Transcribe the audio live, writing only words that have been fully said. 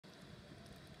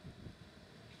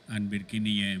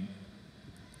அன்பிற்கினிய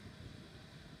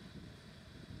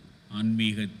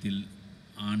ஆன்மீகத்தில்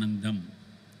ஆனந்தம்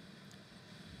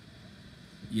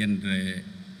என்ற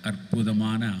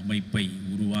அற்புதமான அமைப்பை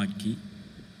உருவாக்கி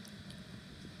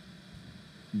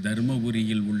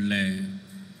தர்மபுரியில் உள்ள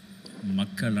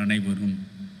மக்கள் அனைவரும்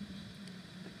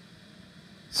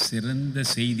சிறந்த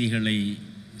செய்திகளை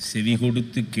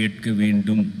செவிகொடுத்து கேட்க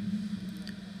வேண்டும்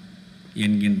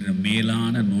என்கின்ற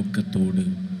மேலான நோக்கத்தோடு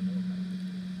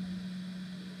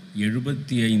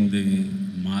 75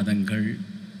 மாதங்கள்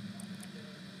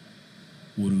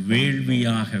ஒரு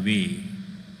வேள்வியாகவே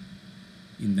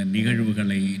இந்த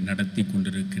நிகழ்வுகளை நடத்தி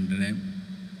கொண்டிருக்கின்ற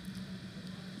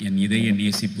என் இதய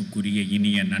நேசிப்புக்குரிய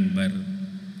இனிய நண்பர்,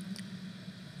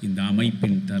 இந்த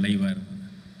அமைப்பின் தலைவர்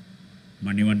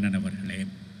மணிவண்ணன் அவர்களே,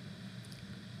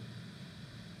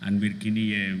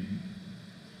 அன்பிற்கினிய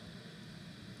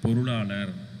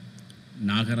பொருளாளர்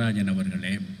நாகராஜன்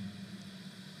அவர்களே,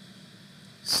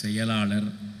 செயலாளர்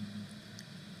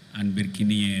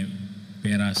அன்பிற்கினிய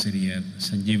பேராசிரியர்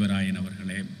சஞ்சீவராயன்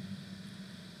அவர்களே,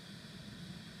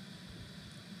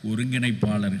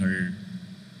 ஒருங்கிணைப்பாளர்கள்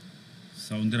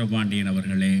சவுந்தரபாண்டியன்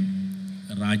அவர்களே,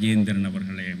 ராஜேந்திரன்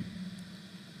அவர்களே,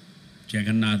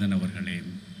 ஜெகநாதன் அவர்களே,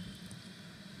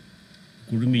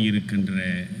 குழுமியிருக்கின்ற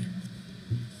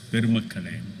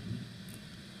பெருமக்களே,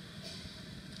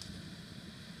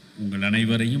 உங்கள்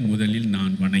அனைவரையும் முதலில்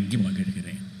நான் வணங்கி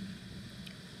மகிழ்கிறேன்.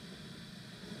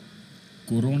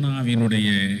 கொரோனாவினுடைய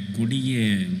கொடிய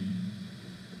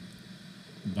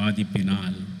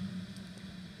பாதிப்பினால்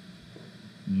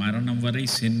மரணம் வரை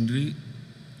சென்று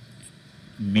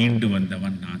மீண்டு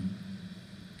வந்தவன் நான்.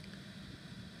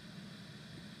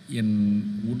 என்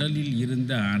உடலில்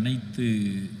இருந்த அனைத்து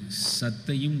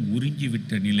சத்தையும்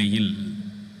உறிஞ்சிவிட்ட நிலையில்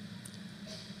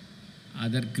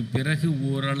அதற்கு பிறகு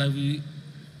ஓரளவு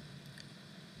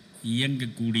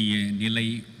இயங்கக்கூடிய நிலை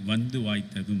வந்து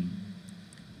வாய்த்ததும்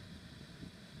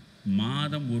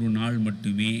மாதம் ஒரு நாள்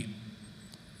மட்டுமே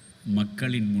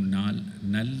மக்களின் முன்னால்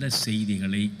நல்ல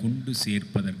செய்திகளை கொண்டு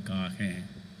சேர்ப்பதற்காக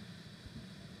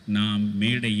நாம்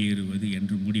மேடை ஏறுவது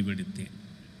என்று முடிவெடுத்தேன்.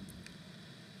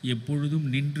 எப்பொழுதும்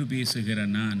நின்று பேசுகிற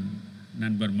நான்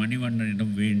நண்பர்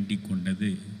மணிவண்ணனிடம் வேண்டிக்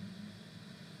கொண்டது,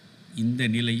 இந்த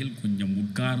நிலையில் கொஞ்சம்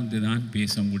உட்கார்ந்து தான்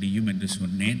பேச முடியும் என்று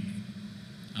சொன்னேன்.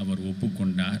 அவர்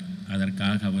ஒப்புக்கொண்டார்.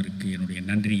 அதற்காக அவருக்கு என்னுடைய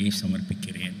நன்றியை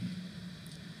சமர்ப்பிக்கிறேன்.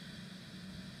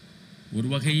 ஒரு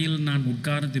வகையில் நான்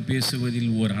உட்கார்ந்து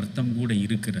பேசுவதில் ஓர் அர்த்தம் கூட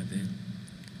இருக்கிறது.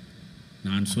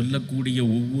 நான் சொல்லக்கூடிய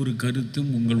ஒவ்வொரு கருத்தும்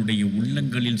உங்களுடைய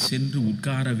உள்ளங்களில் சென்று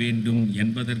உட்கார வேண்டும்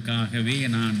என்பதற்காகவே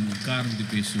நான் உட்கார்ந்து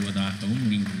பேசுவதாகவும்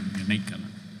நீங்கள்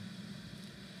நினைக்கலாம்.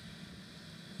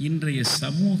 இன்றைய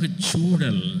சமூக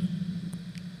சூழல்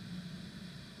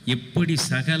எப்படி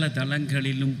சகல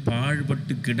தளங்களிலும்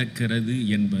பாழ்பட்டு கிடக்கிறது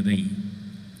என்பதை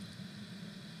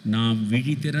நாம்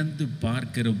விழி திறந்து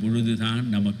பார்க்கிற பொழுதுதான்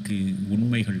நமக்கு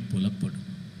உண்மைகள் புலப்படும்.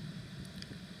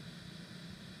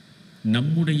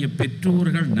 நம்முடைய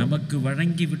பெற்றோர்கள் நமக்கு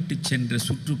வழங்கிவிட்டு சென்ற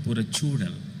சுற்றுப்புறச்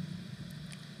சூழல்,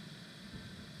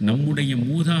 நம்முடைய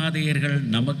மூதாதையர்கள்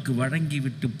நமக்கு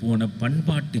வழங்கிவிட்டு போன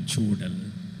பண்பாட்டுச் சூழல்,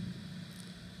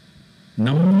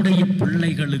 நம்முடைய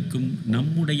பிள்ளைகளுக்கும்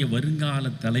நம்முடைய வருங்கால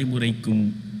தலைமுறைக்கும்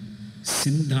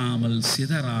சிந்தாமல்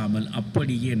சிதறாமல்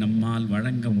அப்படியே நம்மால்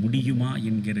வழங்க முடியுமா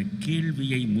என்கிற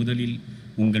கேள்வியை முதலில்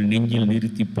உங்கள் நெஞ்சில்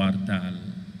நிறுத்தி பார்த்தால்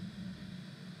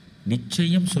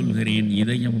நிச்சயம் சொல்கிறேன்,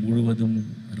 இதயம் முழுவதும்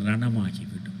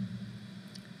ரணமாகிவிடும்.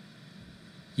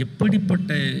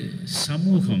 எப்படிப்பட்ட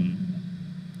சமூகம்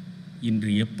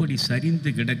இன்று எப்படி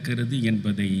சரிந்து கிடக்கிறது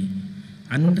என்பதை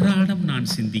அன்றாடம்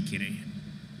நான் சிந்திக்கிறேன்.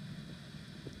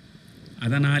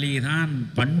 அதனாலே தான்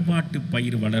பண்பாட்டு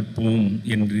பயிர் வளர்ப்போம்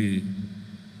என்று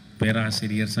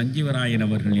பேராசிரியர் சஞ்சீவராயன்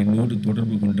அவர்கள் என்னோடு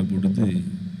தொடர்பு கொண்ட பொழுது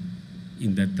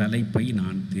இந்த தலைப்பை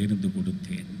நான் தேர்ந்து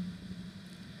கொடுத்தேன்.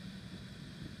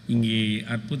 இங்கே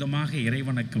அற்புதமாக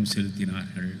இறைவணக்கம்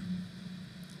செலுத்தினார்கள்.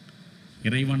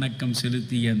 இறைவணக்கம்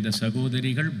செலுத்திய அந்த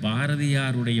சகோதரிகள்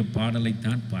பாரதியாருடைய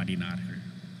பாடலைத்தான் பாடினார்கள்.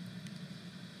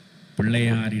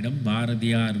 பிள்ளையாரிடம்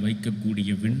பாரதியார் வைக்கக்கூடிய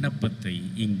விண்ணப்பத்தை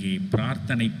இங்கே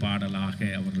பிரார்த்தனை பாடலாக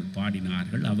அவர்கள்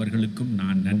பாடினார்கள். அவர்களுக்கும்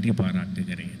நான் நன்றி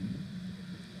பாராட்டுகிறேன்.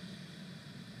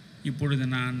 இப்பொழுது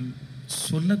நான்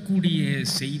சொல்லக்கூடிய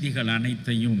செய்திகள்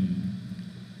அனைத்தையும்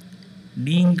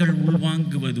நீங்கள்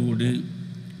உள்வாங்குவதோடு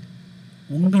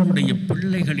உங்களுடைய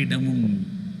பிள்ளைகளிடமும்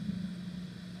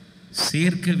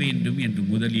சேர்க்க வேண்டும் என்று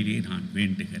முதலிலே நான்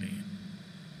வேண்டுகிறேன்.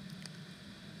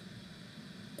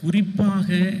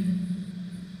 குறிப்பாக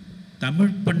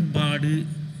தமிழ் பண்பாடு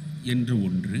என்று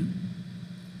ஒன்று,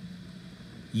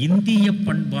 இந்திய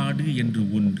பண்பாடு என்று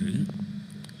ஒன்று.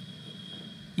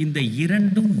 இந்த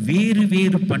இரண்டும் வேறு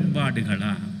வேறு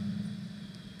பண்பாடுகளா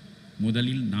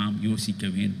முதலில் நாம் யோசிக்க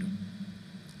வேண்டும்.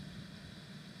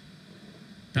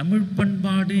 தமிழ்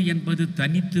பண்பாடு என்பது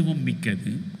தனித்துவம்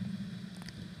மிக்கது.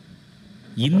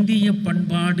 இந்திய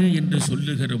பண்பாடு என்று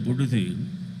சொல்லுகிற பொழுது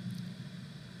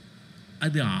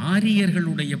அது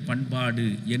ஆரியர்களுடைய பண்பாடு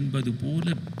என்பது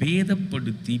போல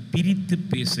பேதப்படுத்தி பிரித்து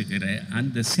பேசுகிற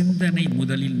அந்த சிந்தனை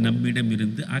முதலில்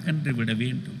நம்மிடமிருந்து அகன்றுவிட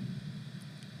வேண்டும்.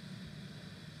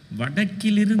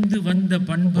 வடக்கிலிருந்து வந்த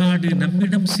பண்பாடு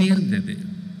நம்மிடம் சேர்ந்தது.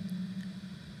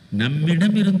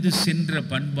 நம்மிடமிருந்து சென்ற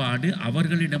பண்பாடு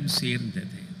அவர்களிடம்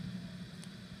சேர்ந்தது.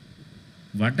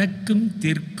 வடக்கும்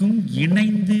தெற்கும்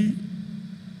இணைந்து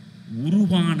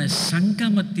உருவான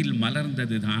சங்கமத்தில்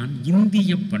மலர்ந்ததுதான்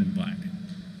இந்திய பண்பாடு.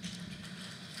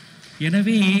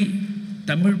 எனவே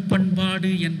தமிழ் பண்பாடு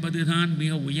என்பதுதான்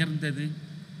மிக உயர்ந்தது.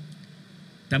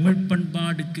 தமிழ்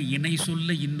பண்பாடுக்கு இணை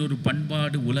சொல்ல இன்னொரு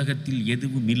பண்பாடு உலகத்தில்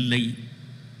எதுவும் இல்லை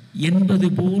என்பது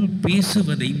போல்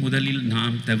பேசுவதை முதலில்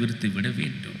நாம் தவிர்த்து விட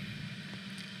வேண்டும்.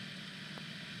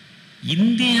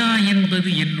 இந்தியா என்பது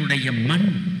என்னுடைய மண்,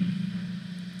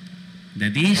 இந்த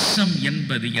தேசம்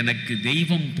என்பது எனக்கு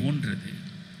தெய்வம் போன்றது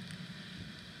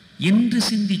என்று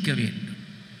சிந்திக்க வேண்டும்.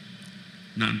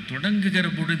 நான் தொடங்குகிற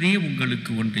பொழுதே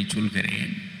உங்களுக்கு ஒன்றை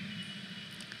சொல்கிறேன்.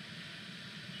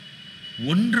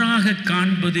 ஒன்றாக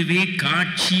காண்பதுவே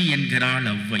காட்சி என்கிறாள்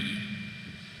ஔவை.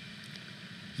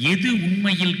 எது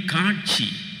உண்மையில் காட்சி?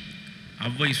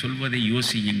 ஔவை சொல்வதை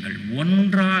யோசியுங்கள்.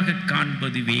 ஒன்றாக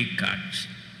காண்பதுவே காட்சி.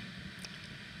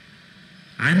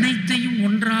 அனைத்தையும்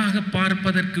ஒன்றாக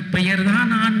பார்ப்பதற்கு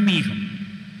பெயர்தான் ஆன்மீகம்.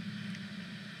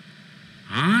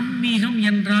 ஆன்மீகம்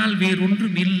என்றால்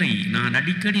வேறொன்றும் இல்லை. நான்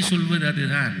அடிக்கடி சொல்வது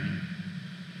அதுதான்.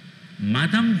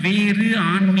 மதம் வேறு,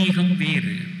 ஆன்மீகம்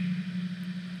வேறு.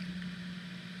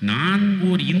 நான்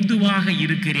ஓர் இந்துவாக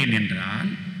இருக்கிறேன்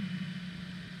என்றால்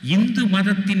இந்து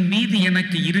மதத்தின் மீது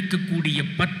எனக்கு இருக்கக்கூடிய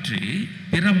பற்று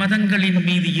பிற மதங்களின்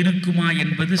மீது இருக்குமா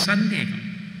என்பது சந்தேகம்.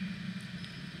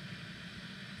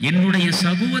 என்னுடைய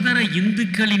சகோதர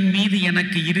இந்துக்களின் மீது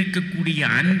எனக்கு இருக்கக்கூடிய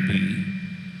அன்பு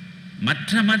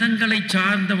மற்ற மதங்களை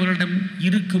சார்ந்தவர்களிடம்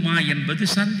இருக்குமா என்பது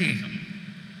சந்தேகம்.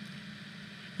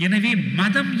 எனவே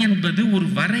மதம் என்பது ஒரு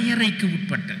வரையறைக்கு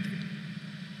உட்பட்டது.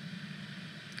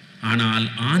 ஆனால்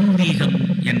ஆன்மீகம்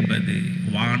என்பது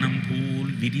வானம்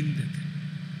போல் விரிந்தது.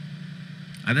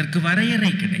 அதற்கு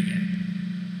வரையறை கிடையாது,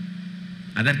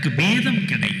 அதற்கு பேதம்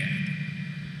கிடையாது.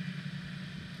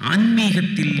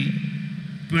 ஆன்மீகத்தில்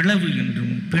பிளவு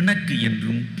என்றும் பிணக்கு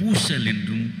என்றும் பூசல்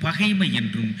என்றும் பகைமை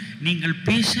என்றும் நீங்கள்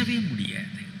பேசவே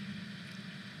முடியாது.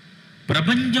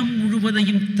 பிரபஞ்சம்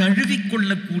முழுவதையும்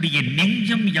தழுவிக்கொள்ளக்கூடிய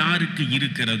நெஞ்சம் யாருக்கு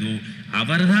இருக்கிறதோ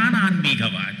அவர்தான்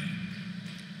ஆன்மீகவாதி.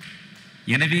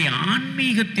 எனவே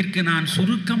ஆன்மீகத்திற்கு நான்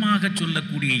சுருக்கமாக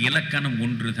சொல்லக்கூடிய இலக்கணம்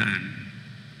ஒன்றுதான்.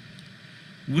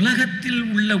 உலகத்தில்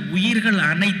உள்ள உயிர்கள்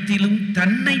அனைத்திலும்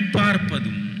தன்னை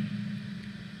பார்ப்பதும்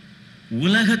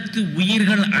உலகத்து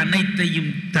உயிர்கள்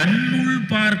அனைத்தையும் தன்னுள்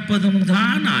பார்ப்பதும்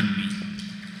தான் ஆன்மீகம்.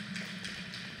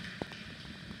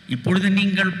 இப்பொழுது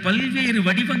நீங்கள் பல்வேறு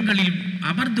வடிவங்களில்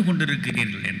அமர்ந்து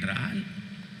கொண்டிருக்கிறீர்கள் என்றால்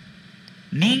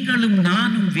நீங்களும்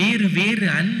நானும் வேறு வேறு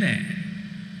அல்ல.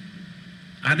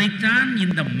 அதைத்தான்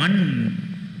இந்த மண்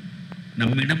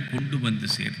நம்மிடம் கொண்டு வந்து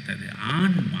சேர்த்தது.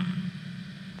 ஆன்மா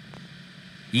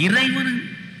இறைவன்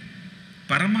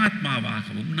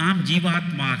பரமாத்மாவாகவும் நாம்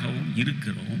ஜீவாத்மாகவும்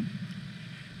இருக்கிறோம்.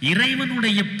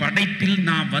 இறைவனுடைய படைப்பில்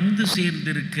நாம் வந்து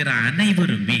சேர்ந்திருக்கிற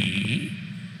அனைவருமே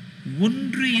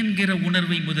ஒன்று என்கிற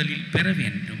உணர்வை முதலில் பெற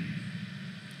வேண்டும்.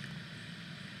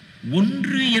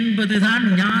 ஒன்று என்பதுதான்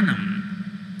ஞானம்,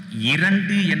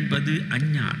 இரண்டு என்பது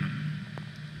அஞ்ஞானம்.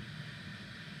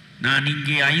 நான்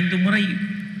இங்கே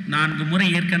 4 முறை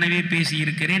ஏற்கனவே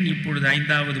பேசியிருக்கிறேன். இப்பொழுது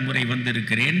 5வது முறை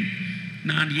வந்திருக்கிறேன்.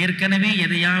 நான் ஏற்கனவே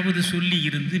எதையாவது சொல்லி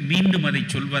இருந்து மீண்டும் அதை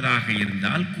சொல்வதாக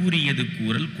இருந்தால் கூறியது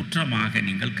கூறல் குற்றமாக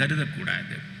நீங்கள்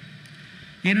கருதக்கூடாது.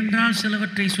 ஏனென்றால்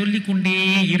சிலவற்றை சொல்லிக்கொண்டே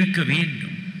இருக்க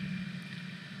வேண்டும்.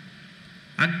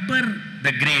 அக்பர்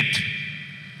த கிரேட்,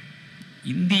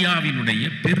 இந்தியாவினுடைய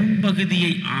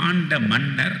பெரும்பகுதியை ஆண்ட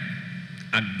மன்னர்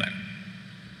அக்பர்.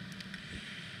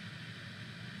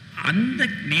 அந்த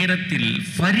நேரத்தில்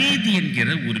ஃபரீத் என்கிற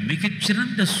ஒரு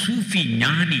மிகச்சிறந்த சூஃபி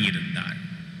ஞானி இருந்தார்.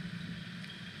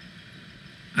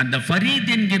 அந்த ஃபரீத்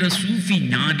என்கிற சூஃபி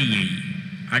ஞானியை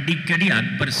அடிக்கடி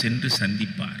அக்பர் சென்று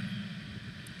சந்திப்பார்.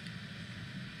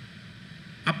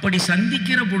 அப்படி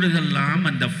சந்திக்கிற பொழுதெல்லாம்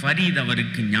அந்த ஃபரீத்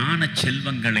அவருக்கு ஞான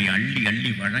செல்வங்களை அள்ளி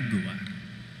அள்ளி வழங்குவார்.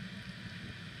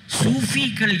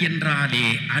 சூஃபிகள் என்றாலே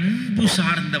அன்பு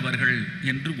சார்ந்தவர்கள்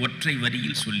என்று ஒற்றை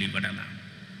வரியில் சொல்லிவிடலாம்.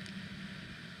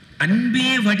 அன்பே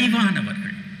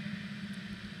வடிவானவர்கள்,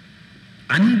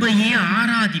 அன்பையே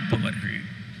ஆராதிப்பவர்கள்,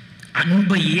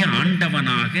 அன்பையே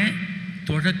ஆண்டவனாக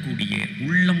தொழக்கூடிய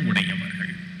உள்ளம்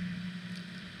உடையவர்கள்.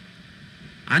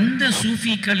 அந்த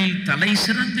சூஃபிகளில் தலை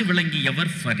சிறந்து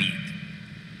விளங்கியவர் ஃபரீத்.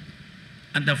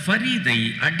 அந்த ஃபரீதை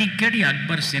அடிக்கடி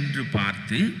அக்பர் சென்று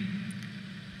பார்த்து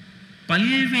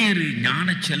பல்வேறு ஞான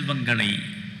செல்வங்களை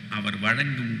அவர்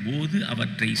வழங்கும் போது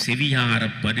அவற்றை செவியார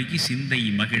பருகி சிந்தை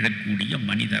மகிழக்கூடிய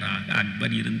மனிதராக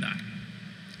அக்பர் இருந்தார்.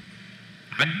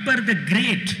 அக்பர் த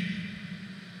கிரேட்,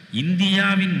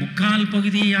 இந்தியாவின் முக்கால்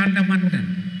பகுதியை ஆண்ட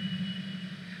மன்னன்.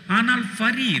 ஆனால்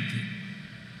ஃபரீத்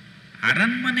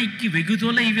அரண்மனைக்கு வெகு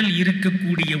தொலைவில்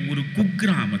இருக்கக்கூடிய ஒரு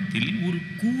குக்கிராமத்தில் ஒரு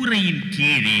கூரையின்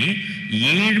கீழே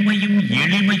ஏழ்மையும்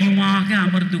எளிமையுமாக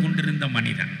அமர்ந்து கொண்டிருந்த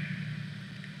மனிதன்.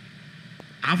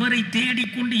 அவரை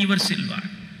தேடிக்கொண்டு இவர் செல்வார்.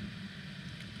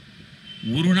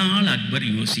 ஒரு நாள் அக்பர்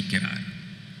யோசிக்கிறார்,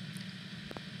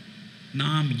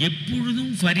 நாம்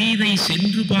எப்பொழுதும் ஃபரீதை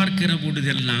சென்று பார்க்கிற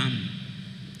பொழுதெல்லாம்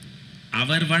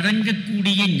அவர்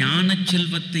வழங்கக்கூடிய ஞான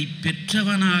செல்வத்தை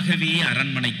பெற்றவனாகவே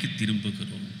அரண்மனைக்கு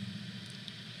திரும்புகிறோம்.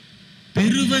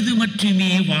 பெறுவது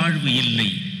மட்டுமே வாழ்வு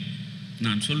இல்லை.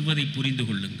 நான் சொல்வதை புரிந்து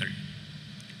கொள்ளுங்கள்.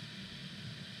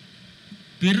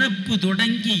 பிறப்பு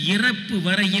தொடங்கி இறப்பு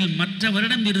வரையில்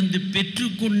மற்றவரிடம் இருந்து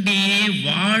பெற்றுக்கொண்டே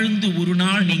வாழ்ந்து ஒரு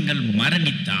நாள் நீங்கள்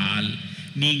மரணித்தால்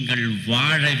நீங்கள்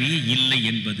வாழவே இல்லை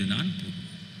என்பதுதான் பொருள்.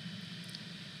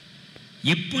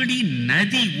 எப்படி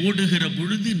நதி ஓடுகிற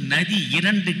பொழுது நதி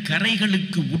 2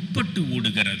 கரைகளுக்கு உட்பட்டு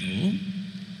ஓடுகிறதோ,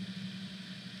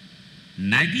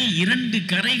 நதி 2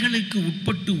 கரைகளுக்கு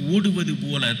உட்பட்டு ஓடுவது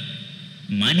போல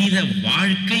மனித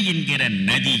வாழ்க்கை என்கிற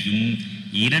நதியும்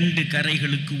 2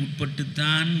 கரைகளுக்கு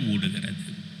உட்பட்டுத்தான் ஓடுகிறது.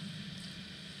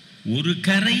 ஒரு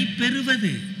கரை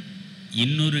பெறுவது,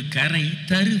 இன்னொரு கரை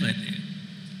தருவது.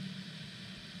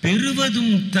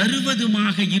 பெறுவதும்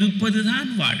தருவதுமாக இருப்பதுதான்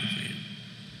வாழ்வு.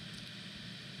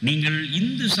 நீங்கள்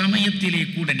இந்து சமயத்திலே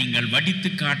கூட நீங்கள் வடித்து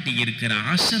காட்டியிருக்கிற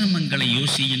ஆசிரமங்களை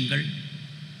யோசியுங்கள்.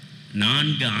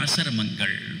 4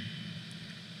 ஆசிரமங்கள்.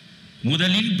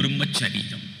 முதலில்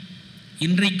பிரம்மச்சரியம்.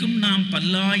 இன்றைக்கும் நாம்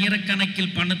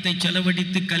பல்லாயிரக்கணக்கில் பணத்தை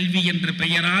செலவழித்து கல்வி என்ற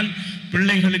பெயரால்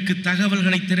பிள்ளைகளுக்கு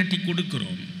தகவல்களை திரட்டி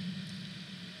கொடுக்கிறோம்.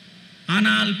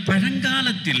 ஆனால்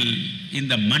பழங்காலத்தில்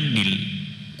இந்த மண்ணில்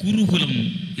குருகுலம்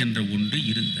என்ற ஒன்று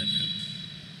இருந்தது.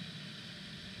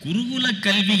 குருகுல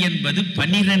கல்வி என்பது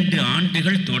 12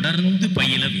 ஆண்டுகள் தொடர்ந்து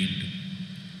பயில வேண்டும்.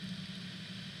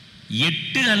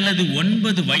 8 அல்லது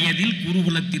 9 வயதில்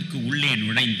குருகுலத்திற்கு உள்ளே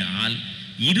நுழைந்தால்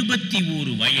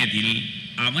 21 வயதில்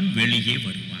அவன் வெளியே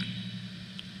வருவான்.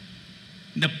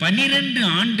 இந்த 12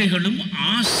 ஆண்டுகளும்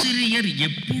ஆசிரியர்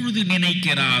எப்பொழுது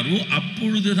நினைக்கிறாரோ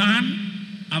அப்பொழுதுதான்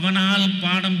அவனால்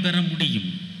பாடம் பெற முடியும்.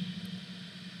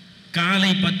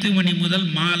 காலை 10 மணி முதல்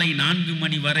மாலை 4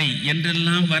 மணி வரை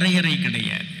என்றெல்லாம் வரையறை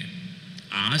கிடையாது.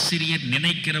 ஆசிரியர்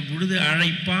நினைக்கிற பொழுது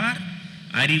அழைப்பார்,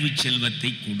 அறிவு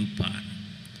செல்வத்தை கொடுப்பார்.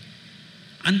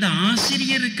 அந்த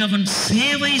ஆசிரியருக்கு அவன்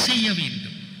சேவை செய்ய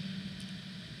வேண்டும்.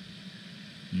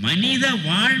 மனித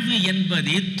வாழ்வு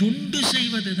என்பதே தொண்டு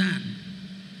செய்வதுதான்,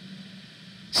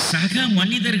 சக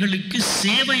மனிதர்களுக்கு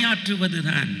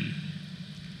சேவையாற்றுவதுதான்.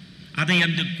 அதை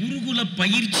அந்த குருகுல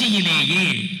பயிற்சியிலேயே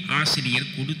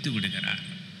ஆசிரியர் கொடுத்து விடுகிறார்.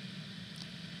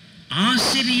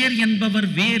 ஆசிரியர் என்பவர்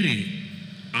வேறு,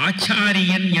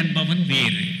 ஆச்சாரியன் என்பவன்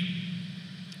வேறு.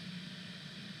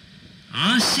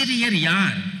 ஆசிரியர்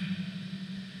யார்?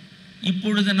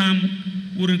 இப்பொழுது நாம்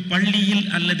ஒரு பள்ளியில்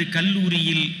அல்லது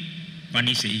கல்லூரியில்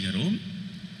பணி செய்கிறோம்,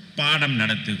 பாடம்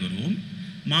நடத்துகிறோம்,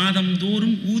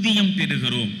 மாதந்தோறும் ஊதியம்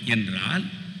பெறுகிறோம் என்றால்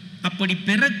அப்படி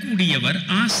பெறக்கூடியவர்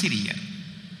ஆசிரியர்.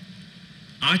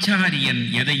 ஆச்சாரியன்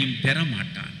எதையும் பெற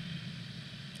மாட்டான்.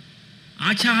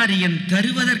 ஆச்சாரியன்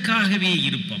தருவதற்காகவே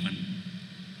இருப்பவன்.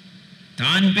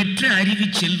 தான் பெற்ற அறிவு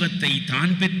செல்வத்தை,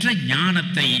 தான் பெற்ற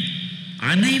ஞானத்தை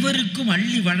அனைவருக்கும்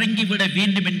அள்ளி வழங்கிவிட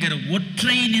வேண்டும் என்கிற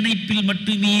ஒற்றை நினைப்பில்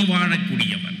மட்டுமே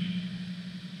வாழக்கூடியவன்.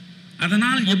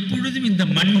 அதனால் எப்பொழுதும் இந்த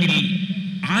மண்ணில்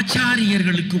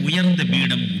ஆச்சாரியர்களுக்கு உயர்ந்த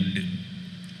பீடம் உண்டு.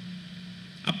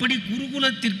 அப்படி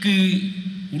குருகுலத்திற்கு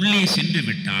உள்ளே சென்று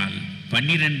விட்டால்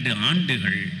 12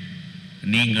 ஆண்டுகள்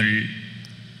நீங்கள்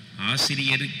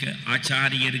ஆசிரியருக்கு,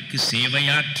 ஆச்சாரியருக்கு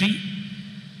சேவையாற்றி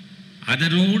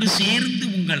அதனோடு சேர்ந்து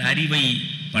உங்கள் அறிவை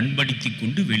பண்படுத்தி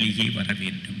கொண்டு வெளியே வர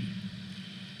வேண்டும்.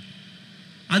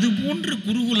 அதுபோன்று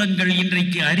குருகுலங்கள்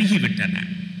இன்றைக்கு அருகிவிட்டன.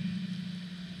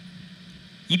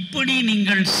 இப்படி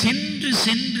நீங்கள் சென்று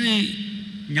சென்று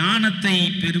ஞானத்தை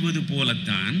பெறுவது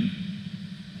போலத்தான்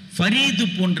ஃபரீது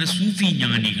போன்ற சூஃபி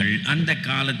ஞானிகள் அந்த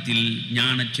காலத்தில்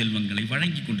ஞான செல்வங்களை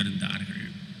வழங்கி கொண்டிருந்தார்கள்.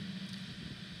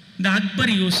 இந்த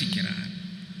அக்பர் யோசிக்கிறார்,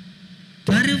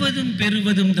 தருவதும்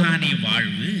பெறுவதும் தானே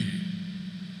வாழ்வு.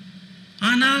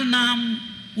 ஆனால் நாம்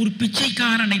ஒரு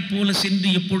பிச்சைக்காரனை போல சென்று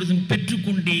எப்பொழுதும்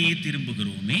பெற்றுக்கொண்டே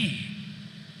திரும்புகிறோமே.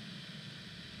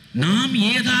 நாம்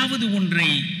ஏதாவது ஒன்றை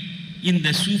இந்த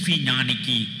சூஃபி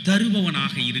ஞானிக்கு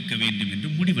தருபவனாக இருக்க வேண்டும் என்று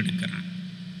முடிவெடுக்கிறான்.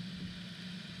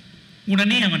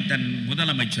 உடனே அவன் தன்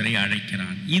முதலமைச்சரை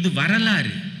அழைக்கிறான். இது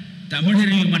வரலாறு,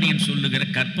 தமிழறிவு மணியன் சொல்லுகிற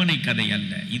கற்பனை கதை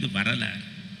அல்ல, இது வரலாறு.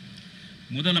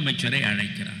 முதலமைச்சரை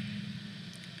அழைக்கிறான்.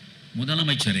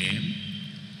 முதலமைச்சரே,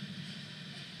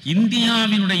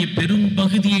 இந்தியாவினுடைய பெரும்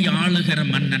பகுதியை ஆளுகிற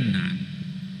மன்னன் நான்.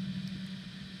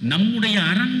 நம்முடைய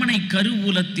அரண்மனை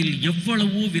கருவூலத்தில்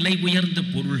எவ்வளவோ விலை உயர்ந்த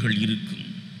பொருள்கள் இருக்கும்.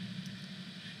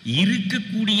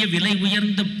 இருக்கக்கூடிய விலை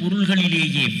உயர்ந்த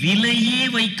பொருள்களிலேயே விலையே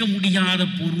வைக்க முடியாத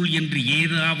பொருள் என்று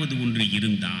ஏதாவது ஒன்று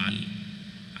இருந்தால்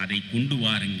அதை கொண்டு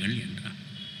வாருங்கள் என்றார்.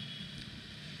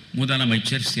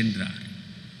 முதலமைச்சர் சென்றார்.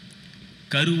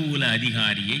 கருவூல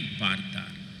அதிகாரியை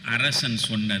பார்த்தார். அரசன்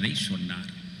சொன்னதை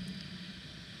சொன்னார்.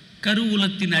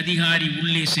 கருவூலத்தின் அதிகாரி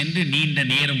உள்ளே சென்று நீண்ட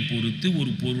நேரம் பொறுத்து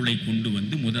ஒரு பொருளை கொண்டு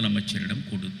வந்து முதலமைச்சரிடம்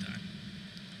கொடுத்தார்.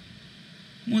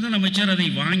 முதலமைச்சர் அதை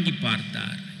வாங்கி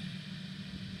பார்த்தார்.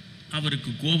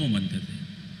 அவருக்கு கோபம் வந்தது.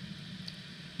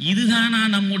 இதுதானா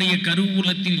நம்முடைய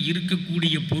கருவூலத்தில்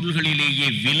இருக்கக்கூடிய பொருள்களிலேயே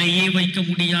விலையே வைக்க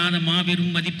முடியாத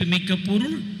மாபெரும் மதிப்புமிக்க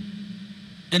பொருள்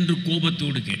என்று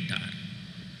கோபத்தோடு கேட்டார்.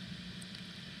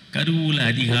 கருவூல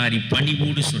அதிகாரி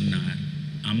பணிவோடு சொன்னார்,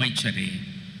 அமைச்சரே,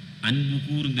 அன்பு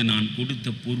கூர்ந்து நான் கொடுத்த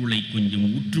பொருளை கொஞ்சம்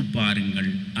உற்று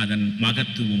பாருங்கள், அதன்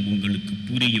மகத்துவம் உங்களுக்கு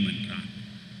புரியும் என்றார்.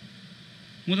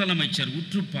 முதலமைச்சர்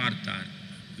உற்று பார்த்தார்.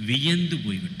 வியந்து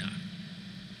போய்விட்டார்.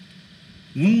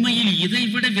 உண்மையில்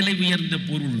இதைவிட விலை உயர்ந்த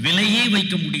பொருள், விலையே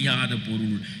வைக்க முடியாத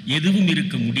பொருள் எதுவும்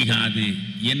இருக்க முடியாது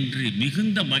என்று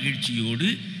மிகுந்த மகிழ்ச்சியோடு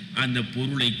அந்த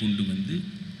பொருளை கொண்டு வந்து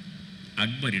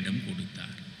அக்பரிடம்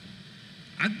கொடுத்தார்.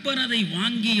 அக்பர் அதை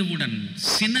வாங்கியவுடன்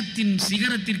சினத்தின்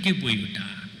சிகரத்திற்கே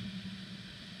போய்விட்டார்.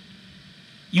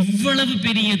 இவ்வளவு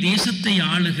பெரிய தேசத்தை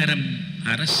ஆளுகிற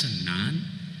அரசன் நான்,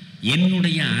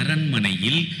 என்னுடைய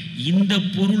அரண்மனையில் இந்த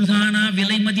பொருள்தானா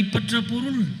விலை மதிப்பற்ற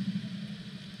பொருள்?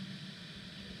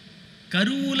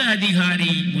 கருவூல அதிகாரி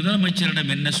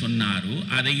முதலமைச்சரிடம் என்ன சொன்னாரோ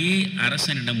அதையே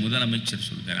அரசனிடம் முதலமைச்சர்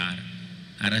சொல்கிறார்.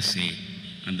 அரசே,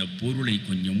 அந்த பொருளை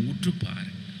கொஞ்சம் உற்று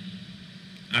பாருங்கள்.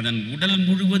 அதன் உடல்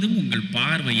முழுவதும் உங்கள்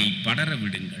பார்வையை படர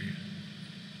விடுங்கள்.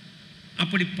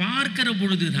 அப்படி பார்க்கிற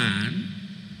பொழுதுதான்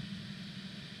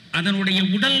அதனுடைய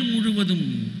உடல் முழுவதும்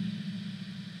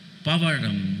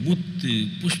பவழம், முத்து,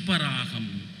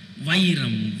 புஷ்பராகம்,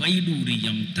 வைரம்,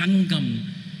 வைடூரியம், தங்கம்,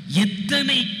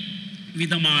 எத்தனை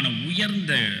விதமான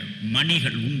உயர்ந்த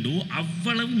மணிகள் உண்டோ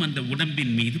அவ்வளவும் அந்த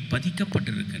உடம்பின் மீது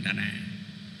பதிக்கப்பட்டிருக்கின்றன.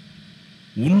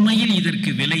 உண்மையில்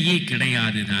இதற்கு விலையே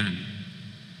கிடையாதுதான்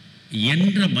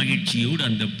என்ற மகிழ்ச்சியோடு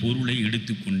அந்த பொருளை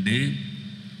எடுத்துக்கொண்டு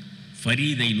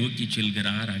ஃபரீதை நோக்கி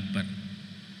செல்கிறார் அக்பர்.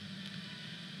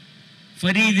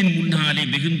 ஃபரீதின் முன்னாலே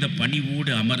மிகுந்த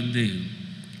பணிவோடு அமர்ந்து,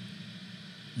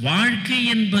 வாழ்க்கை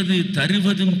என்பது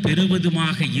தருவதும்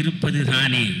பெறுவதுமாக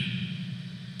இருப்பதுதானே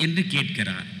என்று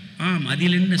கேட்கிறார். ஆம்,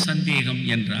 அதில் என்ன சந்தேகம்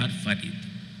என்றார் ஃபரீத்.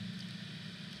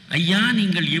 ஐயா,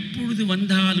 நீங்கள் எப்பொழுது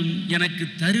வந்தாலும் எனக்கு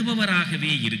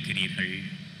தருபவராகவே இருக்கிறீர்கள்.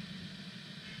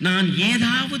 நான்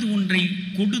ஏதாவது ஒன்றை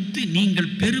கொடுத்து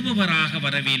நீங்கள் பெறுபவராக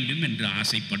வர வேண்டும் என்று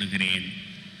ஆசைப்படுகிறேன்.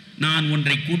 நான்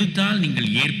ஒன்றை கொடுத்தால் நீங்கள்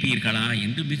ஏற்பீர்களா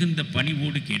என்று மிகுந்த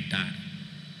பணிவோடு கேட்டார்.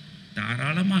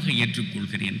 தாராளமாக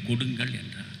ஏற்றுக்கொள்கிறேன், கொடுங்கள்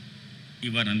என்றார்.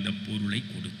 இவர் அந்த பொருளை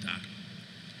கொடுத்தார்.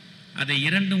 அதை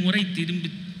 2 முறை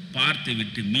திரும்பி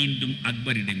பார்த்துவிட்டு மீண்டும்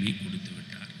அக்பரிடமே கொடுத்து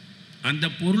விட்டார். அந்த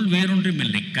பொருள் வேறொன்றும்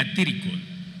இல்லை, கத்திரிக்கோல்.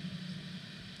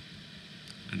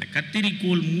 அந்த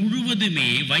கத்திரிக்கோல் முழுவதுமே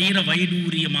வைர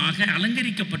வைடூரியமாக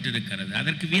அலங்கரிக்கப்பட்டிருக்கிறது.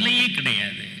 அதற்கு விலையே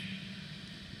கிடையாது.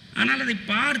 ஆனால் அதை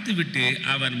பார்த்து விட்டு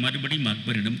அவர் மறுபடியும்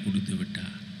அக்பரிடம் கொடுத்து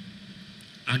விட்டார்.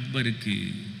 அக்பருக்கு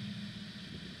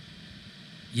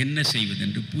என்ன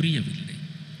செய்வதென்று புரியவில்லை.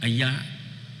 ஐயா,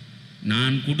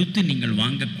 நான் கொடுத்து நீங்கள்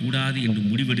வாங்கக்கூடாது என்று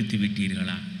முடிவெடுத்து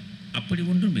விட்டீர்களா? அப்படி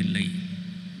ஒன்றும் இல்லை.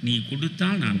 நீ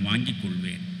கொடுத்தால் நான் வாங்கிக்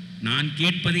கொள்வேன். நான்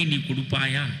கேட்பதை நீ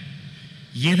கொடுப்பாயா?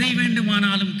 எதை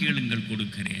வேண்டுமானாலும் கேளுங்கள்,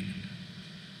 கொடுக்கிறேன்.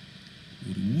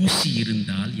 ஒரு ஊசி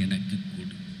இருந்தால் எனக்கு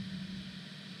கொடு.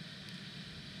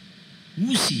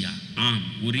 ஊசியா? ஆம்,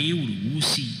 ஒரே ஒரு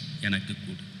ஊசி எனக்கு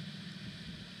கொடு.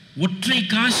 ஒற்றை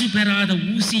காசு பெறாத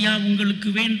ஊசியா உங்களுக்கு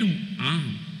வேண்டும்? ஆம்.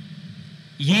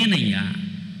 ஏனையா?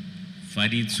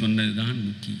 ஃபரீத் சொன்னதுதான்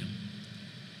முக்கியம்.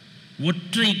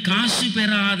 ஒற்றை காசு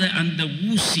பெறாத அந்த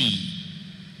ஊசி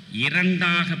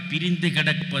 2ஆக பிரிந்து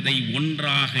கிடப்பதை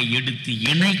ஒன்றாக எடுத்து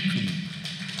இணைக்கும்.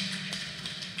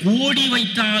 கோடி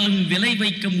வைத்தாலும் விலை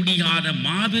வைக்க முடியாத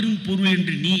மாபெரும் பொருள்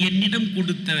என்று நீ என்னிடம்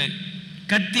கொடுத்த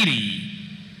கத்திரி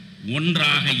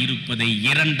ஒன்றாக இருப்பதை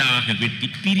 2ஆக வெட்டி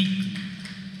பிரிக்கும்.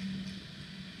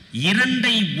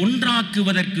 2ஐ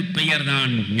ஒன்றாக்குவதற்கு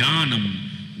பெயர்தான் ஞானம்.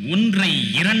 1ஐ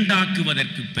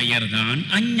 2ஆக்குவதற்கு பெயர்தான்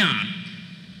அஞ்ஞானம்.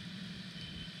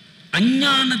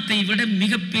 அஞ்ஞானத்தை விட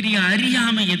மிகப்பெரிய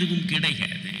அறியாமை எதுவும்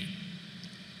கிடையாது.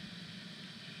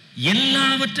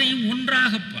 எல்லாவற்றையும்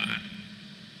ஒன்றாக பார்,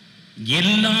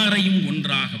 எல்லாரையும்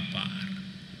ஒன்றாக பார்.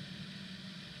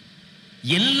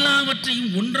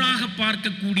 எல்லாவற்றையும் ஒன்றாக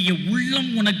பார்க்கக்கூடிய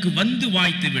உள்ளம் உனக்கு வந்து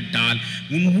வாய்த்து விட்டால்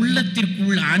உன்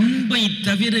உள்ளத்திற்குள் அன்பை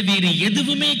தவிர வேறு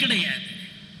எதுவுமே கிடையாது.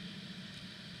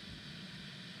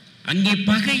 அங்கே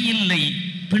பகை இல்லை,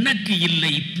 பிணக்கு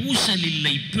இல்லை, பூசல்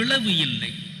இல்லை, பிளவு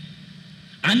இல்லை.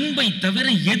 அன்பை தவிர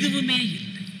எதுவுமே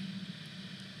இல்லை.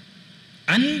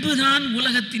 அன்புதான்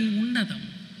உலகத்தின் உன்னதம்.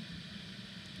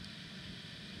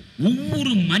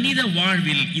 ஒவ்வொரு மனித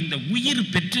வாழ்வில் இந்த உயிர்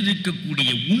பெற்றிருக்கக்கூடிய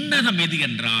உன்னதம் எது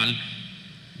என்றால்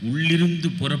உள்ளிருந்து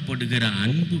புறப்படுகிற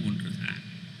அன்பு ஒன்றுதான்.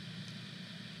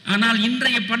 ஆனால்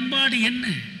இன்றைய பண்பாடு என்ன?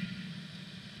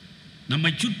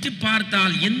 நம்மை சுற்றி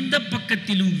பார்த்தால் எந்த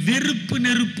பக்கத்திலும் வெறுப்பு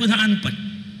நெருப்பு தான்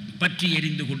பற்றி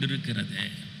எரிந்து கொண்டிருக்கிறது.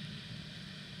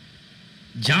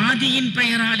 ஜாதியின்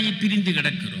பெயராலே பிரிந்து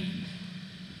கிடக்கிறோம்,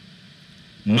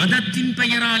 மதத்தின்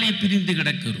பெயராலே பிரிந்து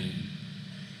கிடக்கிறோம்,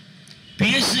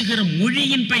 பேசுகிற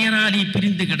மொழியின் பெயராலே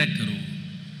பிரிந்து கிடக்கிறோம்,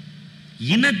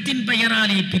 இனத்தின்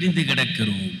பெயராலே பிரிந்து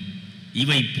கிடக்கிறோம்.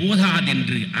 இவை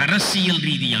போதாதென்று அரசியல்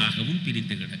ரீதியாகவும்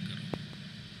பிரிந்து கிடக்கிறோம்.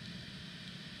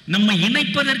 நம்மை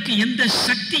இணைப்பதற்கு எந்த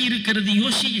சக்தி இருக்கிறது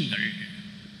யோசியுங்கள்.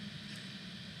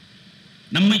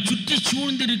 நம்மை சுற்றி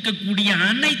சூழ்ந்திருக்கக்கூடிய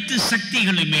அனைத்து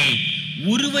சக்திகளுமே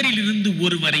ஒருவரிலிருந்து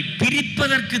ஒருவரை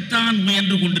பிரிப்பதற்குத்தான்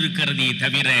முயன்று கொண்டிருக்கிறதே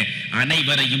தவிர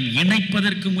அனைவரையும்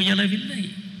இணைப்பதற்கு முயலவில்லை.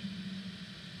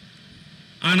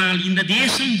 ஆனால் இந்த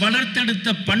தேசம் வளர்த்தெடுத்த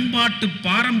பண்பாட்டு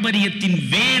பாரம்பரியத்தின்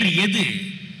வேர் எது?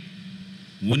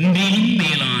 ஒன்றிலும்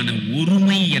மேலான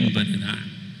ஒருமை என்பதுதான்.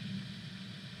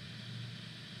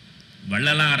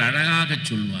 வள்ளலார் அழகாக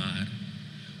சொல்வார்,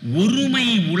 ஒருமை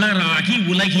உளராகி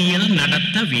உலகியல்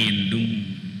நடத்த வேண்டும்.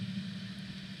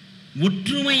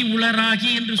 ஒற்றுமை உளராகி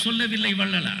என்று சொல்லவில்லை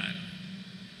வள்ளலார்.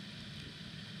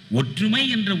 ஒற்றுமை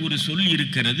என்ற ஒரு சொல்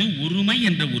இருக்கிறது, ஒருமை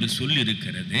என்ற ஒரு சொல்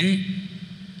இருக்கிறது.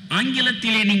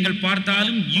 ஆங்கிலத்திலே நீங்கள்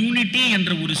பார்த்தாலும் யூனிட்டி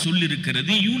என்ற ஒரு சொல்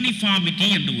இருக்கிறது, யூனிஃபார்மிட்டி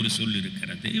என்ற ஒரு சொல்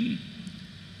இருக்கிறது.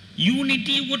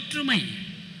 யூனிட்டி ஒற்றுமை.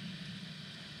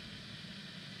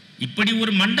 இப்படி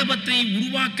ஒரு மண்டபத்தை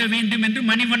உருவாக்க வேண்டும் என்று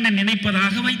மணிவண்ணன்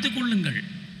நினைப்பதாக வைத்துக் கொள்ளுங்கள்.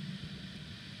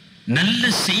 நல்ல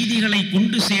செய்திகளை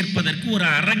கொண்டு சேர்ப்பதற்கு ஒரு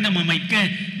அரங்கம் அமைக்க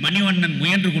மணிவண்ணன்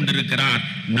முயன்று கொண்டிருக்கிறார்.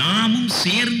 நாமும்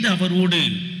சேர்ந்து அவரோடு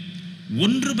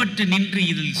ஒன்றுபட்டு நின்று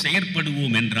இதில்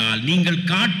செயற்படுவோம் என்றால் நீங்கள்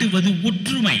காட்டுவது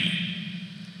ஒற்றுமை.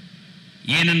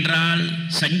 ஏனென்றால்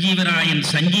சஞ்சீவராயன்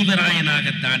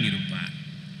சஞ்சீவராயனாகத்தான் இருப்பார்.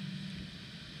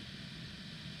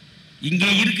 இங்கே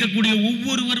இருக்கக்கூடிய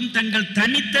ஒவ்வொருவரும் தங்கள்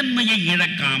தனித்தன்மையை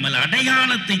இழக்காமல்,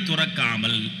 அடையாளத்தை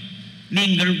துறக்காமல்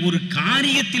நீங்கள் ஒரு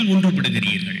காரியத்தில்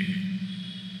ஒன்றுபடுகிறீர்கள்.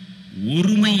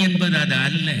 ஒருமை என்பது அது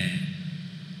அல்ல.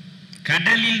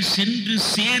 கடலில் சென்று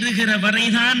சேருகிற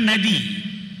வரைதான் நதி.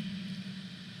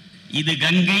 இது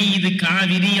கங்கை, இது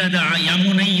காவிரி, அது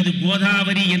யமுனை, இது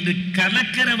கோதாவரி என்று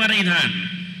கலக்கிற வரைதான்.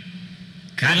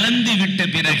 கலந்து விட்ட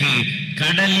பிறகு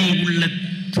கடலில் உள்ள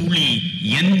துளி,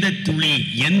 எந்த துளி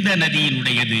எந்த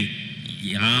நதியினுடையது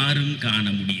யாரும் காண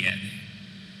முடியாது.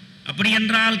 அப்படி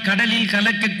என்றால் கடலில்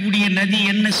கலக்கக்கூடிய நதி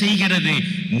என்ன செய்கிறது?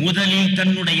 முதலில்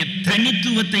தன்னுடைய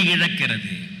தனித்துவத்தை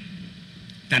இழக்கிறது,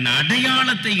 தன்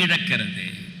அடையாளத்தை இழக்கிறது.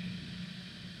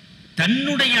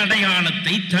 தன்னுடைய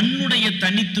அடையாளத்தை, தன்னுடைய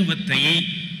தனித்துவத்தை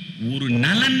ஒரு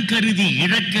நலன் கருதி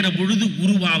இழக்கிற பொழுது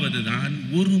உருவாவதுதான்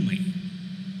ஒருமை.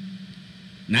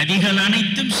 நதிகள்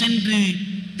அனைத்தும் சென்று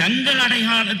தங்கள்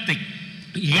அடையாளத்தை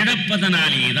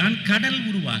இழப்பதனாலேதான் கடல்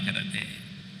உருவாகிறது.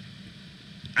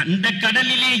 அந்த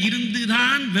கடலிலே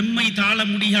இருந்துதான் வெம்மை தாழ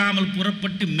முடியாமல்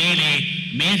புறப்பட்டு மேலே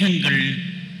மேகங்கள்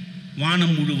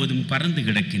வானம் முழுவதும் பறந்து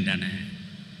கிடக்கின்றன.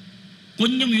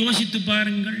 கொஞ்சம் யோசித்து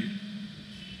பாருங்கள்.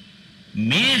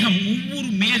 மேகம், ஒவ்வொரு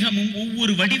மேகமும்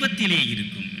ஒவ்வொரு வடிவத்திலே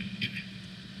இருக்கும்.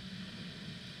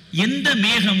 எந்த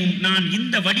மேகமும் நான்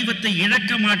இந்த வடிவத்தை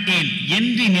இழக்க மாட்டேன்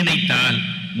என்று நினைத்தால்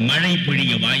மழை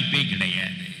பொழிய வாய்ப்பே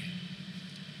கிடையாது.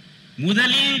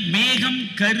 முதலில் மேகம்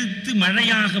கருத்து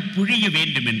மழையாக பொழிய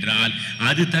வேண்டும் என்றால்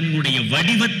அது தன்னுடைய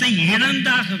வடிவத்தை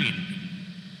இழந்தாக வேண்டும்.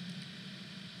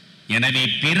 எனவே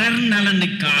பிறர்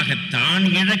நலனுக்காக தான்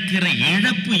இழக்கிற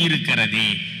இழப்பு இருக்கிறதே,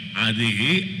 அது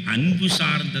அன்பு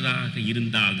சார்ந்ததாக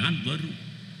இருந்தால்தான் வரும்.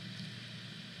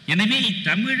 எனவே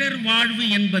தமிழர் வாழ்வு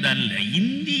என்பதல்ல,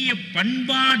 இந்திய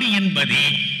பண்பாடு என்பதே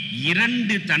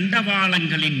இரண்டு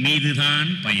தண்டவாளங்களின் மீதுதான்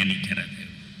பயணிக்கிறது.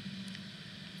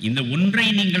 இந்த ஒன்றை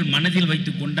நீங்கள் மனதில்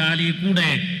வைத்துக் கொண்டாலே கூட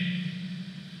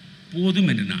போதும்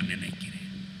என்று நான் நினைக்கிறேன்.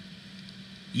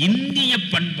 இந்திய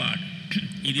பண்பாடு,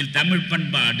 இதில் தமிழ்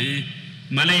பண்பாடு,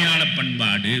 மலையாள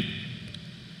பண்பாடு,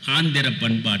 ஆந்திர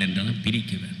பண்பாடு என்றெல்லாம்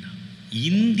பிரிக்க வேண்டாம்.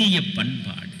 இந்திய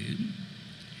பண்பாடு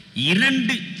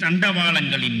இரண்டு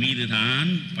தண்டவாளங்களின் மீதுதான்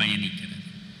பயணிக்கிறது.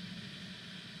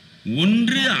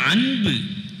 ஒன்று அன்பு,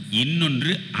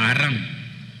 இன்னொன்று அறம்.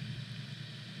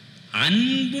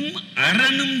 அன்பும்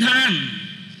அறனும் தான்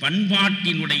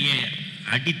பண்பாட்டினுடைய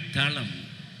அடித்தளம்.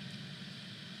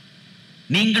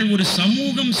 நீங்கள் ஒரு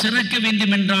சமூகம் சிறக்க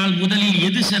வேண்டும் என்றால் முதலில்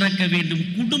எது சிறக்க வேண்டும்?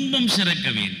 குடும்பம் சிறக்க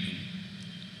வேண்டும்.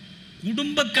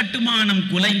 குடும்ப கட்டுமானம்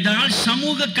குலைந்தால்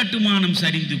சமூக கட்டுமானம்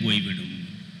சரிந்து போய்விடும்.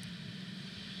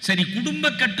 சரி,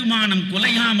 குடும்ப கட்டுமானம்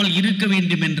குலையாமல் இருக்க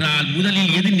வேண்டும் என்றால்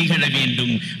முதலில் எது நிகழ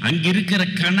வேண்டும்? அங்கிருக்கிற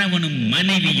கணவனும்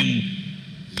மனைவியும்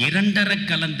இரண்டர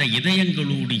கலந்த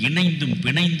இதயங்களோடு இணைந்தும்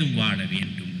பிணைந்தும் வாழ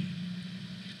வேண்டும்.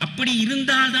 அப்படி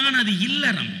இருந்தால்தான் அது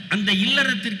இல்லறம். அந்த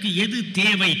இல்லறத்திற்கு எது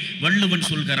தேவை? வள்ளுவன்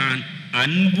சொல்கிறான்,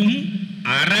 அன்பும்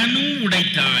அறனும்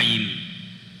உடைத்தாயின்.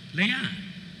 இல்லையா?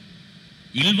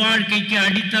 இல்வாழ்க்கைக்கு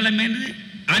அடித்தளம் எது?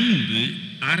 அன்பு,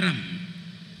 அறம்.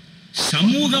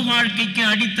 சமூக வாழ்க்கைக்கு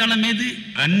அடித்தளம் எது?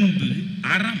 அன்பு,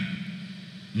 அறம்.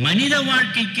 மனித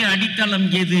வாழ்க்கைக்கு அடித்தளம்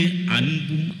எது?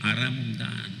 அன்பும் அறமும்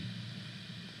தான்.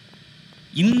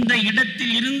 இந்த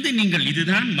இடத்தில் இருந்து நீங்கள்,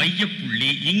 இதுதான் மையப்புள்ளி,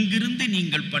 இங்கிருந்து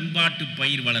நீங்கள் பண்பாட்டு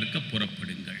பயிர் வளர்க்க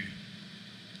புறப்படுங்கள்.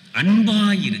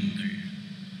 அன்பாயிருங்கள்.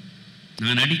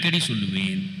 நான் அடிக்கடி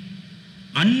சொல்லுவேன்,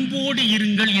 அன்போடு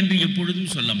இருங்கள் என்று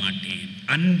எப்பொழுதும் சொல்ல மாட்டேன்.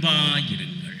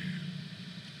 அன்பாயிருங்கள்.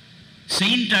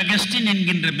 செயின்ட் அகஸ்டின்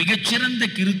என்கின்ற மிகச்சிறந்த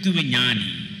கிறித்துவ ஞானி,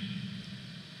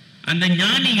 அந்த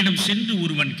ஞானியிடம் சென்று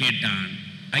ஒருவன் கேட்டான்,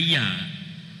 ஐயா,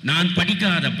 நான்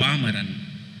படிக்காத பாமரன்,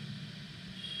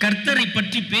 கர்த்தரை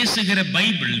பற்றி பேசுகிற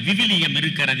பைபிள் விவிலியம்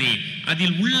இருக்கிறதே,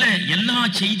 அதில் உள்ள எல்லா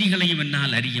செய்திகளையும்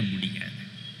என்னால் அறிய முடியாது.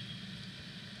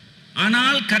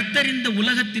 ஆனால் கர்த்தர் இந்த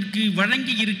உலகத்திற்கு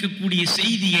வழங்கி இருக்கக்கூடிய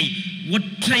செய்தியை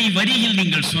ஒற்றை வரியில்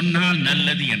நீங்கள் சொன்னால்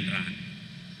நல்லது என்றான்.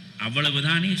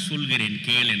 அவ்வளவுதானே சொல்கிறேன்,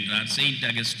 கேள் என்றார் செயின்ட்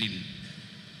அகஸ்டின்.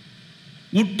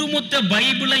 ஒட்டுமொத்த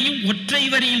பைபிளையும் ஒற்றை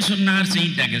வரியில் சொன்னார்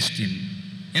செயின்ட் அகஸ்டின்.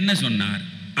 என்ன சொன்னார்?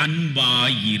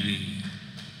 அன்பாயிரு.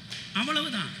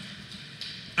 அவ்வளவுதான்.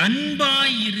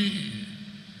 அன்பாயிரு.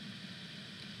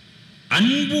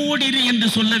 அன்போடிரு என்று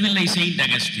சொல்லவில்லை செயின்ட்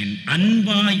அகஸ்டின்,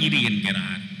 அன்பாயிரு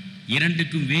என்கிறார்.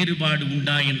 இரண்டுக்கும் வேறுபாடு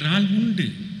உண்டா என்றால் உண்டு.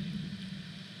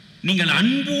 நீங்கள்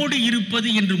அன்போடு இருப்பது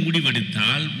என்று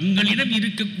முடிவெடுத்தால் உங்களிடம்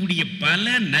இருக்கக்கூடிய பல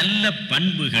நல்ல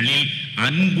பண்புகளில்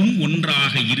அன்பும்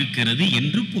ஒன்றாக இருக்கிறது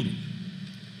என்று பொருள்.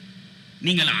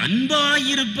 நீங்கள்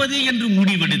அன்பாயிருப்பது என்று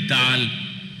முடிவெடுத்தால்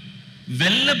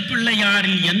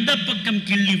வெள்ளப்பிள்ளையாரில் எந்த பக்கம்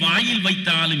கிள்ளி வாயில்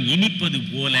வைத்தாலும் இனிப்பது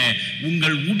போல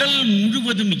உங்கள் உடல்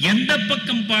முழுவதும் எந்த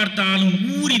பக்கம் பார்த்தாலும்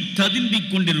ஊறி ததும்பிக்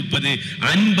கொண்டிருப்பது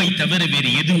அன்பை தவிர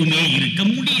வேறு எதுவுமே இருக்க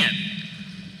முடியாது.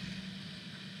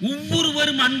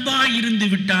 ஒவ்வொருவரும் அன்பாயிருந்து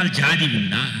விட்டால் ஜாதி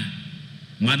உண்டா?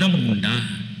 மதம் உண்டா?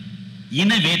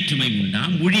 இன வேற்றுமை உண்டா?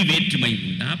 மொழி வேற்றுமை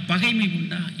உண்டா? பகைமை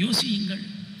உண்டா? யோசியுங்கள்.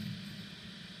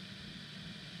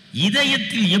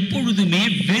 இதயத்தில் எப்பொழுதுமே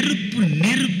வெறுப்பு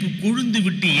நெருப்பு கொழுந்து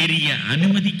விட்டு எரிய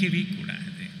அனுமதிக்கவே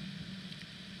கூடாது.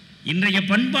 இன்றைய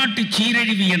பண்பாட்டு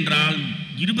சீரழிவு என்றால்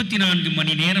 24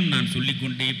 மணி நேரம் நான்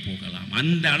சொல்லிக்கொண்டே போகலாம்.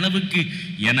 அந்த அளவுக்கு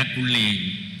எனக்குள்ளே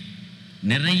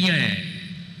நிறைய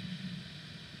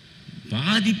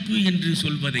பாதிப்பு என்று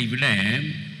சொல்வதை விட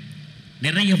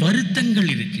நிறைய வருத்தங்கள்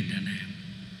இருக்கின்றன.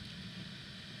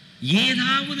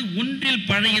 ஏதாவது ஒன்றில்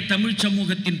பழைய தமிழ்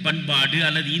சமூகத்தின் பண்பாடு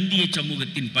அல்லது இந்திய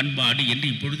சமூகத்தின் பண்பாடு என்று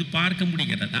இப்பொழுது பார்க்க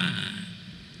முடிகிறதா?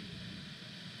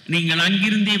 நீங்கள்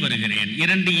அங்கிருந்தே வருகிறேன்.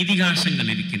 2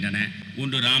 இதிகாசங்கள் இருக்கின்றன.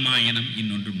 ஒன்று ராமாயணம்,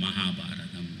 இன்னொன்று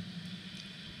மகாபாரதம்.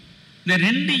 இந்த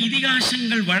 2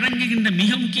 இதிகாசங்கள் வழங்குகின்ற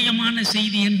மிக முக்கியமான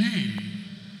செய்தி என்ன?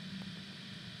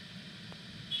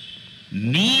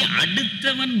 நீ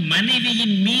அடுத்தவன்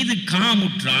மனைவியின் மீது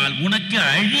காமுற்றால் உனக்கு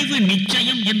அழிவு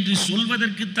நிச்சயம் என்று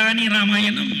சொல்வதற்குத்தானே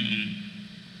ராமாயணம்.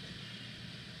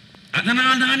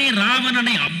 அதனால் தானே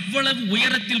ராவணனை அவ்வளவு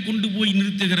உயரத்தில் கொண்டு போய்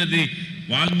நிறுத்துகிறது.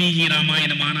 வால்மீகி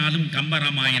ராமாயணமானாலும்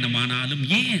கம்பராமாயணமானாலும்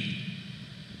ஏன்?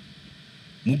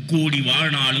 முக்கோடி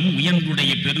வாழ்நாளும்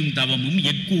உயர்ந்துடைய பெருந்தவமும்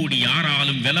எக்கோடி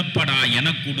யாராலும் வெலப்படா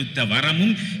என கொடுத்த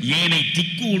வரமும் ஏனை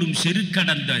திக்கோடும்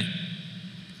செருக்கடந்த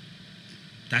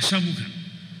தசமுகன்.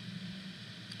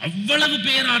 அவ்வளவு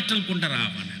பேராற்றல் கொண்ட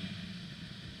ராவணன்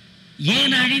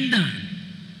ஏன் அழிந்தான்?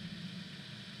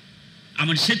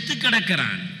 அவன் செத்து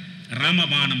கிடக்கிறான்.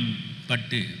 ராமபானம்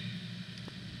பட்டு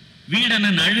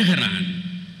வீடனன் அழுகிறான்.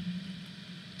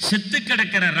 செத்து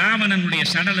கிடக்கிற ராவணனுடைய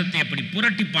சடலத்தை அப்படி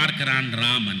புரட்டி பார்க்கிறான்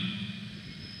ராமன்.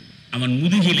 அவன்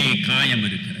முதுகிலே காயம்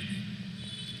இருக்கிறது.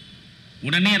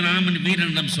 உடனே ராமன்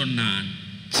வீரனிடம் சொன்னான்,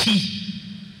 சீ,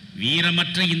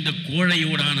 வீரமற்ற இந்த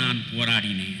கோழையோடா நான்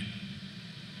போராடினேன்.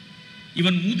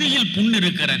 இவன் முதுகில் புண்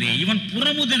இருக்கிறதே, இவன்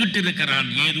புறமுதுகிட்டு இருக்கிறான்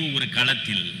ஏதோ ஒரு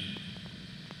களத்தில்.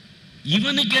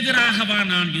 இவனுக்கு எதிராகவா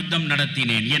நான் யுத்தம்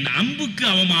நடத்தினேன்? என் அம்புக்கு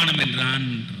அவமானம் என்றான்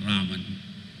ராமன்.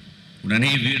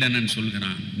 உடனே வீடணன்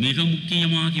சொல்கிறான், மிக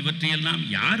முக்கியமாக இவற்றையெல்லாம்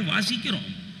யார்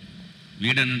வாசிக்கிறோம்?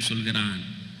 வீடணன் சொல்கிறான்,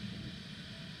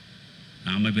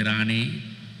 ராமபிரானே,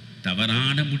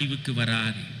 தவறான முடிவுக்கு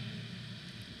வராதே,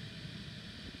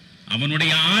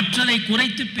 அவனுடைய ஆற்றலை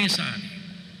குறைத்து பேசாதே.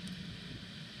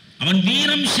 அவன்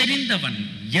வீரம் செறிந்தவன்,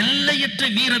 எல்லையற்ற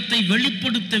வீரத்தை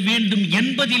வெளிப்படுத்த வேண்டும்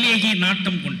என்பதிலேயே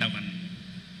நாட்டம் கொண்டவன்.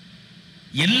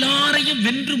 எல்லாரையும்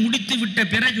வென்று முடித்து விட்ட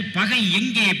பிறகு பகை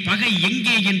எங்கே பகை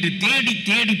எங்கே என்று தேடி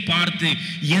தேடி பார்த்து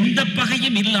எந்த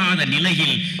பகையும் இல்லாத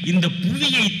நிலையில் இந்த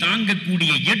புவியை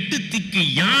தாங்கக்கூடிய 8 திக்கு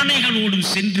யானைகளோடும்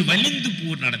சென்று வலிந்து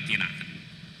போர் நடத்தினான்.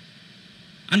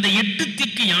 அந்த 8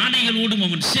 திக்கு யானைகளோடும்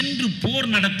அவன் சென்று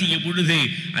போர் நடத்திய பொழுது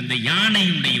அந்த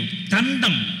யானையுடைய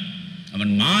தந்தம்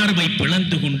அவன் மார்பை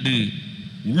பிளந்து கொண்டு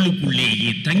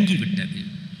உள்ளுக்குள்ளேயே தங்கிவிட்டது.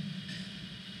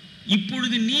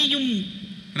 இப்பொழுது நீயும்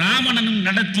ராவணனும்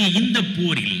நடத்திய இந்த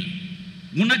போரில்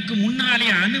உனக்கு முன்னாலே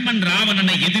அனுமன்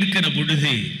ராவணனை எதிர்க்கிற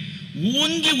பொழுது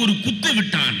ஓங்கி ஒரு குத்து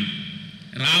விட்டான்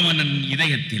ராவணன்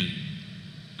இதயத்தில்.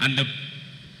 அந்த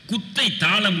குத்தை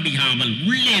தாழ முடியாமல்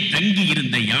உள்ளே தங்கி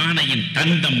இருந்த யானையின்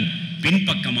தந்தம்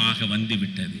பின்பக்கமாக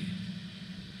வந்துவிட்டது.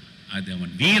 அது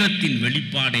அவன் வீரத்தின்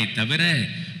வெளிப்பாடே தவிர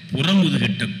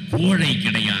புறமுதுகட்ட கோழை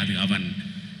கிடையாது அவன்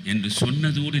என்று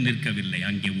சொன்னதோடு நிற்கவில்லை.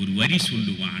 அங்கே ஒரு வரி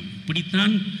சொல்லுவான்.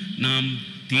 இப்படித்தான் நாம்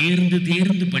தேர்ந்து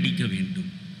தேர்ந்து படிக்க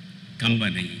வேண்டும்.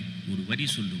 கம்பனை ஒரு வரி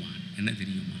சொல்லுவான். என்ன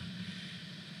தெரியுமா?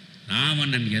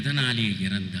 ராவணன் எதனாலே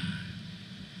இறந்தான்?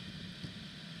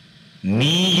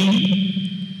 நீயும்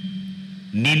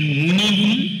நின்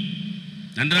முனிவும்,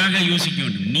 நன்றாக யோசிக்க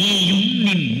வேண்டும், நீயும்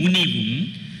நின் முனிவும்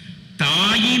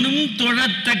தாயினும்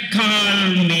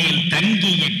தொழத்தக்கால் மேல்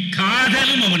தங்கிய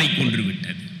காதலும் அவனை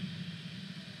கொன்றுவிட்டது.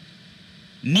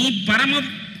 நீ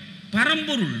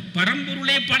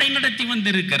பரம்பொருளே படை நடத்தி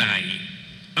வந்திருக்கிறாய்.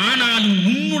 ஆனாலும்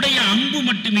உன்னுடைய அம்பு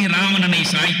மட்டுமே ராவணனை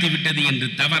சாய்த்து விட்டது என்று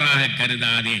தவறாக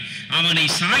கருதாதே. அவனை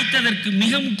சாய்த்ததற்கு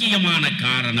மிக முக்கியமான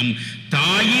காரணம்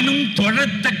தாயினும்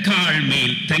தொழத்தக்கால்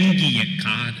மேல் தங்கிய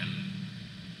காதல்.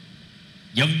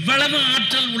 எவ்வளவு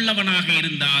ஆற்றல் உள்ளவனாக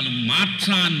இருந்தாலும்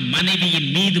மாற்றான் மனைவியின்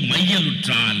மீது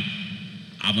மையலுற்றால்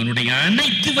அவனுடைய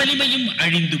அனைத்து வலிமையும்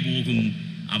அழிந்து போகும்.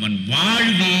 அவன்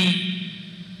வாழ்வே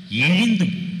இழிந்து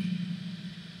போகும்.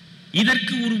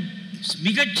 இதற்கு ஒரு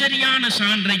மிகச்சரியான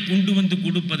சான்றை கொண்டு வந்து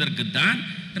கொடுப்பதற்குத்தான்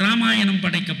ராமாயணம்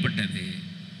படைக்கப்பட்டது.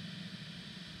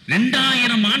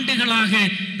 2000 ஆண்டுகளாக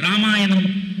ராமாயணம்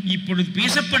இப்பொழுது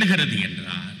பேசப்படுகிறது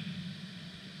என்றால்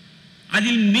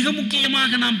அதில் மிக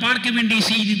முக்கியமாக நாம் பார்க்க வேண்டிய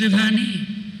செய்தி இதுதானே.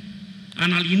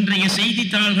 ஆனால் இன்றைய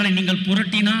செய்தித்தாள்களை நீங்கள்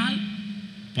புரட்டினால்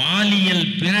பாலியல்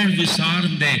பிறழ்வு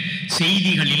சார்ந்த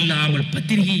செய்திகள் இல்லாமல்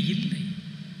பத்திரிகை இல்லை.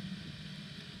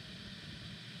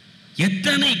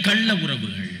 எத்தனை கள்ள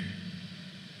உறவுகள்,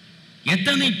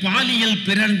 எத்தனை பாலியல்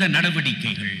பிறழ்ந்த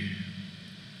நடவடிக்கைகள்.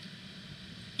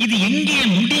 இது எங்கே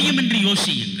முடியும் என்று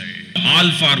யோசியுங்கள்.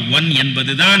 ஆல் ஃபார் ஒன்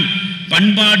என்பதுதான்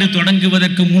பண்பாடு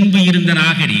தொடங்குவதற்கு முன்பு இருந்த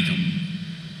நாகரிகம்.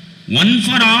 One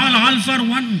for all, all for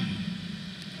one.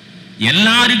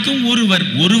 எல்லாருக்கும் ஒருவர்,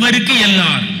 ஒருவருக்கு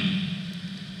எல்லாரும்.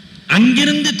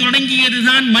 அங்கிருந்து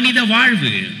தொடங்கியதுதான் மனித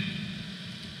வாழ்வு.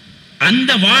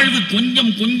 அந்த வாழ்வு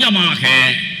கொஞ்சம் கொஞ்சமாக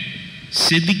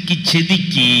செதுக்கி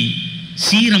செதுக்கி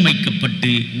சீரமைக்கப்பட்டு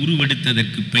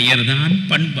உருவெடுத்ததற்கு பெயர்தான்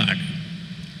பண்பாடு.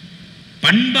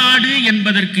 பண்பாடு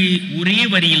என்பதற்கு ஒரே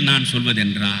வரியில் நான்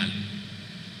சொல்வதென்றால்,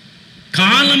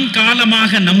 காலம்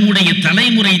காலமாக நம்முடைய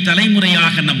தலைமுறை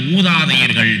தலைமுறையாக நம்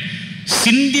மூதாதையர்கள்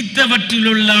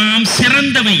சிந்தித்தவற்றிலெல்லாம்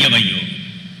சிறந்தவை எவையோ,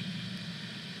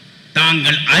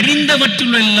 தாங்கள்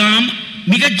அறிந்தவற்றிலெல்லாம்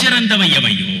மிகச்சிறந்தவை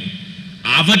எவையோ,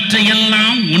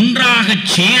 அவற்றையெல்லாம் ஒன்றாக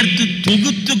சேர்த்து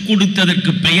தொகுத்து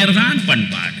கொடுத்ததற்கு பெயர்தான்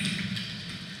பண்பாடு.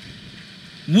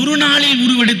 ஒரு நாளில்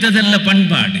உருவெடுத்ததல்ல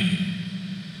பண்பாடு.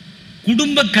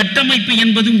 குடும்ப கட்டமைப்பு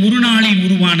என்பதும் ஒரு நாளில்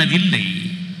உருவானதில்லை.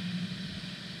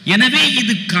 எனவே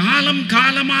இது காலம்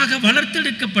காலமாக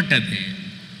வளர்த்தெடுக்கப்பட்டது.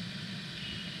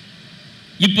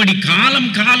 இப்படி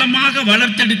காலம் காலமாக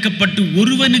வளர்த்தெடுக்கப்பட்டு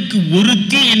ஒருவனுக்கு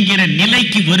ஒருத்தி என்கிற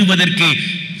நிலைக்கு வருவதற்கு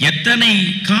எத்தனை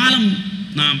காலம்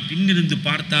நாம் பின்னிருந்து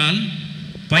பார்த்தால்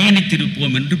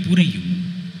பயணித்திருப்போம் என்று புரியும்.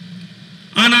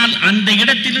 ஆனால் அந்த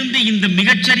இடத்திலிருந்து இந்த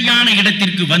மிகச்சரியான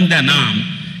இடத்திற்கு வந்த நாம்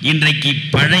இன்றைக்கு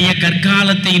பழைய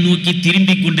கற்காலத்தை நோக்கி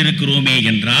திரும்பிக் கொண்டிருக்கிறோமே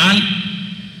என்றால்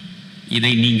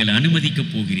இதை நீங்கள்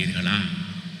அனுமதிக்கப் போகிறீர்களா?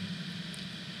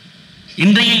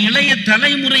 இன்றைய இளைய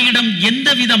தலைமுறையிடம் எந்த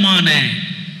விதமான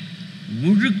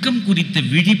ஒழுக்கம் குறித்த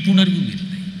விழிப்புணர்வும்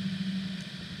இல்லை.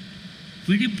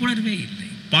 விழிப்புணர்வே இல்லை.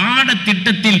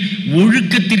 பாடத்திட்டத்தில்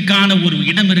ஒழுக்கத்திற்கான ஒரு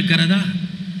இடம் இருக்கிறதா?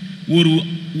 ஒரு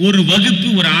ஒரு வகுப்பு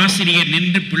ஒரு ஆசிரியர்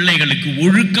நின்று பிள்ளைகளுக்கு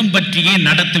ஒழுக்கம் பற்றியே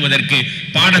நடத்துவதற்கு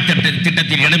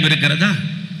திட்டத்தில் இடம் இருக்கிறதா?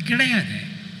 கிடையாது.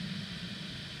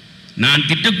 நான்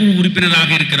திட்டக்குழு உறுப்பினராக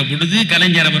இருக்கிற பொழுது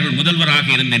கலைஞர் அவர்கள் முதல்வராக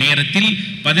இருந்த நேரத்தில்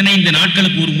 15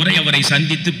 நாட்களுக்கு ஒரு முறை அவரை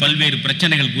சந்தித்து பல்வேறு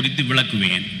பிரச்சனைகள் குறித்து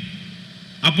விளக்குவேன்.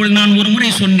 அப்பொழுது நான் ஒரு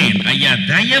முறை சொன்னேன், ஐயா,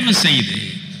 தயவு செய்து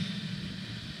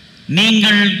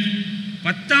நீங்கள்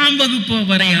 10ஆம் வகுப்பு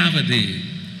வரையாவது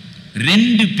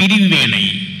 2 பிரிவு வேலை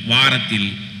வாரத்தில்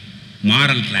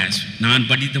மாரல் கிளாஸ் நான்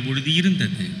படித்த பொழுது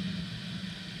இருந்தது.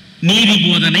 நீதி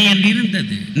போதனை என்று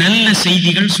இருந்தது. நல்ல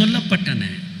செய்திகள் சொல்லப்பட்டன.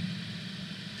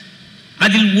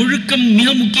 அதில் ஒழுக்கம் மிக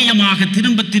முக்கியமாக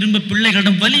திரும்ப திரும்ப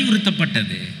பிள்ளைகளிடம்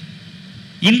வலியுறுத்தப்பட்டது.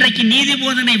 இன்றைக்கு நீதி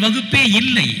போதனை வகுப்பே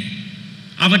இல்லை.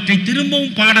 அவற்றை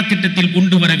திரும்பவும் பாடத்திட்டத்தில்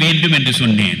கொண்டு வர வேண்டும் என்று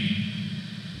சொன்னேன்.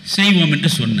 செய்வோம்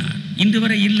என்று சொன்னார். இன்று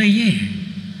வரை இல்லையே.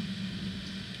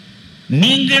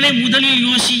 நீங்களே முதலில்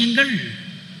யோசியுங்கள்.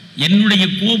 என்னுடைய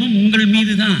கோபம் உங்கள்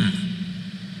மீதுதான்.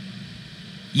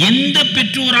 எந்த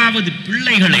பெற்றோராவது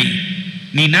பிள்ளைகளை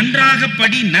நீ நன்றாக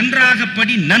படி, நன்றாக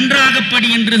படி, நன்றாக படி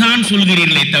என்றுதான்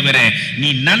சொல்கிறீர்களே தவிர நீ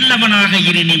நல்லவனாக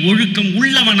இரு, நீ ஒழுக்கம்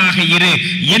உள்ளவனாக இரு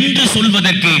என்று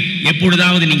சொல்வதற்கு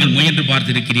எப்பொழுதாவது நீங்கள் முயன்று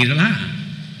பார்த்திருக்கிறீர்களா?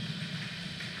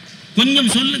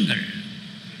 கொஞ்சம் சொல்லுங்கள்.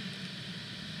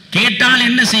 கேட்டால்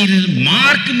என்ன செய்கிறீர்கள்?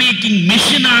 மார்க் மேக்கிங்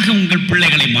மெஷினாக உங்கள்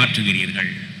பிள்ளைகளை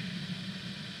மாற்றுகிறீர்கள்.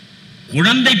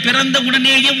 குழந்தை பிறந்த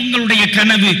உடனேயே உங்களுடைய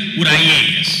கனவு ஒரு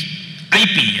ஐஏஎஸ்,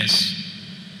 ஐபிஎஸ்,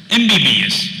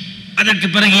 எம்பிபிஎஸ், அதற்கு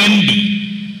பிறகு எம்டி,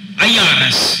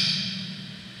 ஐஆர்எஸ்.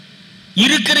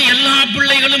 இருக்கிற எல்லா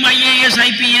பிள்ளைகளும் ஐஏஎஸ்,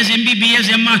 ஐபிஎஸ், எம்பிபிஎஸ்,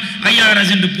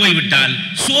 ஐஆர்எஸ் என்று போய்விட்டால்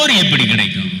சோறு எப்படி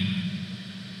கிடைக்கும்?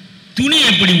 துணி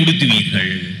எப்படி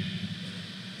உடுத்துவீர்கள்?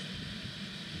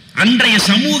 அன்றைய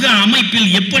சமூக அமைப்பில்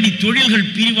எப்படி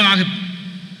தொழில்கள் பிரிவாக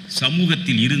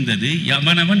சமூகத்தில் இருந்தது?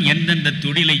 எவனவன் எந்தெந்த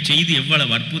தொழிலை செய்து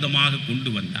எவ்வளவு அற்புதமாக கொண்டு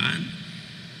வந்தான்.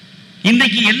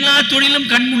 இன்றைக்கு எல்லா தொழிலும்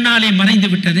கண் முன்னாலே மறைந்து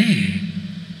விட்டதே.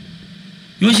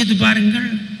 யோசித்து பாருங்கள்.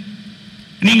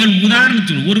 நீங்கள்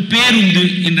உதாரணத்துக்கு ஒரு பேருந்து,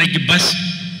 இன்றைக்கு பஸ்,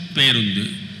 பேருந்து,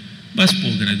 பஸ்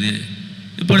போகிறது,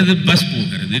 இப்பொழுது பஸ்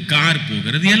போகிறது, கார்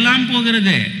போகிறது, எல்லாம்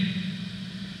போகிறது.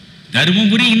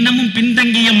 தருமபுரி இன்னமும்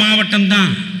பின்தங்கிய மாவட்டம்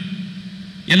தான்.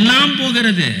 எல்லாம்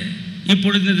போகிறது.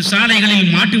 இப்பொழுது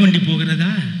சாலைகளில் மாட்டு வண்டி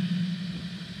போகிறதா?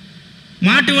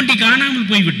 மாட்டு வண்டி காணாமல்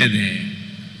போய்விட்டது.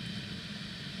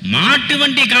 மாட்டு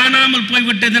வண்டி காணாமல்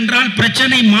போய்விட்டது என்றால்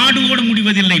பிரச்சனை மாடுவோடு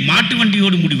முடிவதில்லை, மாட்டு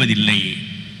வண்டியோடு முடிவதில்லை.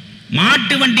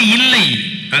 மாட்டு வண்டி இல்லை,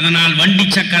 அதனால் வண்டி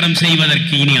சக்கரம்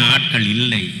செய்வதற்கு இனி ஆட்கள்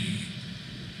இல்லை,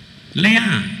 இல்லையா?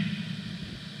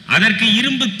 அதற்கு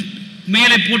இரும்பு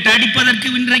மேலே போட்டு அடிப்பதற்கு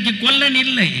இன்றைக்கு கொல்லன்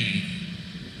இல்லை.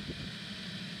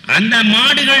 அந்த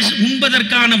மாடுகள்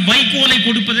உண்பதற்கான வைக்கோலை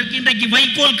கொடுப்பதற்கு இன்றைக்கு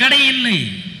வைக்கோல் கடை இல்லை,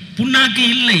 புண்ணாக்கு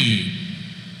இல்லை.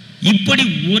 இப்படி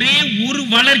ஒரே ஒரு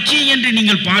வளர்ச்சி என்று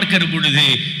நீங்கள் பார்க்கிற பொழுது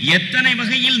எத்தனை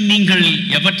வகையில் நீங்கள்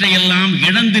எவற்றையெல்லாம்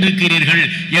இழந்திருக்கிறீர்கள்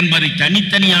என்பதை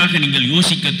தனித்தனியாக நீங்கள்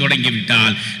யோசிக்க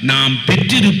தொடங்கிவிட்டால் நாம்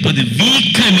பெற்றிருப்பது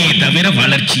வீக்கமே தவிர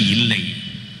வளர்ச்சி இல்லை.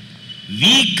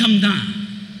 வீக்கம்தான்.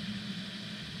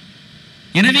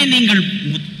 எனவே நீங்கள்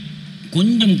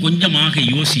கொஞ்சம் கொஞ்சமாக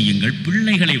யோசியுங்கள்.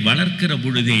 பிள்ளைகளை வளர்க்கிற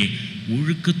பொழுதே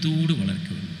ஒழுக்கத்தோடு வளர்க்க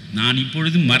வேண்டும். நான்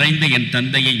இப்பொழுது மறைந்த என்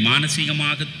தந்தையை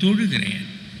மானசீகமாக தொழுகிறேன்.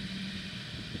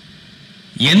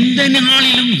 எந்த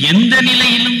நாளிலும் எந்த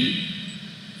நிலையிலும்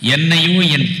என்னையோ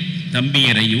என்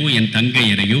தம்பியரையோ என்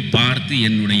தங்கையரையோ பார்த்து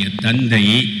என்னுடைய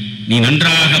தந்தையை நீ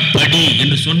நன்றாக படி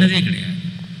என்று சொன்னதே கிடையாது.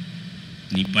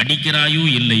 நீ படிக்கிறாயோ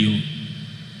இல்லையோ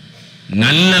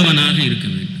நல்லவனாக இருக்க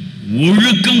வேண்டும்,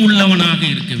 ஒழுக்கம் உள்ளவனாக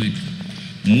இருக்க வேண்டும்.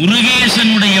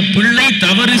 முருகேசனுடைய பிள்ளை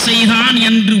தவறு செய்தான்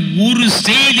என்று ஒரு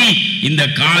செய்தி இந்த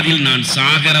காதில் நான்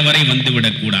சாகர வரை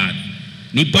வந்துவிடக் கூடாது.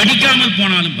 நீ படிக்காமல்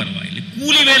போனாலும் பரவாயில்லை,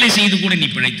 கூலி வேலை செய்து கூட நீ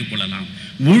பிழைத்துக் கொள்ளலாம்,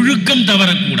 ஒழுக்கம்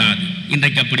தவறக்கூடாது.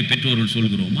 இன்றைக்கு அப்படி பெற்றோர்கள்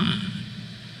சொல்கிறோமா?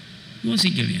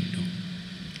 யோசிக்க வேண்டும்.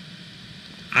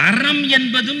 அறம்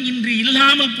என்பதும் இன்று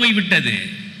இல்லாமல் போய்விட்டது,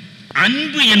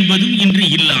 அன்பு என்பதும் இன்று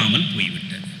இல்லாமல் போய்விட்டது.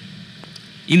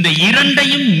 இந்த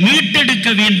இரண்டையும் மீட்டெடுக்க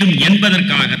வேண்டும்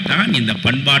என்பதற்காகத்தான் இந்த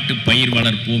பண்பாட்டு பயிர்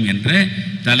வளர்ப்போம் என்ற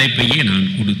தலைப்பையே நான்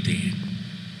கொடுத்தேன்.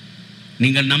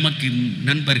 நீங்கள் நமக்கு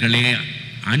நண்பர்களே,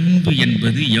 அன்பு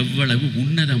என்பது எவ்வளவு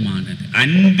உன்னதமானது.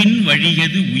 அன்பின்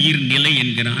வழியது உயிர்நிலை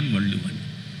என்கிறான் வள்ளுவன்.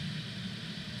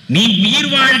 நீ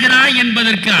உயிர் வாழ்கிறாய்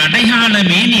என்பதற்கு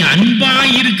அடையாளமே நீ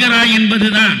அன்பாயிருக்கிறாய்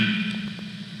என்பதுதான்.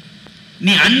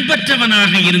 நீ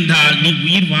அன்பற்றவனாக இருந்தால் நீ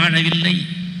உயிர் வாழவில்லை.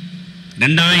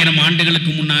 2000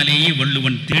 ஆண்டுகளுக்கு முன்னாலேயே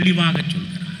வள்ளுவன் தெளிவாக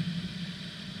சொல்கிறான்.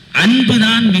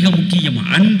 அன்புதான் மிக முக்கியமா.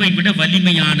 அன்பை விட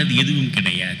வலிமையானது எதுவும்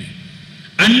கிடையாது,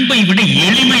 அன்பை விட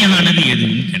எளிமையானது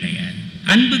எதுவும் கிடையாது.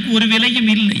 அன்புக்கு ஒரு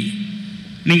விலையும் இல்லை.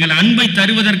 நீங்கள் அன்பை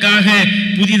தருவதற்காக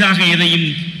புதிதாக எதையும்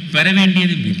பெற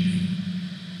வேண்டியதும் இல்லை.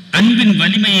 அன்பின்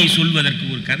வலிமையை சொல்வதற்கு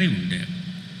ஒரு கதை உண்டு.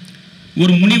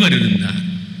 ஒரு முனிவர் இருந்தார்.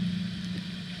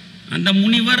 அந்த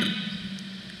முனிவர்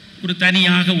ஒரு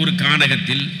தனியாக ஒரு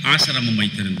கானகத்தில் ஆசிரமம்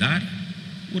வைத்திருந்தார்.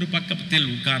 ஒரு பக்கத்தில்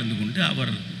உட்கார்ந்து கொண்டு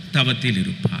அவர் தவத்தில்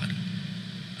இருப்பார்.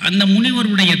 அந்த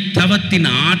முனிவருடைய தவத்தின்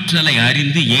ஆற்றலை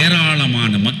அறிந்து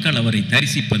ஏராளமான மக்கள் அவரை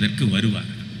தரிசிப்பதற்கு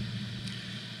வருவார்கள்.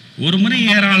 ஒரு முறை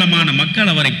ஏராளமான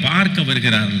மக்கள் அவரை பார்க்க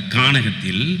வருகிறார்கள்.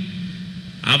 கானகத்தில்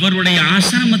அவருடைய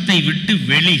ஆசிரமத்தை விட்டு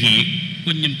வெளியே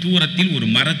கொஞ்சம் தூரத்தில் ஒரு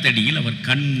மரத்தடியில் அவர்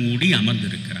கண்மூடி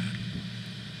அமர்ந்திருக்கிறார்,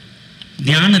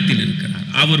 தியானத்தில் இருக்கிறார்.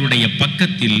 அவருடைய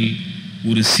பக்கத்தில்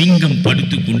ஒரு சிங்கம்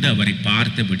படுத்துக்கொண்டு அவரை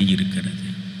பார்த்தபடி இருக்கிறது.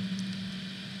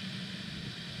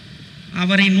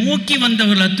 அவரை நோக்கி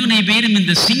வந்தவர்கள் அத்துணை பேரும்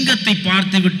இந்த சிங்கத்தை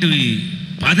பார்த்துவிட்டு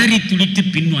பதறி துடித்து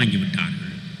பின்வாங்கி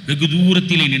விட்டார்கள். வெகு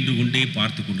தூரத்திலே நின்று கொண்டே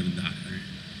பார்த்து கொண்டிருந்தார்கள்.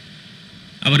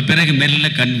 அவர் பிறகு மெல்ல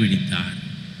கண் விழித்தார்.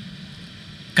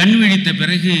 கண் விழித்த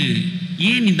பிறகு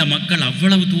ஏன் இந்த மக்கள்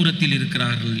அவ்வளவு தூரத்தில்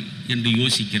இருக்கிறார்கள் என்று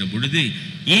யோசிக்கிற பொழுது,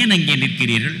 ஏன் அங்கே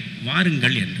நிற்கிறீர்கள்,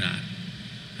 வாருங்கள் என்றார்.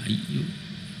 ஐயோ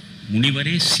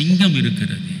முனிவரே, சிங்கம்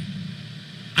இருக்கிறது,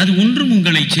 அது ஒன்றும்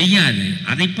உங்களை செய்யாது,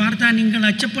 அதை பார்த்தா நீங்கள்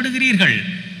அச்சப்படுகிறீர்கள்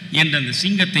என்று அந்த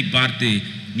சிங்கத்தை பார்த்து,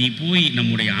 நீ போய்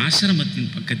நம்முடைய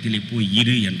ஆசிரமத்தின் பக்கத்திலே போய்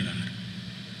இரு என்றார்.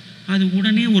 அது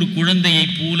உடனே ஒரு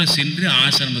குழந்தையைப் போல சென்று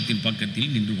ஆசிரமத்தின்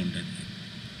பக்கத்தில் நின்று கொண்டது.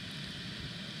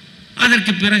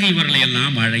 அதற்கு பிறகு இவர்களை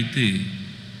எல்லாம் அழைத்து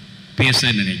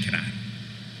பேச நினைக்கிறார்.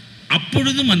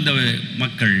 அப்பொழுதும் அந்த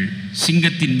மக்கள்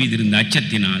சிங்கத்தின் மீது இருந்த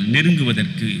அச்சத்தினால்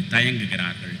நெருங்குவதற்கு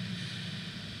தயங்குகிறார்கள்.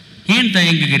 ஏன்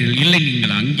தயங்குகிறீர்கள்? இல்லை,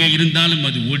 நீங்கள் அங்கே இருந்தாலும்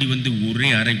அது ஓடி வந்து ஒரே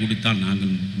அறை கொடுத்தால்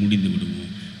நாங்கள் முடிந்து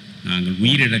விடுவோம், நாங்கள்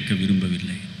உயிரிழக்க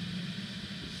விரும்பவில்லை.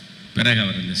 பிறகு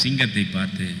அவர் அந்த சிங்கத்தை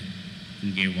பார்த்து,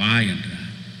 இங்கே வா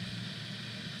என்றார்.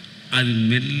 அது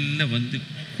மெல்ல வந்து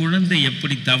குழந்தை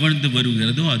எப்படி தவழ்ந்து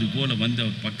வருகிறதோ அதுபோல வந்து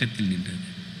அவர் பக்கத்தில் நின்றது.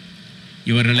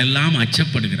 இவர்கள் எல்லாம்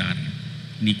அச்சப்படுகிறார்கள்.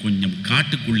 நீ கொஞ்சம்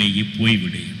காட்டுக்குள்ளேயே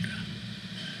போய்விடு என்றார்.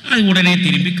 அது உடனே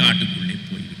திரும்பி காட்டுக்குள்ளே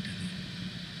போய்விட்டது.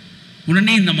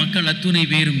 உடனே இந்த மக்கள் அத்துணை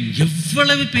பேரும்,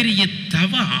 எவ்வளவு பெரிய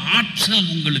தவ ஆற்றல்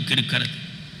உங்களுக்கு இருக்கிறது,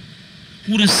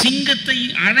 ஒரு சிங்கத்தை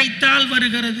அழைத்தால்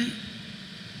வருகிறது,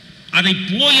 அதை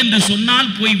போ என்று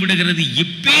சொன்னால் போய்விடுகிறது,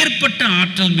 எப்பேற்பட்ட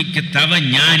ஆற்றல் மிக்க தவ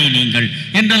ஞானி நீங்கள்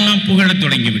என்றெல்லாம் புகழத்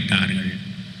தொடங்கிவிட்டார்கள்.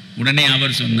 உடனே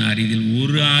அவர் சொன்னார், இதில்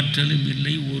ஒரு ஆற்றலும்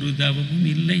இல்லை, ஒரு தவமும்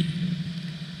இல்லை.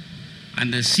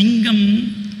 அந்த சிங்கம்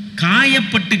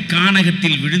காயப்பட்டு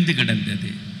கானகத்தில் விழுந்து கிடந்தது,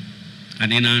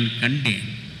 அதை நான் கண்டேன்.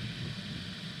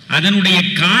 அதனுடைய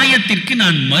காயத்திற்கு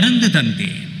நான் மருந்து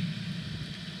தந்தேன்.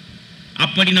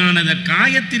 அப்படி நான் அந்த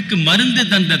காயத்திற்கு மருந்து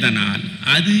தந்ததனால்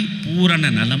அது பூரண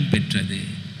நலம் பெற்றது.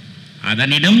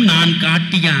 அதனிடம் நான்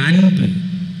காட்டிய அன்பு,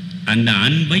 அந்த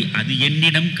அன்பை அது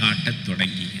என்னிடம் காட்டத்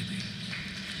தொடங்கியது.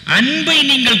 அன்பை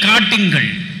நீங்கள் காட்டுங்கள்.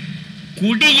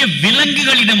 கொடிய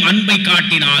விலங்குகளிடம் அன்பை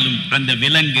காட்டினாலும் அந்த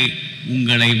விலங்கு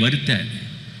உங்களை வருத்தாது,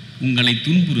 உங்களை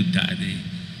துன்புறுத்தாது.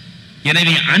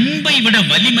 எனவே அன்பை விட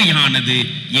வலிமையானது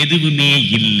எதுவுமே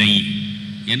இல்லை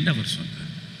என்று அவர் சொன்னார்.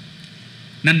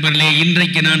 நண்பர்களே,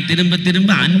 இன்றைக்கு நான் திரும்ப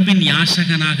திரும்ப அன்பின்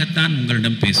யாசகனாகத்தான்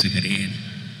உங்களிடம் பேசுகிறேன்.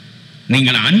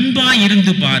 நீங்கள் அன்பாய்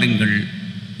இருந்து பாருங்கள்,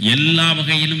 எல்லா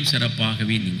வகையிலும்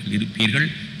சிறப்பாகவே நீங்கள் இருப்பீர்கள்.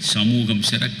 சமூகம்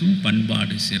சிறக்கும்,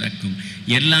 பண்பாடு சிறக்கும்.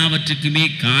 எல்லாவற்றுக்குமே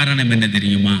காரணம் என்ன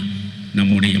தெரியுமா?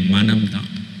 நம்முடைய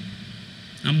மனம்தான்.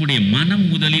 நம்முடைய மனம்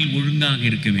முதலில் ஒழுங்காக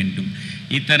இருக்க வேண்டும்.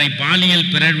 இத்தனை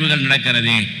பாலியல் பிறழ்வுகள்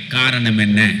நடக்கிறதே, காரணம்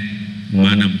என்ன?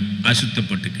 மனம்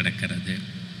அசுத்தப்பட்டு கிடக்கிறது.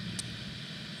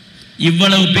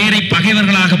 இவ்வளவு பேரை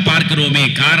பகைவர்களாக பார்க்கிறோமே,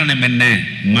 காரணம் என்ன?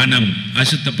 மனம்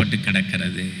அசுத்தப்பட்டு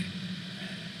கிடக்கிறது.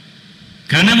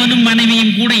 கணவனும்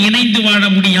மனைவியும் கூட இணைந்து வாழ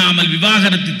முடியாமல்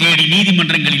விவாகரத்து தேடி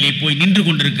நீதிமன்றங்களிலே போய் நின்று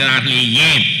கொண்டிருக்கிறார்களே,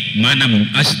 ஏன்? மனம்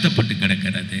அசுத்தப்பட்டு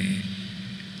கிடக்கிறது.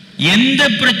 எந்த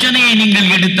பிரச்சனையை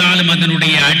நீங்கள் எடுத்தாலும்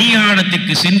அதனுடைய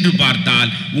அடியாழத்துக்கு சென்று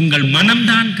பார்த்தால் உங்கள்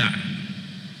மனம்தான் காரணம்.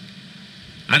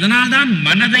 அதனால்தான்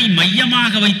மனதை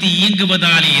மையமாக வைத்து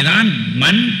இயங்குவதாலேதான்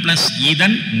மன் பிளஸ்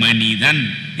இதன் மனிதன்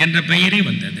என்ற பெயரே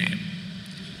வந்தது.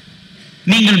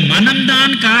 நீங்கள்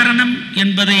மனம்தான் காரணம்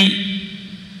என்பதை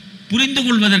புரிந்து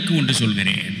கொள்வதற்கு ஒன்று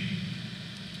சொல்கிறேன்.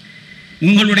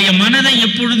 உங்களுடைய மனதை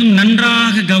எப்பொழுதும்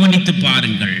நன்றாக கவனித்து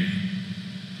பாருங்கள்.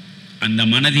 அந்த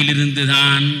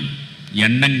மனதிலிருந்துதான்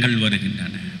எண்ணங்கள்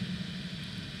வருகின்றன.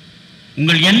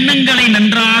 உங்கள் எண்ணங்களை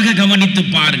நன்றாக கவனித்து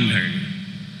பாருங்கள்.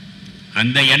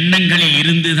 அந்த எண்ணங்களில்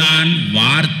இருந்துதான்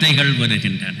வார்த்தைகள்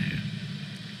வருகின்றன.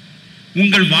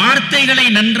 உங்கள் வார்த்தைகளை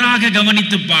நன்றாக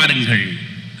கவனித்து பாருங்கள்.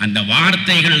 அந்த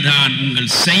வார்த்தைகள் தான்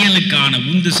உங்கள் செயலுக்கான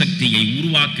உந்து சக்தியை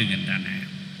உருவாக்குகின்றன.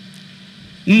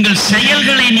 உங்கள்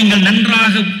செயல்களை நீங்கள்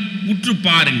நன்றாக உற்று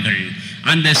பாருங்கள்.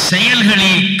 அந்த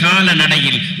செயல்களே கால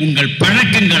நடையில் உங்கள்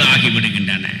பழக்கங்கள்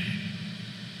ஆகிவிடுகின்றன.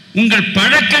 உங்கள்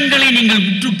பழக்கங்களை நீங்கள்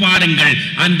உற்று பாருங்கள்.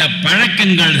 அந்த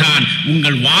பழக்கங்கள் தான்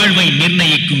உங்கள் வாழ்வை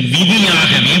நிர்ணயிக்கும்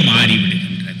விதியாகவே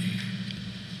மாறிவிடுகின்றது.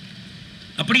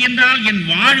 அப்படி என்றால் என்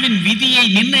வாழ்வின் விதியை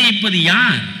நிர்ணயிப்பது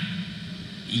யார்?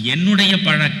 என்னுடைய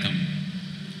பழக்கம்.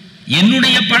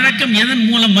 என்னுடைய பழக்கம் எதன்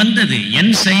மூலம் வந்தது?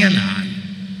 என் செயலால்.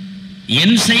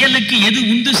 என் செயலுக்கு எது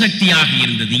உந்து சக்தியாக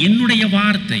இருந்தது? என்னுடைய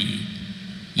வார்த்தை.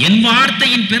 என்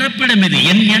வார்த்தையின் பிறப்பிடம் எது?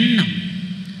 என் எண்ணம்.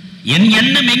 என்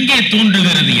எண்ணம் எங்கே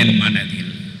தோன்றுகிறது? என்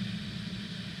மனதில்.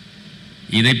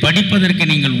 இதை படிப்பதற்கு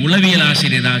நீங்கள் உளவியல்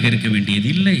ஆசிரியராக இருக்க வேண்டியது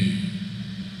இல்லை.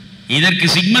 இதற்கு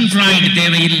சிக்மண்ட் ஃப்ராய்டு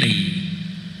தேவையில்லை.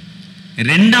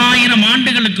 2000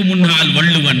 ஆண்டுகளுக்கு முன்னால்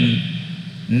வள்ளுவன்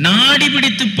நாடி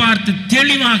பிடித்து பார்த்து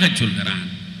தெளிவாக சொல்கிறான்.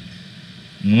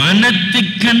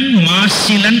 மனத்துக்கண்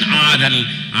மாசிலன் ஆதல்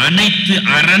அனைத்து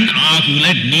அரண் ஆகுல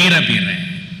நீரபிற.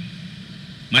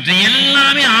 மற்ற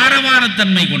எல்லாமே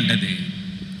ஆரவாரத்தன்மை கொண்டது.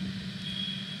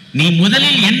 நீ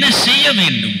முதலில் என்ன செய்ய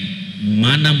வேண்டும்?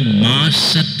 மனம்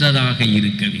மாசற்றதாக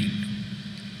இருக்க வேண்டும்.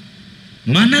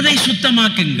 மனதை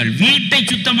சுத்தமாக்குங்கள். வீட்டை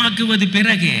சுத்தமாக்குவது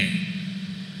பிறகு,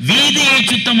 வீதியை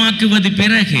சுத்தமாக்குவது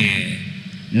பிறகு,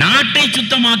 நாட்டை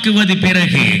சுத்தமாக்குவது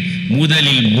பிறகு,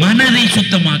 முதலில் மனதை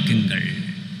சுத்தமாக்குங்கள்.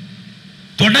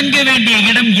 தொடங்க வேண்டிய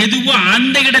இடம் எதுவோ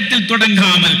அந்த இடத்தில்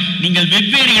தொடங்காமல் நீங்கள்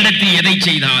வெவ்வேறு இடத்தில் எதை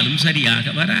செய்தாலும் சரியாக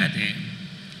வராது.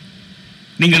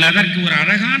 நீங்கள் அதற்கு ஒரு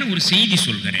அழகான ஒரு செய்தி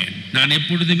சொல்கிறேன். நான்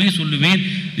எப்பொழுதுமே சொல்லுவேன்,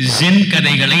 ஜென்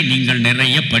கதைகளை நீங்கள்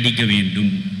நிறைய படிக்க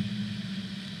வேண்டும்.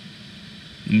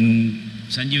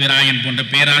 சஞ்சீவராயன் போன்ற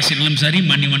பேராசிரியர்களும் சரி,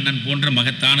 மணிவண்ணன் போன்ற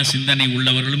மகத்தான சிந்தனை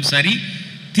உள்ளவர்களும் சரி,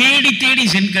 தேடி தேடி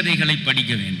ஜென் கதைகளை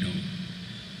படிக்க வேண்டும்.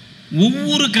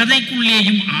 ஒவ்வொரு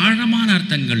கதைக்குள்ளேயும் ஆழமான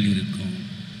அர்த்தங்கள் இருக்கும்.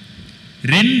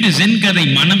 2 ஜென் கதை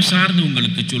மனம் சார்ந்து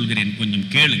உங்களுக்கு சொல்கிறேன், கொஞ்சம்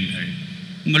கேளுங்கள்.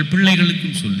 உங்கள்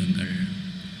பிள்ளைகளுக்கும் சொல்லுங்கள்.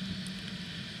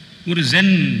 ஒரு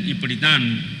ஜென் இப்படித்தான்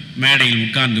மேடையில்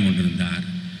உட்கார்ந்து கொண்டிருந்தார்.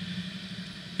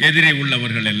 எதிரே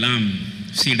உள்ளவர்கள் எல்லாம்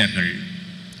சீடர்கள்.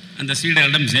 அந்த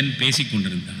சீடரிடம் ஜென் பேசிக்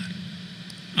கொண்டிருந்தார்.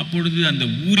 அப்பொழுது அந்த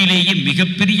ஊரிலேயே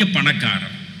மிகப்பெரிய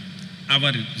பணக்காரர்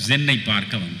அவர் ஜென்னை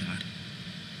பார்க்க வந்தார்.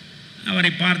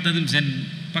 அவரை பார்த்ததும் ஜென்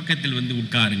பக்கத்தில் வந்து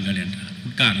உட்காருங்கள் என்றார்.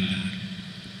 உட்கார்ந்தார்.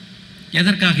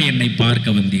 எதற்காக என்னை பார்க்க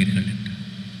வந்தீர்கள் என்றார்.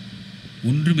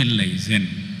 ஒன்றுமில்லை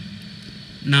ஜென்,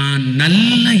 நான்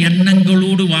நல்ல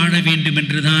எண்ணங்களோடு வாழ வேண்டும்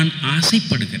என்றுதான்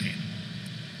ஆசைப்படுகிறேன்.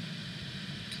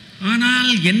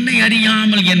 ஆனால் என்னை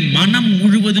அறியாமல் என் மனம்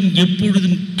முழுவதும்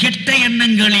எப்பொழுதும் கெட்ட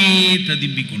எண்ணங்களே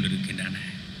ததும்பிக் கொண்டிருக்கின்றன.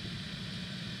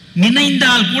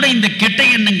 நினைந்தால் கூட இந்த கெட்ட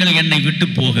எண்ணங்கள் என்னை விட்டு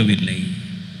போகவில்லை.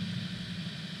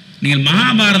 நீங்கள்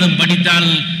மகாபாரதம் படித்தால்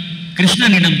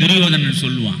கிருஷ்ணனிடம் துரியோதனன்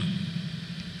சொல்லுவான்.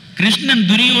 கிருஷ்ணன்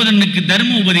துரியோதனுக்கு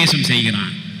தர்ம உபதேசம்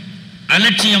செய்கிறான்.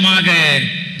 அலட்சியமாக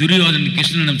துரியோதனன்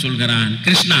கிருஷ்ணனிடம் சொல்கிறான்,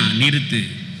 கிருஷ்ணா நிறுத்து,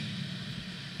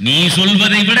 நீ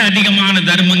சொல்வதை விட அதிகமான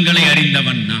தர்மங்களை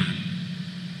அறிந்தவன் நான்.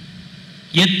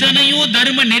 எத்தனையோ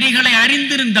தர்ம நெறிகளை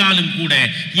அறிந்திருந்தாலும் கூட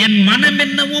என் மனம்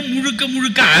என்னவோ முழுக்க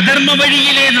முழுக்க அதர்ம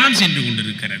வழியிலே தான் சென்று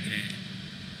கொண்டிருக்கிறது.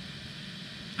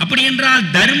 அப்படி என்றால்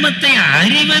தர்மத்தை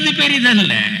அறிவது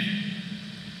பெரிதல்ல,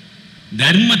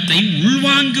 தர்மத்தை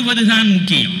உள்வாங்குவதுதான்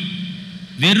முக்கியம்.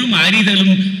 வெறும்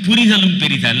அறிதலும் புரிதலும்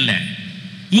பெரிதல்ல.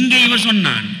 இங்கே இவர்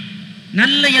சொன்னான்,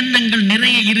 நல்ல எண்ணங்கள்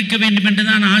நிறைய இருக்க வேண்டும் என்று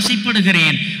நான்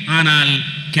ஆசைப்படுகிறேன், ஆனால்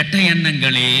கெட்ட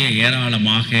எண்ணங்களே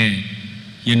ஏராளமாக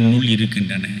என்னுள்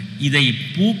இருக்கின்றன. இதை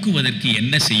போக்குவதற்கு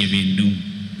என்ன செய்ய வேண்டும்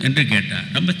என்று கேட்டார்.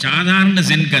 ரொம்ப சாதாரண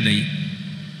ஜென் கதை.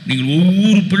 நீங்கள்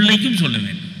ஒவ்வொரு பிள்ளைக்கும் சொல்ல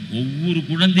வேண்டும். ஒவ்வொரு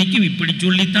குழந்தைக்கும் இப்படி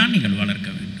சொல்லித்தான் நீங்கள் வளர்க்க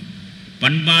வேண்டும்.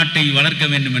 பண்பாட்டை வளர்க்க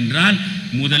வேண்டும் என்றால்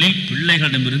முதலில்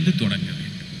பிள்ளைகளிடமிருந்து தொடங்க வேண்டும்.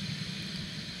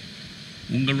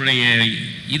 உங்களுடைய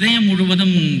இதயம்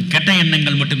முழுவதும் கெட்ட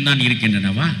எண்ணங்கள் மட்டும்தான்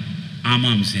இருக்கின்றனவா?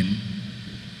 ஆமாம் சென்.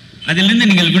 அதிலிருந்து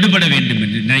நீங்கள் விடுபட வேண்டும்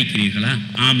என்று நினைக்கிறீர்களா?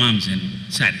 ஆமாம் சென்.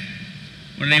 சரி.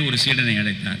 உடனே ஒரு சீடனை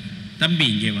அழைத்தார். தம்பி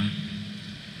இங்கே வா.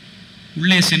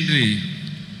 உள்ளே சென்று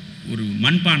ஒரு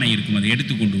மண்பானை இருக்கும், அதை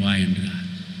எடுத்துக்கொண்டு வா என்றார்.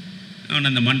 அவன்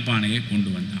அந்த மண்பானையை கொண்டு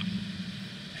வந்தான்.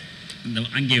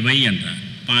 அங்கே வை என்றார்.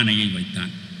 பானையை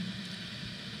வைத்தான்.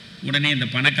 உடனே இந்த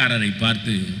பணக்காரரை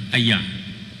பார்த்து, ஐயா,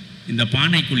 இந்த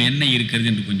பானைக்குள் என்ன இருக்கிறது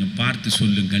என்று கொஞ்சம் பார்த்து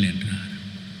சொல்லுங்கள் என்றார்.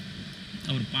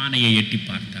 அவர் பானையை எட்டி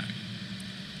பார்த்தார்.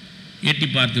 எட்டி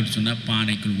பார்த்துட்டு சொன்னார்,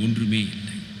 பானைக்குள் ஒன்றுமே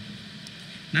இல்லை.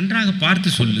 நன்றாக பார்த்து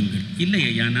சொல்லுங்கள். இல்லை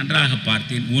ஐயா, நன்றாக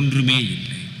பார்த்தேன், ஒன்றுமே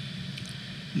இல்லை.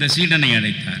 இந்த சீடனை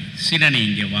அழைத்தார். சீடனை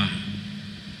இங்கே வா,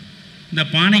 இந்த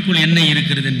பானைக்குள் என்ன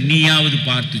இருக்கிறது நீயாவது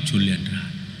பார்த்து சொல் என்றார்.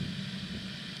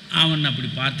 அவன் அப்படி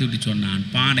பார்த்துவிட்டு சொன்னான்,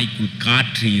 பானைக்குள்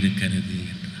காற்று இருக்கிறது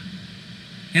என்றான்.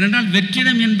 ஏனென்றால்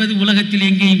வெற்றிடம் என்பது உலகத்தில்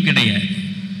எங்கேயும் கிடையாது.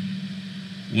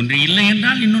 ஒன்று இல்லை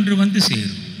என்றால் இன்னொன்று வந்து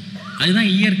சேரும்.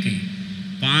 அதுதான் இயற்கை.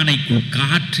 பானைக்குள்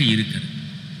காற்று இருக்கிறது.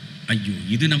 ஐயோ,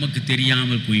 இது நமக்கு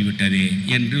தெரியாமல் போய்விட்டதே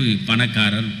என்று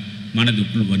பணக்காரர்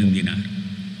மனதுக்குள் வருந்தினார்.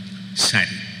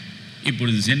 சரி,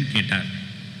 இப்பொழுது சென் கேட்டார்,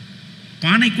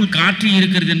 பானைக்குள் காற்று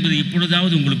இருக்கிறது என்பது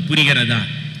இப்பொழுதாவது உங்களுக்கு புரிகிறதா?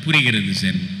 புரிகிறது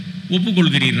சென்.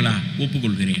 ஒப்புக்கொள்கிறீர்களா?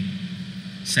 ஒப்புக்கொள்கிறேன்.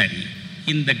 சரி,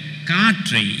 இந்த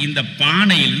காற்றை இந்த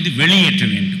பானையிலிருந்து வெளியேற்ற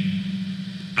வேண்டும்.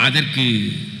 அதற்கு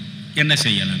என்ன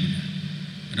செய்யலாம்?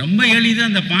 ரொம்ப எளிதாக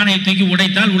அந்த பானையை தூக்கி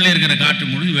உடைத்தால் உள்ளே இருக்கிற காற்று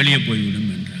முழுது வெளியே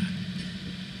போய்விடும் என்றார்.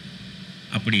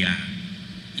 அப்படியா?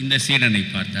 இந்த சீடனை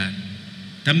பார்த்தார்.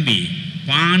 தம்பி,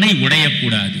 பானை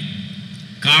உடையக்கூடாது,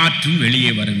 காற்றும்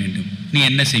வெளியே வர வேண்டும். நீ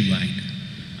என்ன செய்வாய்?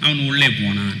 அவன் உள்ளே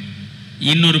போனான்.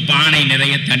 இன்னொரு பானை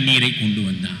நிறைய தண்ணீரை கொண்டு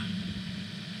வந்தான்.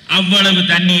 அவ்வளவு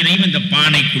தண்ணீரையும் இந்த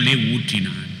பானைக்குள்ளே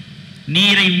ஊற்றினான்.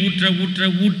 நீரை ஊற்ற ஊற்ற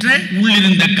ஊற்ற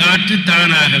உள்ளிருந்த காற்று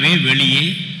தானாகவே வெளியே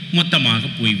மொத்தமாக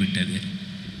போய்விட்டது.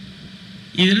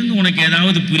 இதிலிருந்து உனக்கு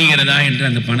ஏதாவது புரிகிறதா என்று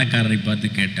அந்த பணக்காரரை பார்த்து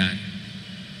கேட்டார்.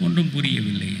 ஒன்றும்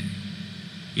புரியவில்லை.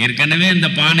 ஏற்கனவே அந்த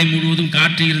பானை முழுவதும்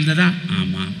காற்று இருந்ததா?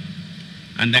 ஆமாம்.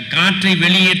 அந்த காற்றை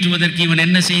வெளியேற்றுவதற்கு இவன்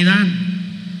என்ன செய்தான்?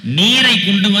 நீரை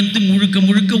கொண்டு வந்து முழுக்க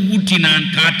முழுக்க ஊற்றினான்.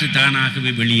 காற்று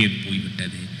தானாகவே வெளியே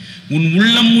போய்விட்டது. உன்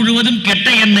உள்ளம் முழுவதும் கெட்ட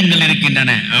எண்ணங்கள்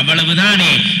இருக்கின்றன,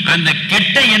 அவ்வளவுதானே. அந்த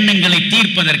கெட்ட எண்ணங்களை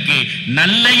தீர்ப்பதற்கு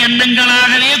நல்ல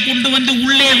எண்ணங்களாகவே கொண்டு வந்து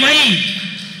உள்ளே வை.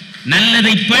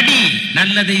 நல்லதை படி,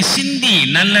 நல்லதை சிந்தி,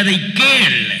 நல்லதை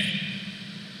கேள்.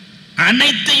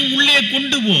 அனைத்தையும் உள்ளே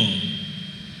கொண்டு போ.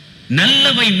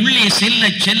 நல்லவை உள்ளே செல்ல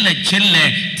செல்ல செல்ல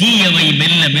தீயவை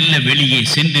மெல்ல மெல்ல வெளியே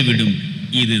சென்றுவிடும்.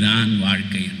 இதுதான்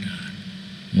வாழ்க்கை என்றார்.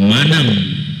 மனம்,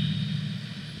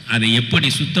 அதை எப்படி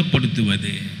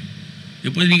சுத்தப்படுத்துவது?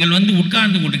 எப்பொழுது நீங்கள் வந்து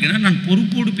உட்கார்ந்து கொண்டிருக்கிறார், நான்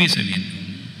பொறுப்போடு பேச வேண்டும்.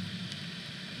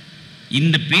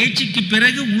 இந்த பேச்சுக்கு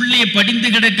பிறகு உள்ளே படிந்து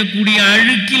கிடக்கக்கூடிய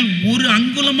அழுக்கில் ஒரு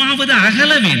அங்குலமாவது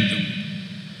அகல வேண்டும்.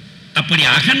 அப்படி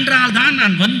அகன்றால் தான்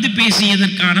நான் வந்து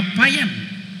பேசியதற்கான பயன்.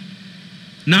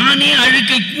 நானே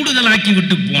அழுக்கை கூடுதலாக்கி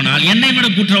விட்டு போனால் என்னை விட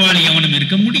குற்றவாளி எவனும்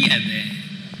இருக்க முடியாது.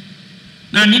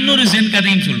 நான் இன்னொரு சென்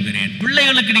கதையும் சொல்கிறேன்,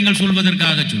 பிள்ளைகளுக்கு நீங்கள்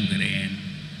சொல்வதற்காக சொல்கிறேன்.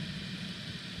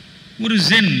 ஒரு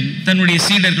சென் தன்னுடைய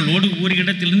சீடர்களோடு ஒரு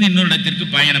இடத்திலிருந்து இன்னொரு இடத்திற்கு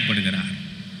பயணப்படுகிறார்.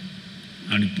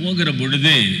 அப்படி போகிற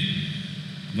பொழுது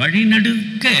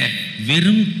வழிநடுக்க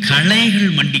வெறும் களைகள்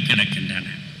மண்டி கிடக்கின்றன.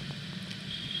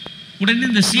 உடனே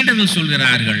இந்த சீடர்கள்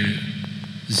சொல்கிறார்கள்,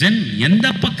 சென், எந்த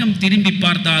பக்கம் திரும்பி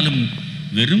பார்த்தாலும்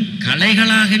வெறும்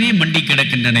களைகளாகவே மண்டி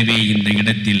கிடக்கின்றனவே இந்த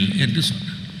இடத்தில் என்று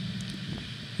சொன்னார்.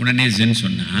 உடனே சென்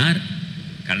சொன்னார்,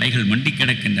 களைகள் மண்டி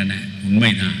கிடக்கின்றன,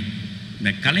 உண்மைதான்.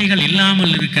 இந்த களைகள்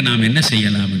இல்லாமல் இருக்க நாம் என்ன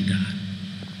செய்யலாம் என்றார்.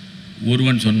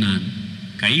 ஒருவன் சொன்னான்,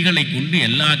 கைகளை கொண்டு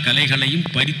எல்லா களைகளையும்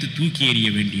பறித்து தூக்கி எறிய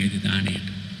வேண்டியது தானே.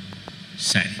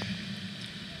 சரி.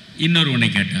 இன்னொருவனை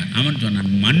கேட்டார். அவன்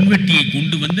சொன்னான், மண்வெட்டியை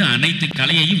கொண்டு வந்து அனைத்து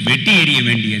களையையும் வெட்டி எறிய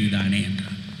வேண்டியது தானே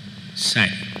என்றான்.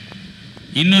 சரி.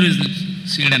 இன்னொரு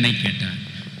சீடனை கேட்டார்.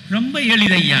 ரொம்ப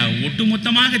எளிதையா,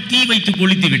 ஒட்டுமொத்தமாக தீ வைத்து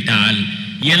கொளுத்து விட்டால்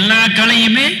எல்லா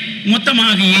களையுமே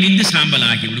மொத்தமாக எரிந்து சாம்பல்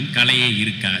ஆகிவிடும், களையே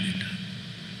இருக்காது என்றார்.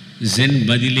 சென்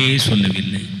பதிலே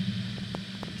சொல்லவில்லை.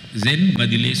 சென்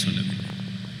பதிலே சொல்லவில்லை.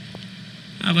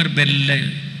 அவர்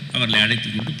அவர்களை அழைத்து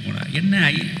கொண்டு போனார். என்ன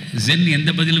சென் எந்த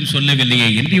பதிலும் சொல்லவில்லையே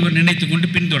என்று இவர் நினைத்து கொண்டு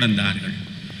பின்தொடர்ந்தார்கள்.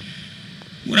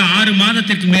 ஒரு 6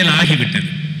 மாதத்திற்கு மேல்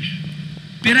ஆகிவிட்டது.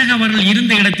 பிறகு அவர்கள்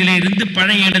இருந்த இடத்திலே இருந்து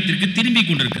பழைய இடத்திற்கு திரும்பி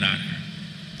கொண்டிருக்கிறார்கள்.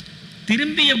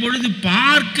 திரும்பிய பொழுது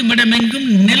பார்க்கும் இடமெங்கும்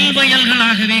நெல்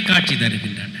வயல்களாகவே காட்சி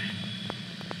தருகின்றன.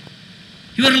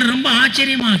 இவர்கள் ரொம்ப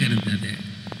ஆச்சரியமாக இருந்தது.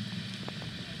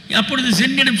 அப்பொழுது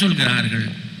சென்னிடம் சொல்கிறார்கள்,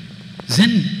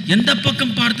 சென், எந்த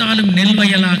பக்கம் பார்த்தாலும் நெல்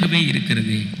வயலாகவே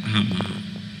இருக்கிறது. ஆமா,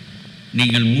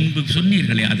 நீங்கள் முன்பு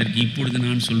சொன்னீர்களே, அதற்கு இப்பொழுது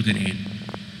நான் சொல்கிறேன்.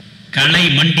 களை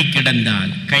மண்டி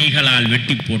கிடந்தால் கைகளால்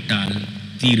வெட்டி போட்டால்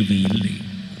தீர்வு இல்லை,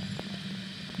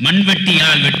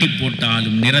 மண்வெட்டியால் வெட்டி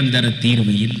போட்டாலும் நிரந்தர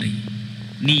தீர்வு இல்லை.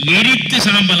 நீ எரித்து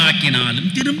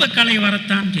சாம்பலாக்கினாலும் திரும்ப களை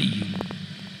வரத்தான் செய்யும்.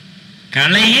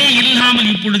 களையே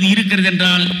இல்லாமல் இப்பொழுது இருக்கிறது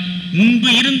என்றால் முன்பு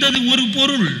இருந்தது ஒரு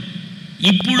பொருள்,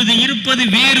 இப்பொழுது இருப்பது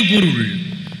வேறு பொருள்.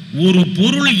 ஒரு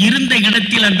பொருள் இருந்த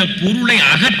இடத்தில் அந்த பொருளை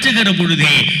அகற்றுகிற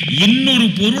பொழுதே இன்னொரு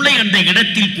பொருளை அந்த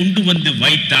இடத்தில் கொண்டு வந்து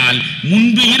வைத்தால்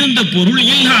முன்பு இருந்த பொருள்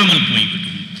இல்லாமல்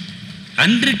போய்விடும்.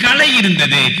 அன்று களை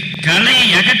இருந்தது, களையை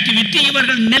அகற்றிவிட்டு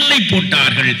இவர்கள் நெல்லை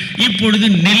போட்டார்கள். இப்பொழுது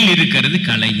நெல் இருக்கிறது,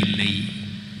 களை இல்லை.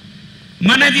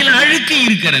 மனதில் அழுக்கு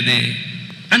இருக்கிறது,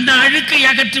 அந்த அழுக்கை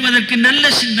அகற்றுவதற்கு நல்ல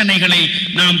சிந்தனைகளை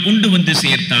நாம் கொண்டு வந்து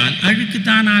சேர்த்தால் அழுக்கு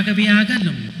தானாகவே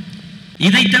அகலும்.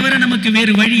 இதை தவிர நமக்கு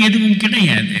வேறு வழி எதுவும்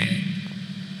கிடையாது.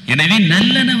 எனவே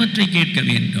நல்லனவற்றை கேட்க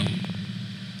வேண்டும்,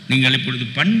 நீங்கள் இப்பொழுது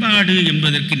பண்பாடு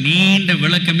என்பதற்கு நீண்ட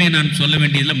விளக்கமே நான் சொல்ல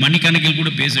வேண்டியதில்லை, மணிக்கணக்கில் கூட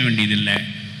பேச வேண்டியதில்லை.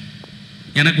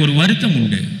 எனக்கு ஒரு வருத்தம்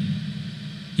உண்டு.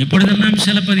 இப்பொழுதெல்லாம்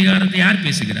சிலப்பதிகாரத்தை யார்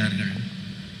பேசுகிறார்கள்?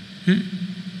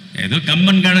 ஏதோ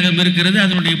கம்பன் கழகம் இருக்கிறது,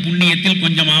 அதனுடைய புண்ணியத்தில்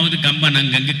கொஞ்சமாவது கம்பன்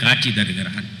அங்கங்கு காட்சி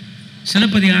தருகிறான்.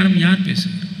 சிலப்பதிகாரம் யார்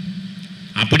பேசுகிறார்?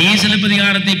 அப்படியே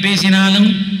சிலப்பதிகாரத்தை பேசினாலும்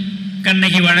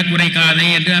கண்ணகி வழக்குரைக்காதே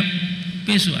என்று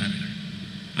பேசுவார்கள்.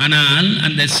 ஆனால்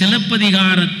அந்த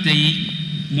சிலப்பதிகாரத்தை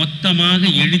மொத்தமாக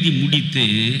எழுதி முடித்து,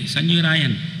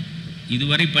 சஞ்சீவராயன்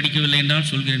இதுவரை படிக்கவில்லை என்றால்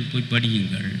சொல்கிறேன், போய்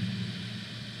படியுங்கள்.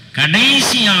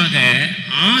 கடைசியாக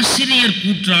ஆசிரியர்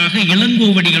கூற்றாக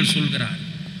இளங்கோவடிகள் சொல்கிறார்.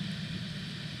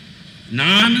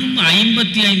 நானும்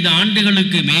 55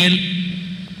 ஆண்டுகளுக்கு மேல்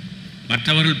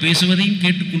மற்றவர்கள் பேசுவதையும்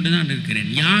கேட்டுக்கொண்டுதான் இருக்கிறேன்.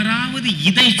 யாராவது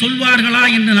இதை சொல்வார்களா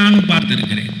என்று நானும்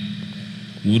பார்த்திருக்கிறேன்.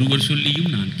 ஒருவர்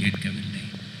சொல்லியும் நான் கேட்கவில்லை.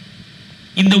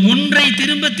 இந்த ஒன்றை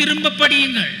திரும்ப திரும்ப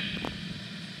படியுங்கள்,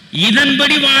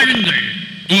 இதன்படி வாழுங்கள்.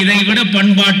 இதை விட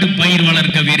பண்பாட்டு பயிர்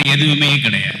வளர்க்க வேறு எதுவுமே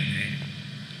கிடையாது.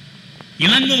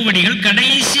 இளங்கோவடிகள்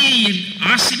கடைசி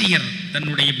ஆசிரியர்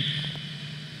தன்னுடைய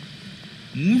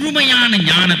முழுமையான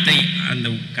ஞானத்தை அந்த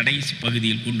கடைசி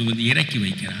பகுதியில் கொண்டு வந்து இறக்கி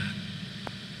வைக்கிறார்.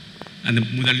 அந்த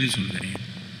முதலில் சொல்கிறேன்,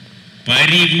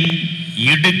 பரிவும்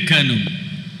இடுக்கனும்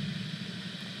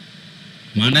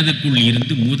மனதுக்குள்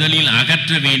இருந்து முதலில்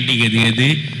அகற்ற வேண்டியது எது?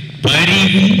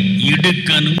 பரிவும்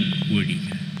இடுக்கனும் ஒழிக.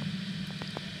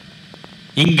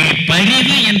 இங்கே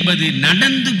பரிவு என்பது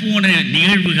நடந்து போன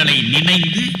நிகழ்வுகளை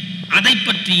நினைந்து அதை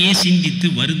பற்றியே சிந்தித்து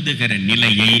வருந்துகிற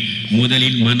நிலையை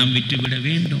முதலில் மனம் விட்டுவிட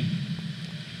வேண்டும்.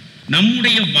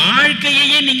 நம்முடைய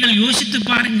வாழ்க்கையையே நீங்கள் யோசித்து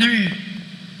பாருங்கள்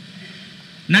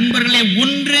நண்பர்களே.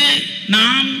 ஒன்று,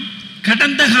 நாம்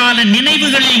கடந்த கால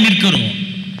நினைவுகளில் நிற்கிறோம்,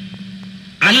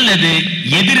 அல்லது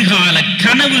எதிர்கால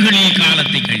கனவுகளில்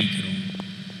காலத்தை கழிக்கிறோம்.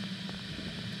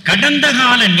 கடந்த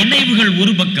கால நினைவுகள்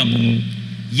ஒரு பக்கமும்,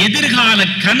 எதிர்கால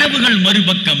கனவுகள்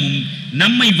மறுபக்கமும்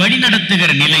நம்மை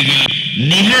வழிநடத்துகிற நிலையில்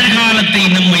நிகழ்காலத்தை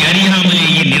நம்மை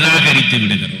அறியாமலேயே நிராகரித்து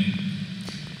விடுகிறோம்.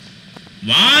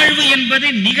 வாழ்வு என்பது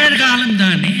நிகழ்காலம்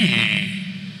தானே.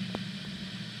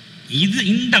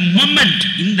 இந்த மொமெண்ட்,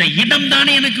 இந்த இடம்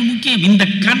தானே எனக்கு முக்கியம், இந்த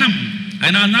கணம்.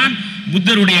 அதனால்தான்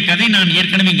புத்தருடைய கதை நான்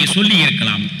ஏற்கனவே இங்கே சொல்லி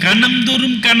இருக்கலாம்.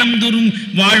 கணம்தோறும் கணம்தோறும்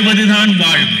வாழ்வதுதான்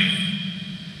வாழ்வு.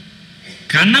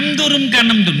 கணம்தோறும்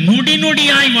கணம்தோறும் நொடி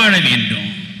நொடியாய் வாழ வேண்டும்.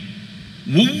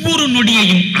 ஒவ்வொரு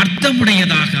நொடியையும்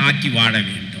அர்த்தமுடையதாக ஆக்கி வாழ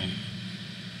வேண்டும்.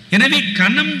 எனவே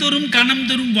கணம்தோறும்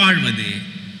கணம்தோறும் வாழ்வது.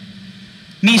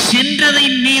 நீ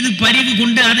சென்றதின் மீது பரிவு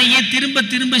கொண்டு அதையே திரும்ப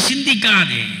திரும்ப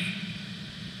சிந்திக்காதே.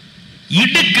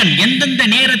 இடுக்கன், எந்தெந்த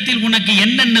நேரத்தில் உனக்கு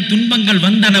என்னென்ன துன்பங்கள்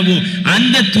வந்தனவோ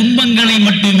அந்த துன்பங்களை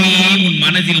மட்டுமே உன்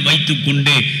மனதில் வைத்துக்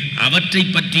கொண்டு அவற்றை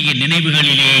பற்றிய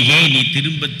நினைவுகளிலேயே நீ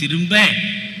திரும்ப திரும்ப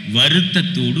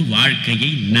வருத்தத்தோடு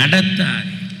வாழ்க்கையை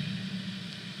நடத்தாதே.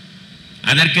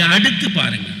 அதற்கு அடுத்து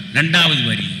பாருங்கள், 2வது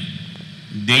வரி,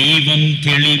 தெய்வம்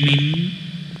தெளிமின்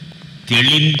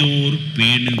தெளிந்தோர்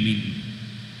பேணுமின்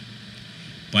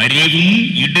பரிவும்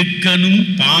இடுக்கனும்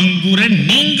பாங்குற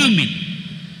நீங்குமின்.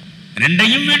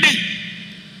 2ஐயும் விடு.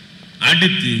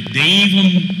 அடுத்து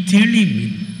தெய்வம்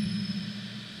தெளிமின்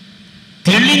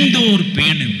தெளிந்தோர்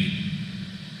பேணுமின்.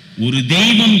 ஒரு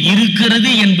தெய்வம் இருக்கிறது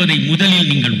என்பதை முதலில்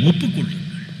நீங்கள்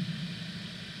ஒப்புக்கொள்ளுங்கள்.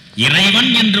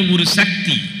 இறைவன் என்ற ஒரு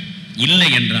சக்தி இல்லை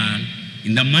என்றால்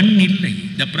இந்த மண் இல்லை,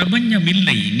 இந்த பிரபஞ்சம்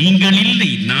இல்லை, நீங்கள் இல்லை,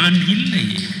 நான் இல்லை.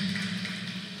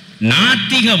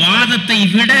 நாத்திகவாதத்தை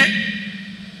விட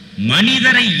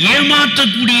மனிதரை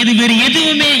ஏமாற்றக்கூடியது வேறு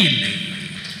எதுவுமே இல்லை.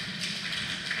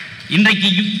 இன்றைக்கு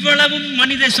இவ்வளவும்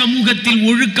மனித சமூகத்தில்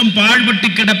ஒழுக்கம் பாழ்பட்டு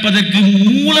கிடப்பதற்கு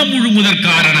மூலமுழுமுதற்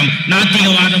காரணம்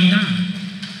நாத்திகவாதம் தான்.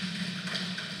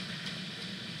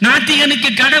 நாத்திகனுக்கு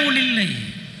கடவுள் இல்லை,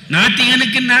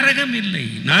 நாத்திகனுக்கு நரகம் இல்லை,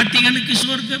 நாத்திகனுக்கு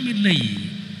சொர்க்கம் இல்லை.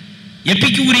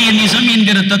 எபிக்கூரியனிசம்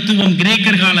என்கிற தத்துவம்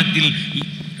கிரேக்கர் காலத்தில்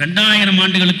 2000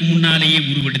 ஆண்டுகளுக்கு முன்னாலேயே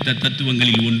உருவெடுத்த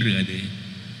தத்துவங்களில் ஒன்று அது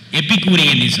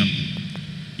எபிக்கூரியனிசம்.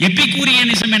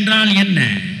 எபிக்கூரியனிசம் என்றால் என்ன?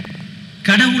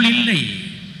 கடவுள் இல்லை,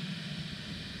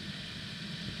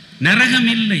 நரகம்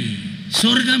இல்லை,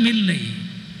 சொர்க்கம் இல்லை,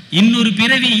 இன்னொரு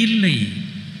பிறவி இல்லை.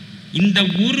 இந்த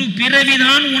ஒரு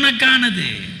பிறவிதான் உனக்கானது.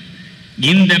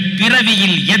 இந்த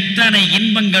பிறவியில் எத்தனை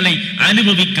இன்பங்களை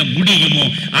அனுபவிக்க முடியுமோ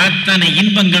அத்தனை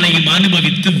இன்பங்களையும்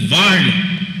அனுபவித்து வாழும்.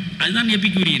 அதுதான்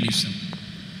எபிக்கூரியனிசம்.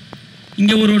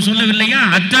 இங்க ஒருவர் சொல்லவில்லையா,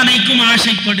 அத்தனைக்கும்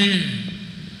ஆசைப்படு.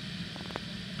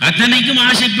 அத்தனைக்கும்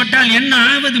ஆசைப்பட்டால் என்ன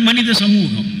ஆவது மனித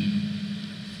சமூகம்?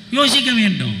 யோசிக்க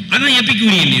வேண்டும். அதான்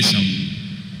எபிக்கூரியனிசம்.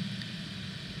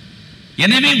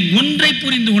 எனவே ஒன்றை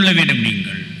புரிந்து கொள்ள வேண்டும்.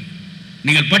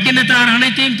 நீங்கள் பட்டினத்தார்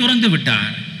அனைத்தையும் துறந்து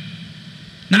விட்டார்.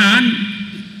 நான்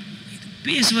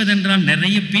பேசுவதென்றால்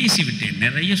நிறைய பேசிவிட்டேன்,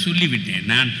 நிறைய சொல்லிவிட்டேன்.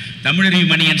 நான் தமிழறிவு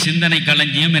மணியன் சிந்தனை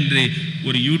களஞ்சியம் என்று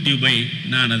ஒரு யூடியூபை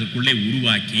நான் அதுக்குள்ளே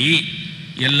உருவாக்கி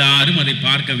எல்லாரும் அதை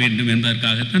பார்க்க வேண்டும்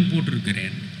என்பதற்காகத்தான்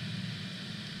போட்டிருக்கிறேன்.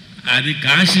 அது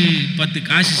காசு 10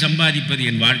 காசு சம்பாதிப்பது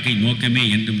என் வாழ்க்கை நோக்கமே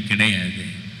என்றும் கிடையாது.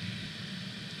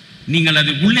 நீங்கள்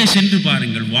அது உள்ளே சென்று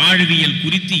பாருங்கள். வாழ்வியல்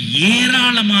குறித்து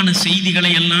ஏராளமான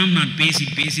செய்திகளை எல்லாம் நான் பேசி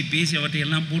பேசி பேசி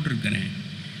அவற்றையெல்லாம் போட்டிருக்கிறேன்.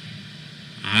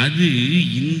 அது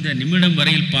இந்த நிமிடம்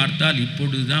வரையில் பார்த்தால்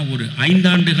இப்பொழுதுதான் ஒரு 5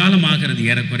 ஆண்டு காலம் ஆகிறது.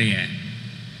 ஏறக்குறைய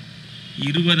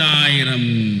 20,000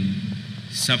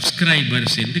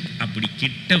 சப்ஸ்கிரைபர்ஸ் என்று அப்படி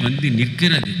கிட்ட வந்து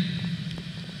நிற்கிறது.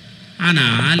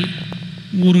 ஆனால்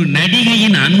ஒரு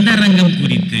நடிகையின் அந்தரங்கம்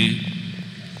குறித்து,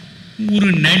 ஒரு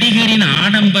நடிகரின்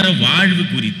ஆடம்பர வாழ்வு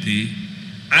குறித்து,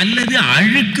 அல்லது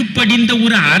அழுக்கு படிந்த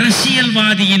ஒரு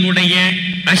அரசியல்வாதியினுடைய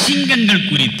அசிங்கங்கள்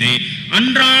குறித்து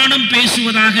அன்றாடம்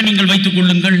பேசுவதாக நீங்கள் வைத்துக்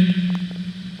கொள்ளுங்கள்.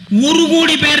 1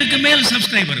 கோடி பேருக்கு மேல்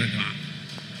சப்ஸ்கிரைபர் இருக்கலாம்.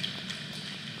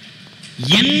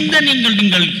 எந்த நீங்கள்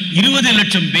 20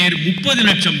 லட்சம் பேர் 30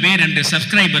 லட்சம் பேர் என்ற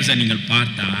சப்ஸ்கிரைபர்ஸை நீங்கள்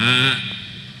பார்த்தா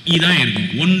இதான் இருக்கும்.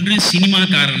 ஒன்று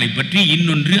சினிமாக்காரர்களை பற்றி,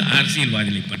 இன்னொன்று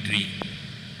அரசியல்வாதிகளை பற்றி.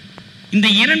 இந்த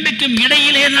இரண்டுக்கும்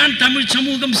இடையிலே தான் தமிழ்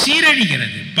சமூகம்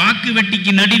சீரழிகிறது. பாக்கு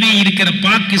வெட்டிக்கு நடுவே இருக்கிற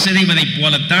பாக்கு சிதைவதை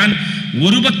போலத்தான்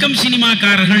ஒரு பக்கம்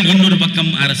சினிமாக்காரர்கள், இன்னொரு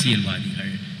பக்கம்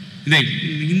அரசியல்வாதிகள்.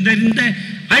 இந்த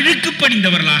அழுக்கு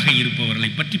படிந்தவர்களாக இருப்பவர்களை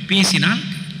பற்றி பேசினால்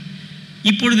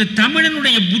இப்பொழுது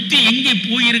தமிழனுடைய புத்தி எங்கே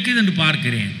போயிருக்குது என்று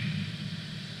பார்க்கிறேன்.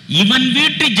 இவன்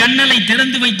வீட்டு ஜன்னலை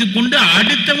திறந்து வைத்துக் கொண்டு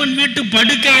அடுத்தவன் வீட்டு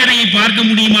படுக்கை அறையை பார்க்க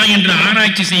முடியுமா என்று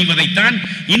ஆராய்ச்சி செய்வதைத்தான்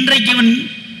இன்றைக்கு இவன்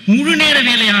முழு நேர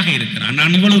வேலையாக இருக்கிறான்.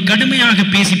 நான் இவ்வளவு கடுமையாக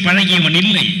பேசி பழகியவன்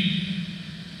இல்லை.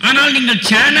 ஆனால் நீங்கள்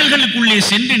சேனல்களுக்குள்ளே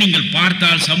சென்று நீங்கள்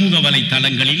பார்த்தால் சமூக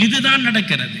வலைத்தளங்களில் இதுதான்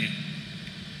நடக்கிறது.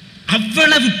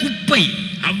 அவ்வளவு குப்பை,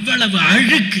 அவ்வளவு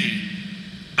அழுக்கு.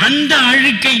 அந்த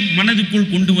அழுக்கை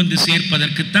மனதுக்குள் கொண்டு வந்து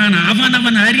சேர்ப்பதற்குத்தான்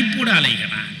அவன் அரிப்போடு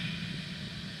அலைகிறான்.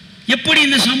 எப்படி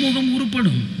இந்த சமூகம்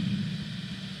உருப்படும்?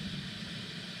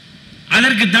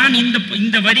 அதற்கு தான்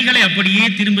இந்த வரிகளை அப்படியே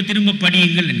திரும்ப திரும்ப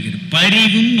படியுங்கள் என்கிறார்.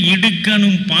 பரிவும்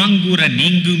இடுக்கணும் பாங்குற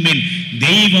நீங்குமின்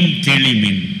தெய்வம்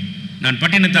தெளிமின். நான்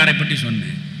பட்டினத்தாரை பற்றி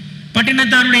சொன்னேன்.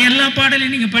 பட்டினத்தாருடைய எல்லா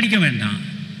பாடலையும் நீங்க படிக்க வேண்டாம்.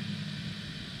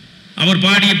 அவர்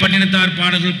பாடிய பட்டினத்தார்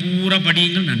பாடல்கள் பூரா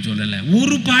படியுங்கள் நான் சொல்லல.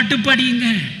 ஒரு பாட்டு படியுங்க,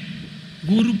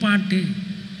 ஒரு பாட்டு.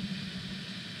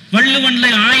 வள்ளுவன்ல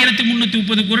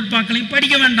 1330 குறட்பாக்களையும்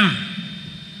படிக்க வேண்டாம்.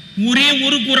 ஒரே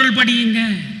ஒரு குறள் படியுங்க,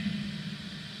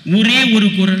 ஒரே ஒரு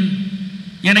குறள்.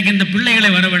 எனக்கு இந்த பிள்ளைகளை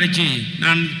வரவழைச்சு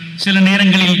நான் சில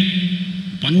நேரங்களில்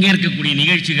பங்கேற்கக்கூடிய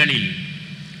நிகழ்ச்சிகளில்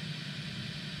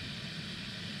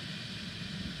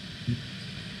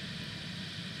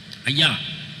ஐயா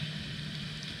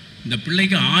இந்த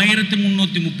பிள்ளைக்கு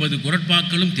 1330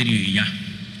 குறட்பாக்களும் தெரியும் ஐயா.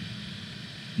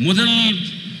 முதல்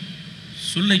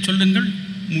சொல்லை சொல்லுங்கள்,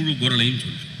 முழு குறளையும்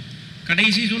சொல்லு.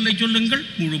 கடைசி சொல்லை சொல்லுங்கள்,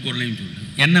 முழு குறளையும் சொல்லு.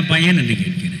 என்ன பையன் என்று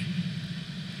கேட்கிறேன்.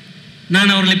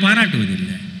 நான் அவர்களை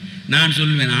பாராட்டுவதில்லை. நான்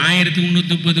சொல்வேன்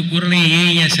 1330 குறளை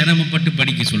ஏன் சிரமப்பட்டு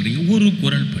படிக்க சொல்றீங்க? ஒரு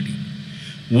குறள் படி.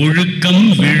 ஒழுக்கம்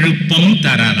விழுப்பம்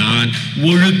தரலான்,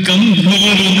 ஒழுக்கம்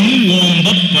உயிரினும்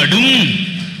ஓம்பப்படும்.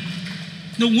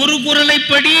 இந்த ஒரு குறளை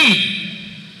படி.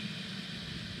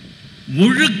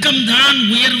 ஒழுக்கம் தான்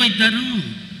உயர்வை தரும்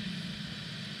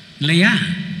இல்லையா?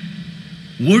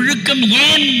 ஒழுக்கம்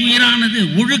ஏன் உயரானது?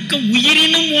 ஒழுக்கம்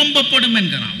உயிரினும் ஓம்பப்படும்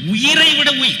என்கிறான். உயிரை விட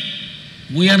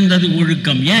உயர்ந்தது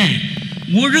ஒழுக்கம். ஏன்?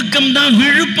 ஒழுக்கம் தான்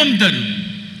விழுப்பம் தரும்.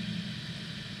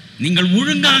 நீங்கள்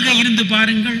ஒழுங்காக இருந்து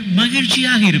பாருங்கள்,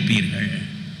 மகிழ்ச்சியாக இருப்பீர்கள்.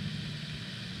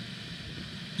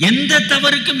 எந்த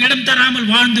தவறுக்கும் இடம் தராமல்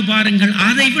வாழ்ந்து பாருங்கள்,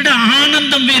 அதை விட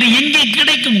ஆனந்தம் வேறு எங்கே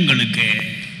கிடைக்கும் உங்களுக்கு?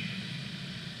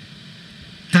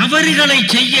 தவறுகளை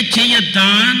செய்ய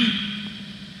செய்யத்தான்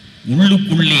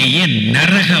உள்ளுக்குள்ளேயே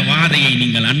நரக வாதையை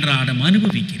நீங்கள் அன்றாடம்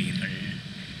அனுபவிக்கிறீர்கள்.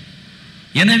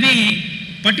 எனவே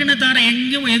பட்டினத்தாரை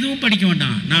எங்கும் எதுவும் படிக்க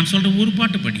வேண்டாம். நான் சொல்ற ஒரு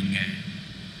பாட்டு படிங்க.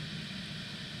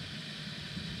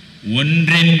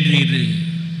 ஒன்றென்றிரு.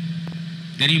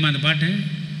 தெரியுமா அந்த பாட்டு?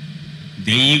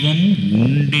 தெய்வம்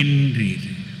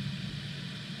உண்டென்றிரு.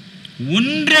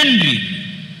 ஒன்றென்றிரு.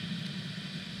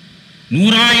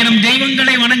 100,000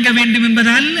 தெய்வங்களை வணங்க வேண்டும்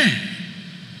என்பது அல்ல.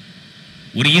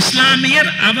 ஒரு இஸ்லாமியர்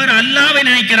அவர் அல்லாஹ்வை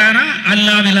நினைக்கிறாரா?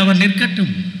 அல்லாஹ்வில் அவர்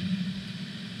நிற்கட்டும்.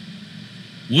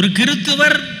 ஒரு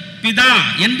கிறிஸ்துவர் பிதா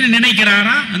என்று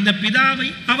நினைக்கிறாரா? அந்த பிதாவை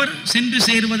அவர் சென்று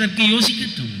சேருவதற்கு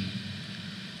யோசிக்கட்டும்.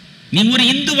 நீ ஒரு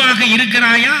இந்துவாக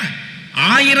இருக்கிறாயா?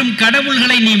 1000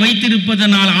 கடவுள்களை நீ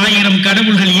வைத்திருப்பதனால் 1000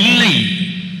 கடவுள்கள் இல்லை.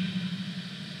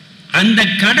 அந்த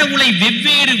கடவுளை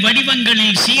வெவ்வேறு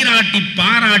வடிவங்களில் சீராட்டி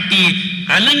பாராட்டி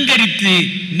அலங்கரித்து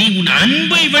நீ உன்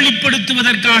அன்பை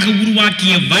வெளிப்படுத்துவதற்காக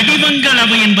உருவாக்கிய வடிவங்கள்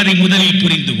அவை என்பதை முதலில்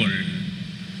புரிந்து கொள்.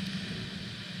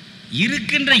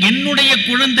 இருக்கின்ற என்னுடைய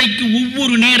குழந்தைக்கு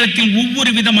ஒவ்வொரு நேரத்தில்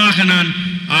ஒவ்வொரு விதமாக நான்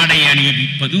ஆடை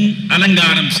அணிவிப்பதும்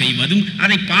அலங்காரம் செய்வதும்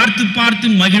அதை பார்த்து பார்த்து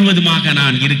மகிழ்வதுமாக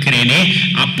நான் இருக்கிறேனே,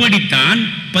 அப்படித்தான்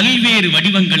பல்வேறு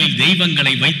வடிவங்களில்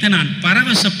தெய்வங்களை வைத்து நான்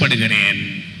பரவசப்படுகிறேன்.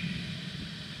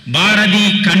 பாரதி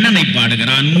கண்ணனை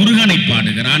பாடுகிறான், முருகனை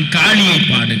பாடுகிறான், காளியை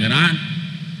பாடுகிறான்,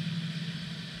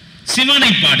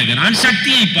 சிவனை பாடுகிறான்,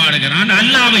 சக்தியை பாடுகிறான்,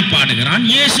 அல்லாவை பாடுகிறான்,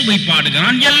 இயேசுவை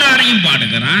பாடுகிறான், எல்லாரையும்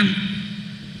பாடுகிறான்.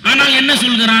 ஆனால் என்ன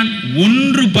சொல்கிறான்?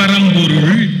 ஒன்று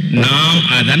பரம்பொருள், நாம்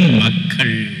அதன்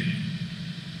மக்கள்.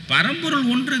 பரம்பொருள்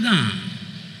ஒன்றுதான்.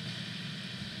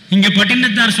 இங்க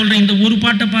பட்டினத்தார் சொல்ற இந்த ஒரு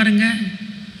பாட்டை பாருங்க.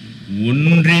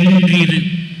 ஒன்றென்றிரு,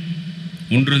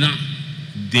 ஒன்றுதான்.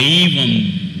 தெய்வம்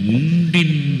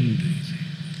உண்டென்று.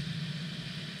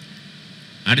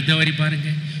 அடுத்த வரி பாருங்க.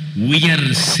 உயர்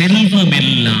செல்வம்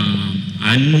எல்லாம்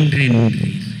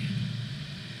அன்றென்று.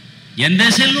 எந்த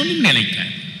செல்வமும் நிலைக்காது.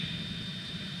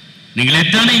 நீங்கள்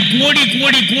எத்தனை கோடி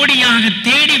கோடி கோடியாக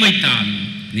தேடி வைத்தாலும்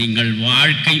நீங்கள்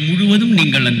வாழ்க்கை முழுவதும்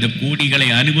நீங்கள் அந்த கோடிகளை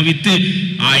அனுபவித்து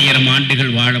 1000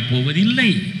 ஆண்டுகள்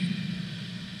வாழப்போவதில்லை.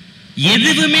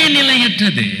 எதுவுமே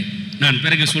நிலையற்றது. நான்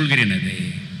பிறகு சொல்கிறேன். அது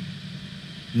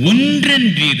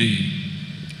ஒன்றென்றிரு,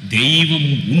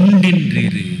 தெய்வம்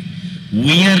உண்டென்றிரு,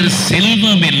 உயர்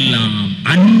செல்வம் எல்லாம்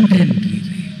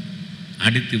அன்றென்றிரு.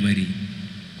 அடுத்து வரி,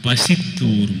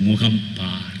 பசித்தோர் முகம்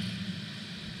பார்.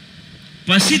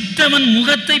 பசித்தவன்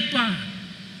முகத்தை பார்.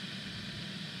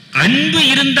 அன்பு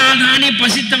இருந்தால் தானே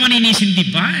பசித்தவனை நீ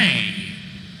சிந்திப்பாய்.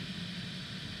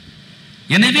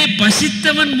 எனவே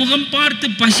பசித்தவன் முகம் பார்த்து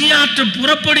பசியாற்ற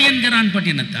புறப்படு என்கிறான்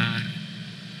பட்டினத்தார்.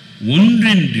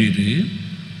 ஒன்றென்றிரு,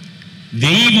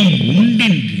 தெய்வம்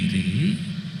உண்டென்றிரு,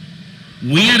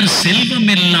 உயர் செல்வம்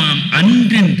எல்லாம்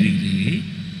அன்றென்றிரு,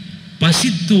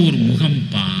 பசித்தோர் முகம்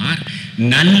பார்,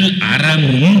 நல்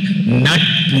அறமும்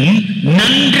நட்பும்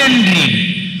நன்றென்று.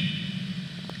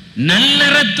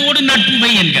 நல்லறத்தோடு நட்புவை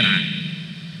என்கிறான்.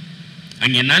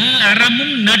 அங்கே நல்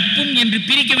அறமும் நட்பும் என்று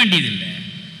பிரிக்க வேண்டியதில்லை.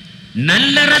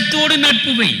 நல்லறத்தோடு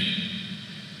நட்புவை,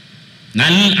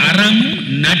 நல் அறமும்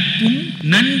நட்பும்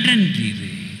நன்றென்று.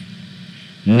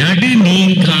 நடு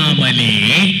நீங்காமலே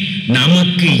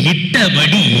நமக்கு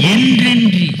இட்டபடி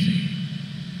என்றென்று.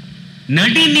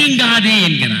 நடு நீங்காதே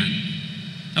என்கிறான்.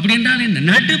 அப்படி என்றால் என்ன?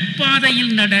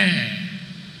 நடுப்பாதையில் நட.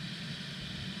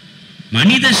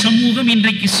 மனித சமூகம்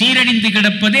இன்றைக்கு சீரழிந்து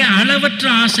கிடப்பதே அளவற்ற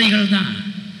ஆசைகள் தான்.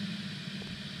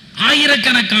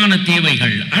 ஆயிரக்கணக்கான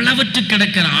தேவைகள், அளவற்று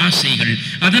கிடக்கிற ஆசைகள்,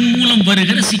 அதன் மூலம்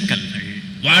வருகிற சிக்கல்கள்,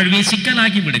 வாழ்வே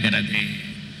சிக்கலாகி விடுகிறது.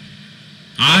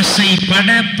 ஆசை பட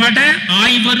பட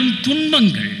ஆய்வரும்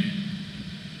துன்பங்கள்,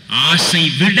 ஆசை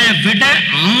விட விட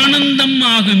ஆனந்தம்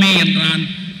ஆகுமே என்றான்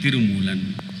திருமூலன்.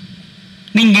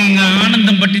 நீங்க இங்க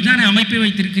ஆனந்தம் பற்றி தானே அமைப்பை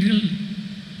வைத்திருக்கிறீர்கள்.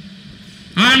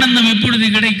 ஆனந்தம் எப்பொழுது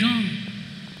கிடைக்கும்?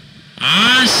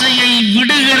 ஆசையை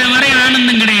விடுகிற வரை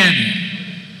ஆனந்தம் கிடையாது.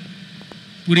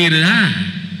 புரியுறதா?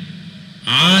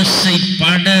 ஆசை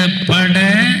பட பட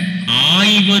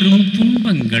ஆய்வரும்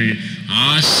துன்பங்கள்,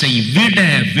 ஆசை விட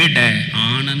விட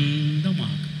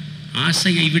ஆனந்தமாகும்.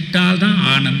 ஆசையை விட்டால் தான்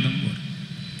ஆனந்தம் வரும்.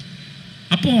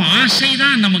 அப்போ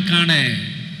ஆசைதான் நமக்கான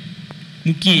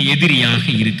முக்கிய எதிரியாக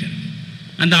இருக்கிறது.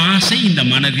 அந்த ஆசை இந்த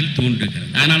மனதில்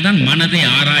தோன்றுகிறது. அதனால்தான் மனதை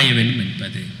ஆராய வேண்டும்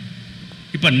என்பது.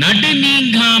 இப்ப நடு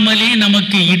நீங்காமலே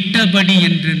நமக்கு இட்டபடி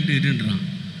என்றென்று இருந்தான்.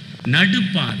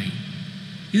 நடுப்பாதை,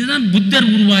 இதுதான் புத்தர்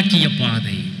உருவாக்கிய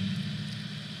பாதை.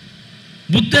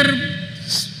 புத்தர்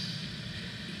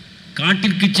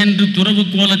காட்டிற்கு சென்று துறவு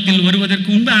கோலத்தில் வருவதற்கு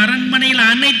முன்பு அரண்மனையில்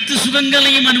அனைத்து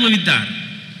சுகங்களையும் அனுபவித்தார்.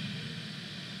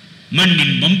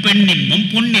 மண்ணின்பம், பெண்ணின்பம்,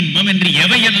 பொன்னின்பம் என்று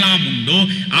எவையெல்லாம் உண்டோ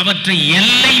அவற்றை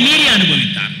எல்லை மீறி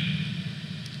அனுபவித்தார்.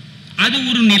 அது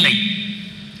ஒரு நிலை.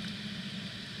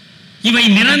 இவை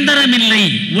நிரந்தரமில்லை.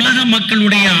 உலக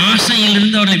மக்களுடைய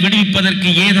ஆசையிலிருந்து அவர்களை விடுவிப்பதற்கு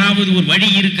ஏதாவது ஒரு வழி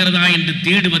இருக்கிறதா என்று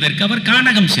தேடுவதற்கு அவர்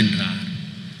கானகம் சென்றார்.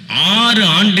 6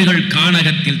 ஆண்டுகள்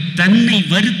கானகத்தில் தன்னை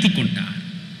வருத்தி கொண்டார்.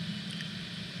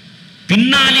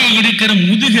 பின்னாலே இருக்கிற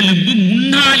முதுகெலும்பு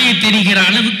முன்னாலே தெரிகிற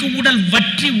அளவுக்கு உடல்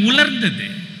வற்றி உலர்ந்தது.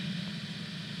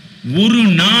 ஒரு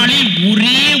நாளில்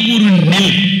ஒரே ஒரு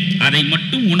நெல், அதை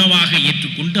மட்டும் உணவாக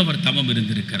ஏற்றுக்கொண்டு அவர் தவம்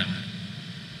இருந்திருக்கிறார்.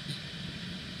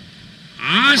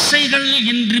 ஆசைகள்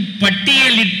என்று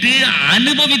பட்டியலிட்டு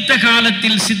அனுபவித்த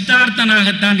காலத்தில்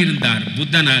சித்தார்த்தனாகத்தான் இருந்தார்,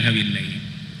 புத்தனாகவில்லை.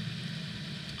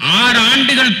 6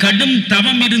 ஆண்டுகள் கடும்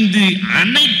தவம் இருந்து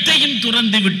அனைத்தையும்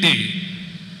துறந்து விட்டு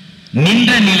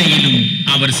நின்ற நிலையிலும்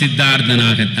அவர்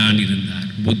சித்தார்த்தனாகத்தான் இருந்தார்,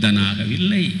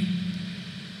 புத்தனாகவில்லை.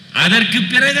 அதற்கு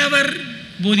பிறகு அவர்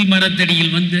போதி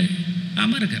மரத்தடியில் வந்து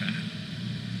அமர்கிறார்.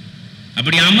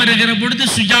 அப்படி அமருகிற பொழுது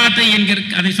சுஜாத்தை என்கிற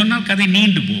அதை சொன்னால் கதை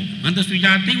நீண்டு போகும். அந்த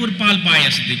சுஜாத்தை ஒரு பால்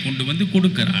பாயாசத்தை கொண்டு வந்து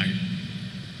கொடுக்கிறாள்.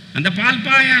 அந்த பால்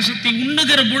பாயாசத்தை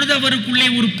உண்ணுகிற பொழுது அவருக்குள்ளே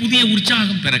ஒரு புதிய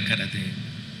உற்சாகம் பிறக்கிறது.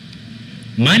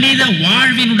 மனித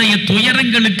வாழ்வினுடைய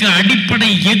துயரங்களுக்கு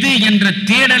அடிப்படை எது என்ற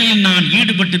தேடலில் நான்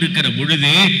ஈடுபட்டிருக்கிற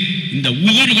பொழுது இந்த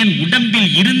உயிர் என்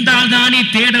உடம்பில் இருந்தால்தானே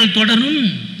தேடல் தொடரும்.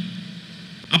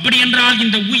 அப்படி என்றால்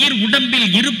இந்த உயிர் உடம்பில்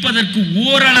இருப்பதற்கு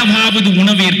ஓரளவாவது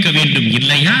உணவேற்க வேண்டும்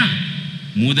இல்லையா?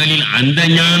 முதலில் அந்த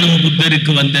ஞானம்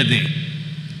புத்தருக்கு வந்தது.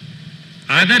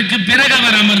 அதற்கு பிறகு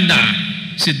அவர் அமர்ந்தார்.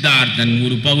 சித்தார்த்தன்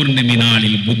ஒரு பௌர்ணமி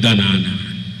நாளில் புத்தனானான்.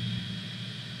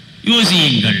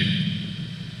 யோசியுங்கள்,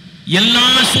 எல்லா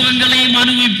சுகங்களையும்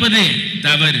அனுபவிப்பது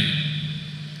தவறு,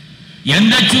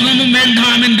 எந்த சுகமும்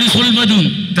வேண்டாம் என்று சொல்வதும்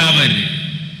தவறு.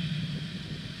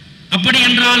 அப்படி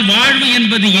என்றால் வாழ்வு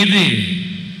என்பது எது?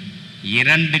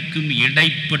 இரண்டுக்கும்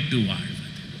இடைப்பட்டு வாழ்வது.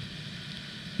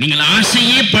 நீங்கள்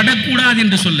ஆசையே படக்கூடாது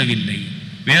என்று சொல்லவில்லை.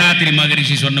 வேதாத்திரி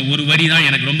மகரிஷி சொன்ன ஒரு வரி தான்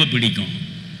எனக்கு ரொம்ப பிடிக்கும்.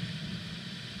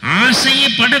 ஆசையே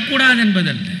படக்கூடாது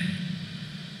என்பதல்ல,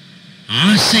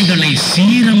 ஆசைகளை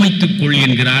சீரமைத்துக் கொள்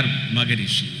என்கிறார்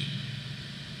மகரிஷி.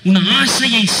 உன்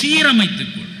ஆசையை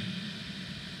சீரமைத்துக் கொள்.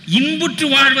 இன்புற்று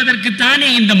வாழ்வதற்கு தானே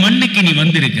இந்த மண்ணுக்கு நீ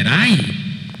வந்திருக்கிறாய்.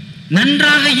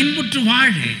 நன்றாக இன்புற்று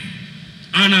வாழு.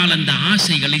 ஆனால் அந்த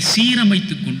ஆசைகளை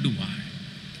சீரமைத்துக் கொண்டு வாழ்.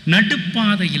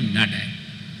 நடுப்பாதையில் நட.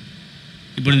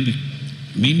 இப்பொழுது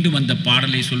மீண்டும் அந்த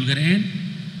பாடலை சொல்கிறேன்.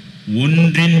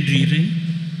 ஒன்றென்றிரு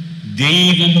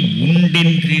தெய்வம்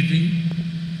உண்டென்றிரு,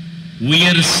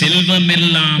 உயர்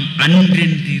செல்வமெல்லாம்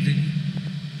அன்றென்றிரு,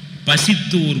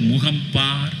 பசித்தோர் முகம்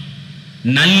பார்,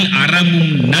 நல்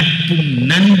அறமும் நட்பும்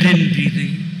நன்றென்றிரு,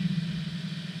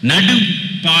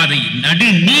 நடுப்பாதை நடு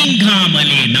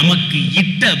நீங்காமலே நமக்கு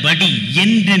இட்டபடி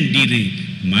என்றென்றிரு,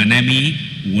 மனமே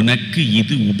உனக்கு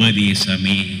இது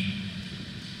உபதேசமே.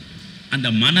 அந்த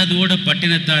மனதோட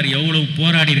பட்டினத்தார் எவ்வளவு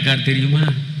போராடி இருக்கார் தெரியுமா?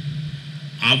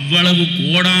 அவ்வளவு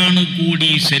கோடானு கோடி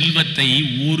செல்வத்தை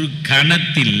ஒரு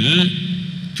கணத்தில்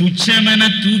துச்சமென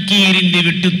தூக்கி எறிந்து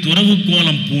விட்டு துறவு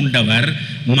கோலம் பூண்டவர்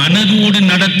மனதோடு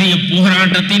நடத்திய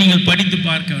போராட்டத்தை நீங்கள் படித்து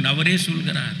பார்க்க வேண்டும். அவரே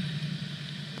சொல்கிறார்,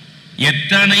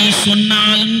 எத்தனை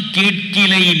சொன்னாலும்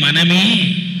கேட்கிலை மனமே,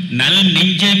 நல்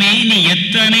நெஞ்சமே, நீ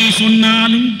எத்தனை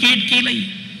சொன்னாலும் கேட்கிலை,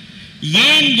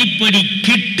 ஏன் இப்படி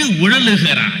கெட்டு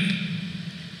உழலுகிறாய்?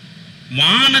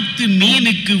 வானத்து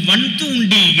மீனுக்கு வன்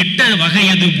தூண்டில் இட்ட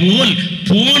வகையது போல்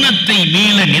போனத்தை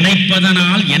மேல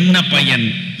நினைப்பதனால் என்ன பயன்,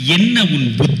 என்ன உன்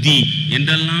புத்தி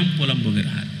என்றெல்லாம்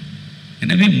புலம்புகிறார்.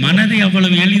 எனவே மனதை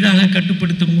அவ்வளவு எளிதாக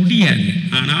கட்டுப்படுத்த முடியாது,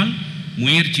 ஆனால்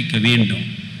முயற்சிக்க வேண்டும்.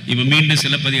 இப்ப மீண்டும்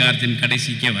சிலப்பதிகாரத்தின்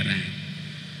கடைசிக்கே வரேன்.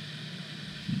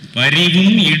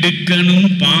 பரிவும் இடுக்கணும்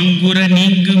பாங்குற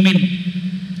நீங்குமின்,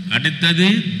 அடுத்தது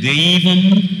தெய்வம்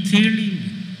தெளி.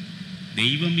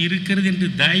 தெய்வம் இருக்கிறது என்று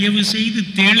தயவு செய்து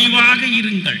தெளிவாக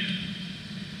இருங்கள்.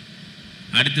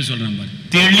 அடுத்து சொல்றேன்,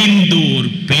 தெளிந்தோர்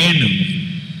பேணும்,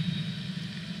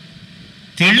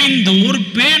 தெளிந்தோர்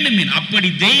பேணுமின். அப்படி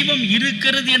தெய்வம்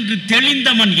இருக்கிறது என்று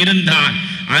தெளிந்தவன் இருந்தான்.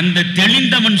 அந்த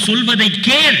தெளிந்தவன் சொல்வதை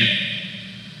கேள்.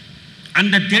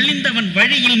 அந்த தெளிந்தவன்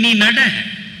வழியில் நீ நட.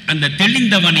 அந்த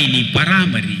தெளிந்தவனை நீ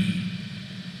பராமரி.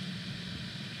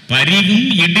 பரிவும்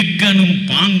இடுக்கணும்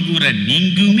பாங்குற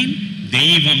நீங்குமின்,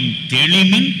 தெய்வம்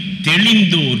தெளிமின்,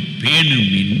 தெளிந்தோர்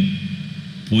பேணுமின்,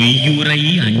 பொய்யுரை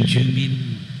அஞ்சுமின்.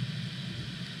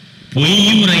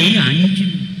 பொய்யுரை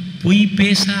அஞ்சும். பொய்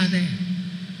பேசாத.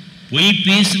 பொய்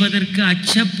பேசுவதற்கு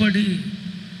அச்சப்படு.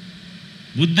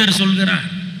 புத்தர் சொல்கிறார்,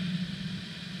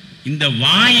 இந்த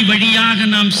வாய் வழியாக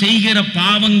நாம் செய்கிற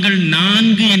பாவங்கள்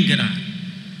 4 என்கிறார்.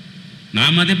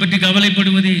 நாம் அதை பற்றி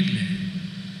கவலைப்படுவதே இல்லை.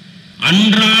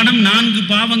 அன்றாடம் 4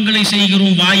 பாவங்களை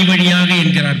செய்கிறோம் வாய் வழியாக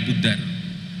என்கிறார் புத்தர்.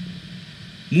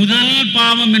 முதல்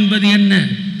பாவம் என்பது என்ன?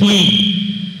 பொய்.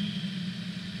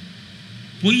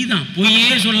 பொய் தான். பொய்யே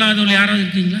சொல்லாதவர்கள் யாராவது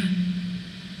இருக்கீங்களா?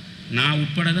 நான்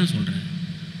உட்பட தான் சொல்றேன்.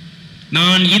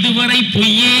 நான் இதுவரை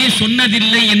பொய்யே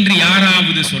சொன்னதில்லை என்று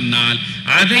யாராவது சொன்னால்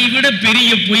அதை விட பெரிய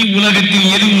பொய்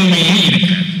உலகத்தில் எதுவுமே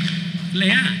இருக்காது,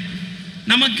 இல்லையா?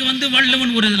 நமக்கு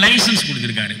வள்ளுவன் ஒரு லைசன்ஸ்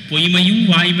கொடுத்திருக்காரு, பொய்மையும்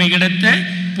வாய்மை கிடத்த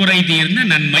புரை தீர்ந்த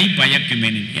நன்மை பயக்குமே.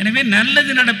 எனவே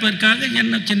நல்லது நடப்பதற்காக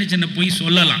என்ன சின்ன சின்ன பொய்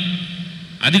சொல்லலாம்,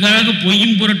 அதுக்காக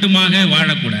பொய்யும் புரட்டுமாக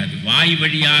வாழக்கூடாது. வாய்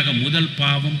வழியாக முதல்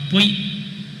பாவம் பொய்.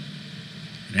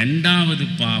 2வது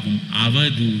பாவம்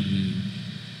அவதூறு.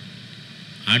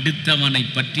 அடுத்தவனை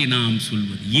பற்றி நாம்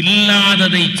சொல்வது,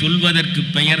 இல்லாததை சொல்வதற்கு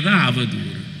பெயர் தான் அவதூறு.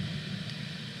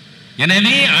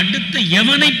 எனவே அடுத்த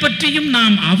எவனை பற்றியும்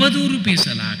நாம் அவதூறு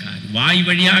பேசலாகாது. வாய்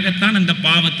வழியாகத்தான் அந்த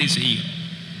பாவத்தை செய்கிறோம்.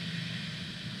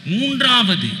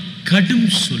 3வது கடும்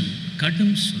சொல்.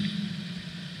 கடும் சொல்.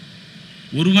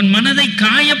 ஒருவன் மனதை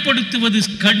காயப்படுத்துவது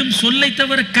கடும் சொல்லை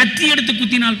தவிர கத்தி எடுத்து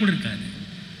குத்தினால் கூட இருக்காது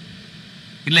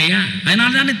இல்லையா?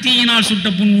 அதனால தானே தீயினால் சுட்ட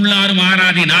புண் உள்ளாரும்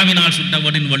ஆறாதே நாவினால்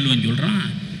சுட்டவடின் வள்ளுவன் சொல்றான்.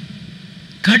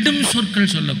 கடும்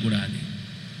சொற்கள் சொல்லக்கூடாது.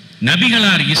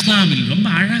 நபிகளார் இஸ்லாமில் ரொம்ப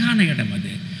அழகான இடம்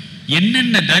அது.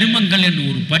 என்னென்ன தர்மங்கள் என்று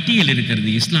ஒரு பட்டியல் இருக்கிறது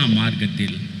இஸ்லாம்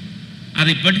மார்க்கத்தில்.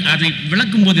 அதை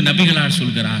விளக்கும் போது நபிகளார்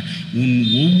சொல்கிறார், உன்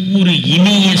ஒவ்வொரு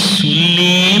இனிய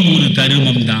சொல்லே ஒரு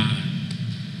தர்மம் தான்.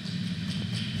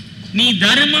 நீ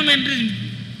தர்மம் என்று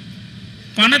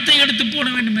பணத்தை எடுத்து போட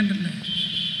வேண்டும் என்றல்ல,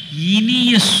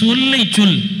 இனிய சொல்லை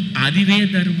சொல், அதுவே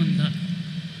தர்மம் தான்.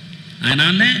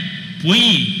 அதனால பொய்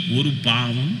ஒரு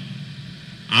பாவம்,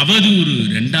 அவதூறு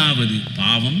இரண்டாவது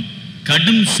பாவம்,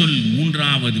 கடும் சொல்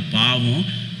மூன்றாவது பாவம்,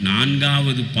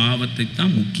 நான்காவது பாவத்தை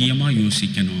தான் முக்கியமாக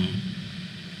யோசிக்கணும்.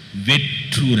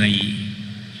 வெற்றுரை.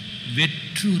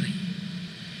 வெற்றுரை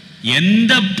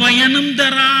எந்த பயனும்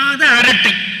தராத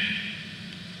அரட்டை.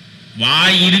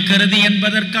 வாய் இருக்கிறது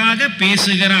என்பதற்காக,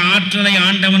 பேசுகிற ஆற்றலை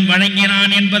ஆண்டவன்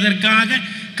வழங்கினான் என்பதற்காக,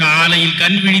 காலையில்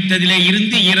கண் விழித்ததிலே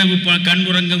இருந்து இரவு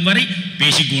கண்ணுறங்கும் வரை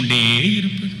பேசிக்கொண்டே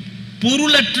இருப்பது,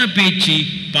 பொருளற்ற பேச்சு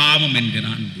பாவம்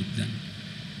என்கிறான் புத்தன்.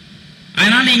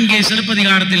 அதனால இங்கே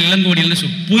சிலப்பதிகாரத்தில்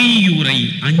இளங்கோடியில் பொய்யுரை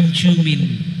அஞ்சுமின்,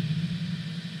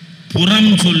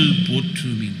 புறம் சொல்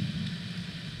போற்றுமின்.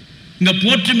 இங்க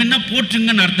போற்றுமின்னா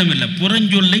போற்றுங்கன்னு அர்த்தம் இல்லை,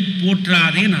 புறஞ்சொல்லை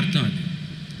போற்றாதேன்னு அர்த்தம். அது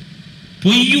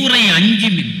பொய்யுரை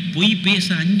அஞ்சுமின், பொய் பேச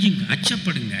அஞ்சுங்க,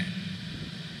 அச்சப்படுங்க.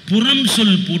 புறம்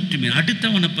சொல் போற்றுமின்,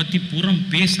 அடுத்தவனை பத்தி புறம்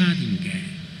பேசாதீங்க.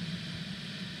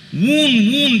 ஊன்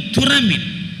ஊன் துறமின்,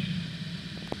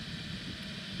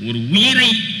 ஒரு உயிரை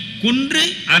கொன்று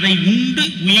அதை உண்டு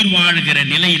உயிர் வாழ்கிற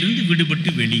நிலையிலிருந்து விடுபட்டு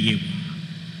வெளியே வா.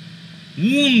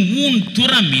 ஊன் ஊன்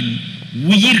துறமின்,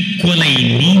 உயிர் கொலை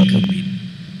நீங்குமின்.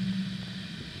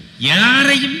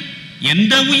 யாரையும்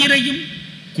எந்த உயிரையும்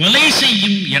கொலை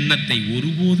செய்யும் எண்ணத்தை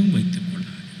ஒருபோதும் வைத்துக்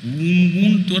கொள்ளாது. ஊன்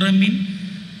ஊன் துறமின்,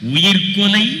 உயிர்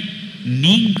கொலை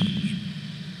நீங்குமின்.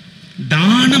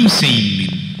 தானம்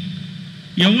செய்மின்.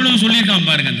 எவ்வளவு சொல்லியிருக்கான்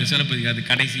பாருங்க அந்த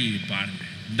சிலப்பதிகாரத்து கடைசி பாருங்க.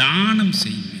 தானம்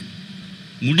செய்மின்,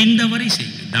 முடிந்தவரை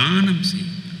செய்யுங்க, தானம்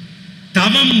செய்யும்.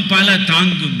 தவம் பல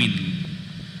தாங்குமின்.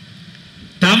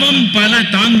 தவம் பல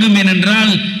தாங்குமின்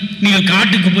என்றால் நீங்கள்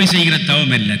காட்டுக்கு போய் செய்கிற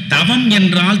தவம் இல்லை. தவம்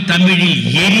என்றால் தமிழில்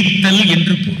எரித்தல்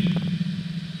என்று பொருள்.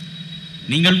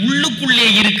 நீங்கள் உள்ளுக்குள்ளே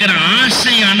இருக்கிற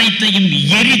ஆசை அனைத்தையும்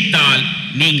எரித்தால்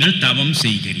நீங்கள் தவம்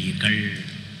செய்கிறீர்கள்,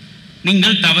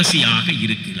 நீங்கள் தவசியாக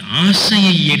இருக்கிறீர்கள்.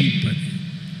 ஆசையை எரிப்பது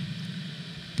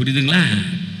புரியுதுங்களா?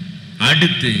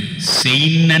 அடுத்து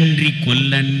செய் நன்றி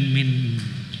கொல்லன்மின்.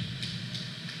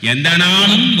 எந்த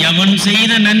நாளும் எவன்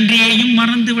செய்த நன்றியையும்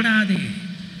மறந்து விடாதே.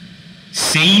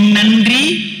 செய் நன்றி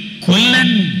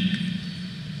கொல்லன்.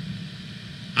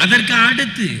 அதற்கு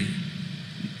அடுத்து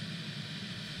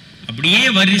அப்படியே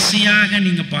வரிசையாக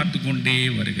நீங்க பார்த்து கொண்டே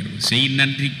வருகிறது. செய்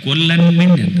நன்றி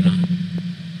கொல்லன்மின் என்றான்.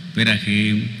 பிறகு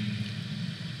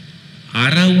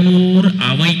அறவோர்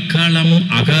அவைக்களம்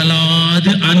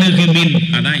அகலாது அணுகுமின்.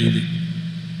 அதான் இது.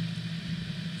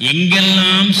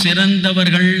 எங்கெல்லாம்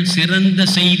சிறந்தவர்கள் சிறந்த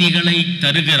செய்திகளை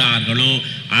தருகிறார்களோ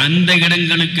அந்த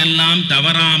இடங்களுக்கெல்லாம்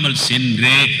தவறாமல்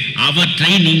சென்று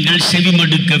அவற்றை நீங்கள்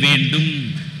செவிமடுக்க வேண்டும்.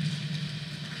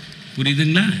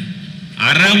 புரியுதுங்களா?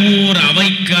 அறவோர்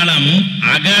அவைக்களம்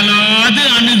அகலாது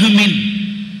அணுகுமின்.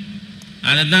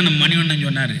 அதைத்தான் நம்ம மணிவண்ணன்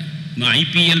சொன்னாரு.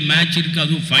 ஐபிஎல் மேட்ச் இருக்கு,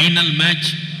 அதுவும் ஃபைனல்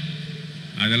மேட்ச்.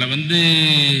 அதில் வந்து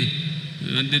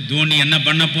தோனி என்ன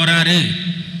பண்ண போறாரு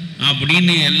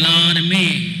அப்படின்னு எல்லாருமே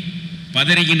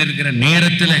பதறிக்கின்னு இருக்கிற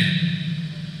நேரத்தில்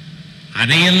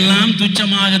அதையெல்லாம்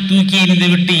துச்சமாக தூக்கி எறிந்து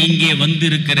விட்டு இங்கே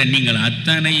வந்திருக்கிற நீங்கள்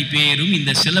அத்தனை பேரும்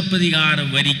இந்த சிலப்பதிகார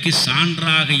வரிக்கு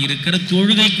சான்றாக இருக்கிற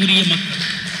தொழுகைக்குரிய மக்கள்.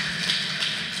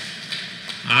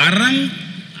 அறம்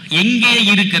எங்கே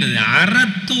இருக்கிறது?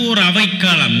 அறத்தோர்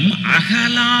அவைக்களம்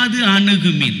அகலாது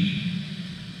அணுகுமின்,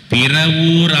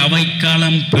 பிறவூர்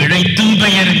அவைக்களம் பிழைத்தும்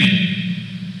பெயர்மின்.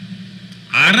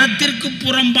 அறத்திற்கு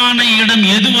புறம்பான இடம்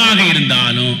எதுவாக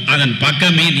இருந்தாலும் அதன்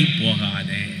பக்கமே நீ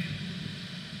போகாதே.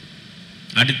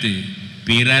 அடுத்து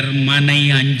பிறர் மனை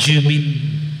அஞ்சுமின்.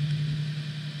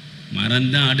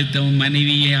 மறந்த அடுத்தவன்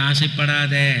மனைவியை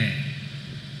ஆசைப்படாத.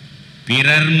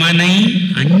 பிறர் மனை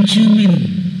அஞ்சுமின்.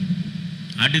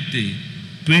 அடுத்து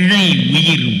பிழை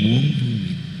உயிர்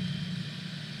ஓம்புமின்.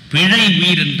 பிழை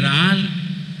உயிர் என்றால்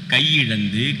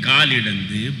கையிழந்து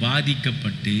காலிழந்து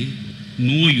பாதிக்கப்பட்டு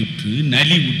நோயுற்று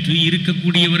நலிவுற்று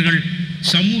இருக்கக்கூடியவர்கள்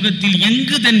சமூகத்தில்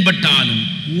எங்கு தென்பட்டாலும்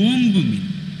ஓம்புமின்,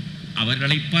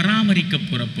 அவர்களை பராமரிக்க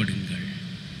புறப்படுங்கள்.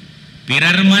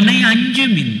 பிறர் மனை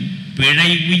அஞ்சுமின்,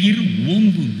 பிழை உயிர்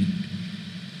ஓம்புமின்.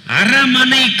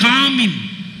 அறமனை காமின்.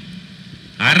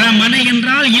 அறமனை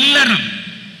என்றால் இல்லறம்.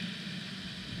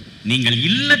 நீங்கள்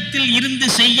இல்லத்தில் இருந்து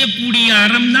செய்யக்கூடிய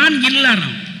அறம்தான்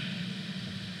இல்லறம்.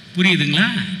 புரியுதுங்களா?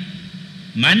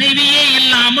 மனைவியே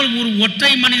இல்லாமல் ஒரு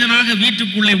ஒற்றை மனிதனாக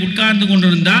வீட்டுக்குள்ளே உட்கார்ந்து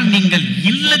கொண்டிருந்தால் நீங்கள்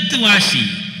இல்லத்து வாசி.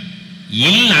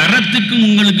 அறத்துக்கும்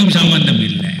உங்களுக்கும் சம்பந்தம்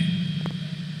இல்லை.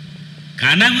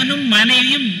 கணவனும்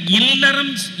மனைவியும்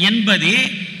இல்லறம் என்பதே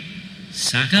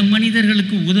சக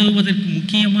மனிதர்களுக்கு உதவுவதற்கு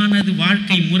முக்கியமானது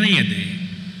வாழ்க்கை முறை. அது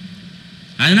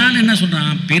அதனால என்ன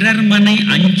சொல்றான்? பிறர் மனை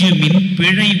அஞ்சுமின்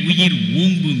பிழை உயிர்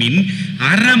ஊம்புமின்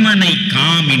அரமனை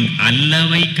காமின்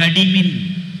அல்லவை கடிமின்.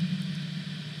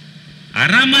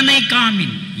 அரமனை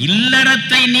காமின்,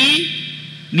 இல்லறத்தை நீ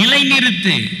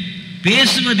நிலைநிறுத்து.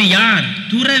 பேசுவது யார்?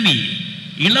 துறவி,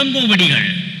 இளங்கோவடிகள்.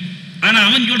 ஆனா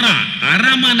அவன் சொல்றான்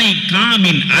அரமனை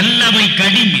காமின் அல்லவை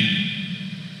கடிமின்.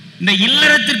 இந்த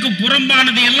இல்லறத்திற்கு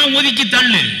புறம்பானதை எல்லாம் ஒதுக்கி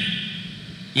தள்ளு.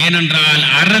 ஏனென்றால்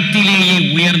அறத்திலேயே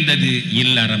உயர்ந்தது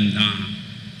இல்லறம்தான்.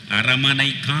 அரமனை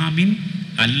காமின்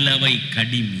அல்லவை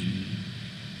கடிமின்.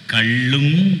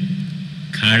 கள்ளும்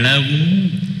களவும்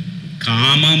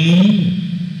காமமும்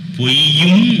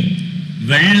பொய்யும்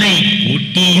வெள்ளை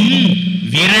கொட்டியும்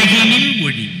விறகினில்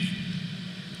ஒழி.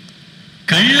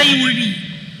 கள்ளை ஒழி,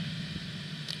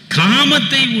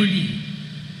 காமத்தை ஒழி,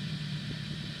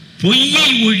 பொய்யை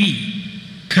ஒழி,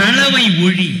 களவை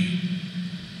ஒழி.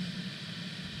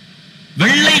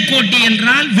 வெள்ளை கோட்டி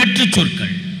என்றால் வெற்று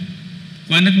சொற்கள்.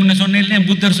 முன்ன சொன்னேன்,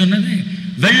 புத்தர் சொன்னது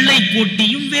வெள்ளை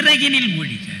கோட்டியும் விறகினில்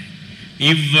ஒழிக.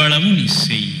 இவ்வளவும் நீ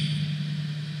செய்.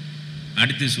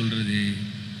 அடுத்து சொல்றது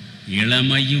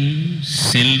இளமையும்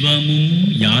செல்வமும்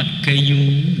யாக்கையும்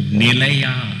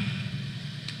நிலையா.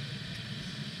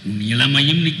 உன்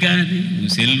இளமையும் நிற்காது,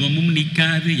 உன் செல்வமும்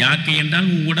நிற்காது. யாக்கை என்றால்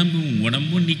உன்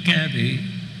உடம்பும் நிற்காது.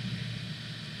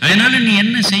 அதனால நீ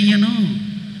என்ன செய்யணும்?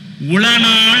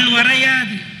 உளநாள்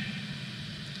வரையாது,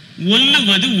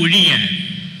 ஒல்லுவது ஒழியாது.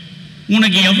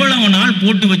 உனக்கு எவ்வளவு நாள்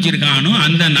போட்டு வச்சிருக்கானோ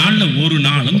அந்த நாள்ல ஒரு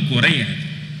நாளும் குறையாது.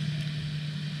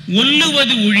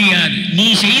 ஒல்லுவது ஒழியாது. நீ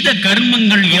செய்த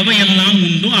கர்மங்கள் எவையெல்லாம்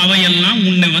உண்டோ அவையெல்லாம்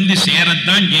உன்னை வந்து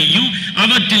சேரத்தான் செய்யும்.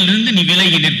 அவற்றிலிருந்து நீ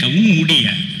விலகி நிற்கவும்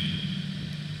முடியாது.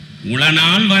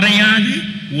 உளநாள் வரையாது,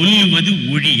 ஒல்லுவது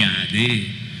ஒழியாது.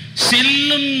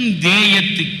 செல்லும்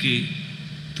தேயத்துக்கு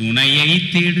துணையை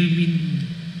தேடுமின்.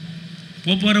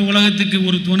 போற உலகத்துக்கு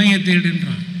ஒரு துணையை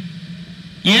தேடுன்றான்.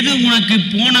 எது உனக்கு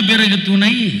போன பிறகு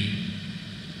துணை?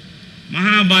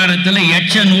 மகாபாரதத்தில்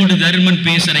யட்சனோடு தர்மன்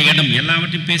பேசுற இடம்.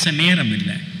 எல்லாவற்றையும் பேச நேரம்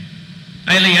இல்லை.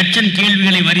 அதில் யட்சன்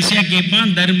கேள்விகளை வரிசையா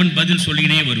கேட்பான், தர்மன் பதில்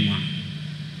சொல்லினே வருவான்.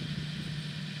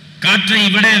 காற்றை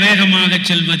விட வேகமாக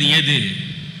செல்வது எது?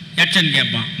 யட்சன்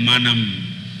கேட்பான், மனம்.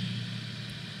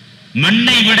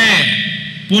 மண்ணை விட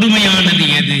பொறுமையானது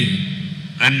எது?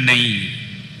 அன்னை.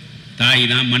 தாய்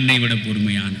தான் மண்ணை விட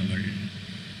பொறுமையானவள்.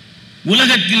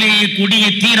 உலகத்திலேயே கொடிய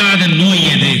தீராத நோய்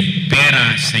எது?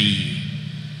 பேராசை.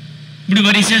 இப்படி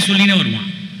வரிசையா சொல்லினே வருவான்.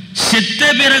 செத்த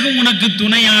பிறகு உனக்கு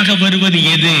துணையாக வருவது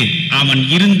எது? அவன்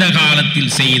இருந்த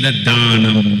காலத்தில் செய்த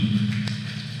தானம்.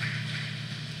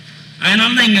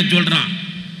 அதனால்தான் இங்க சொல்றான்,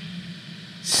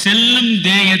 செல்லும்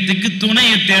தேயத்துக்கு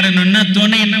துணையை தேடணும்னா,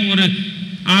 துணைன்னா ஒரு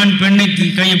ஆண் பெண்ணை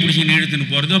கையை பிடிச்சின்னு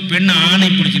இழுத்துன்னு போறதோ, பெண்ணை ஆணை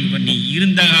பிடிச்சின்னு பண்ணி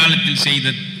இருந்த காலத்தில்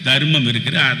செய்த தர்மம்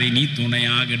இருக்கிற அதை நீ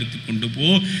துணையாக எடுத்துக்கொண்டு போ.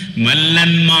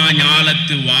 மல்லன்மா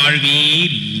ஞாலத்து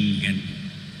வாழ்வேர் ஈங்கன்.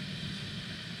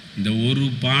 இந்த ஒரு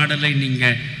பாடலை நீங்க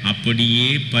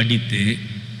அப்படியே படித்து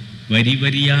வரி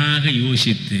வரியாக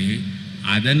யோசித்து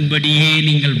அதன்படியே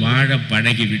நீங்கள் வாழ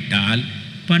பழகிவிட்டால்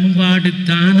பண்பாடு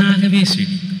தானாகவே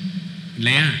செழிக்கும்,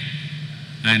 இல்லையா?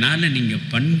 அதனால நீங்க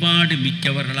பண்பாடு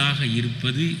மிக்கவர்களாக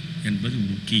இருப்பது என்பது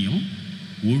முக்கியம்.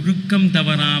 ஒழுக்கம்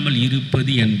தவறாமல்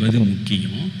இருப்பது என்பது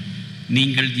முக்கியம்.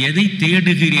 நீங்கள் எதை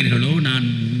தேடுகிறீர்களோ நான்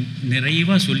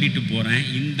நிறைவா சொல்லிட்டு போறேன்.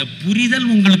 இந்த புரிதல்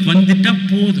உங்களுக்கு வந்துட்டா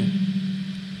போதும்.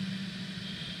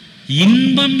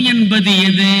 இன்பம் என்பது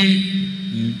எது?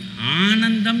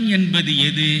 ஆனந்தம் என்பது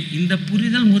எது? இந்த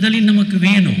புரிதல் முதலில் நமக்கு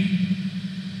வேணும்.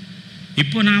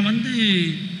 இப்போ நான்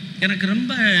எனக்கு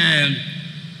ரொம்ப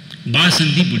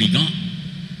பாசந்தி பிடிக்கும்.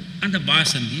 அந்த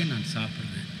பாசந்தியை நான்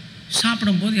சாப்பிட்றேன்.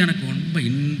 சாப்பிடும்போது எனக்கு ரொம்ப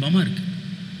இன்பமாக இருக்கு.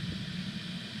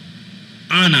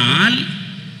 ஆனால்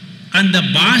அந்த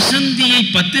பாசந்தியை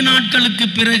 10 நாட்களுக்கு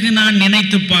பிறகு நான்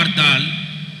நினைத்து பார்த்தால்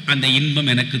அந்த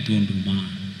இன்பம் எனக்கு தோன்றுமா?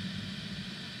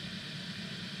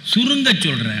 சுருங்க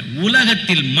சொல்ற,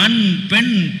 உலகத்தில் மண்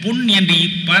பெண் பொன் என்று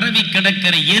பரவி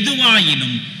கிடக்கிற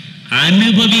எதுவாயினும்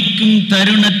அனுபவிக்கும்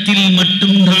தருணத்தில்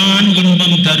மட்டும்தான்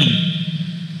இன்பம் தரும்.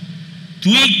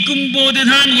 துய்க்கும்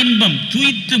போதுதான் இன்பம்.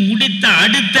 துய்த்து முடித்த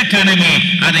அடுத்த கணமே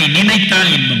அதை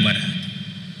நினைத்தால் இன்பம் வராது.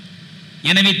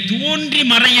 எனவே தோன்றி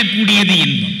மறையக்கூடியது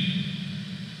இன்பம்.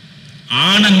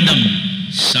 ஆனந்தம்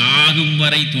சாகும்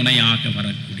வரை துணையாக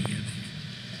வரக்கூடியது.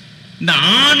 இந்த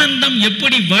ஆனந்தம்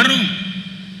எப்படி வரும்?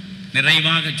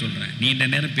 நிறைவாக சொல்றேன், நீண்ட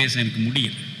நேரம் பேச எனக்கு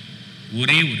முடியல.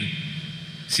 ஒரே ஒரு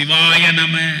சிவாய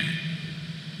நம.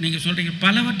 நீங்க சொல்றீங்க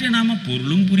பலவற்றை நாம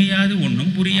பொருளும் புரியாது,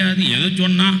 ஒன்றும் புரியாது, ஏதோ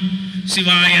சொன்னா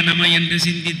சிவாய நம என்று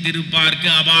சிந்தித்திருப்பார்க்கு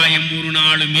அபாயம் ஒரு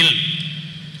நாளுமில்.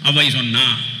 அவை சொன்னா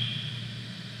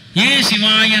ஏன்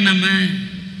சிவாய நம?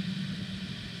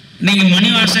 நீங்க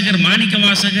மணிவாசகர், மாணிக்க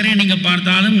வாசகரே நீங்க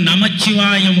பார்த்தாலும்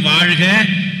நமச்சிவாயம் வாழ்க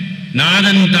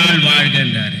நாதன் தாள் வாழ்க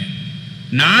என்றாரு.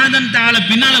 நாதன் தாளை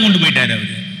பின்னால கொண்டு போயிட்டாரு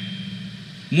அவரு.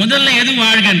 முதல்ல எது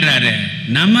வாழ்கின்றாரு?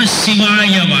 நம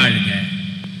சிவாய வாழ்க,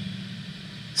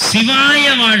 சிவாய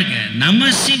வாழ்க, நம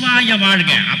சிவாய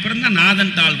வாழ்க, அப்புறம் தான்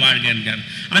நாதன் தாள் வாழ்க என்கிறார்.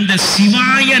 அந்த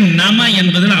சிவாய நம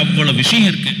என்பதில் அவ்வளவு விஷயம்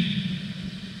இருக்கு.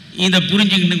 இதை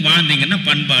புரிஞ்சுக்கிட்டு வாழ்ந்தீங்கன்னா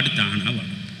பண்பாடு தானா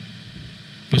வரும்.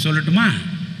 இப்ப சொல்லட்டுமா?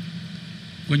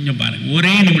 கொஞ்சம் பாருங்க,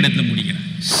 ஒரே நிமிடத்தில் முடிக்கிறேன்.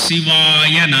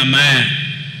 சிவாய நம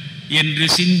என்று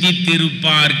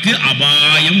சிந்தித்திருப்பார்க்கு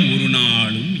அபாயம் ஒரு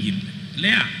நாளும் இல்லை.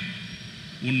 இல்லையா?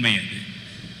 உண்மை அது.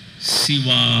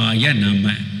 சிவாய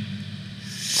நம.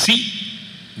 சி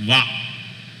வா,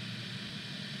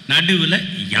 நடுவில்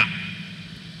யா,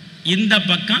 இந்த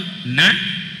பக்கம் ந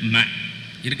ம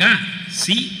இருக்கா?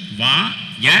 சி வா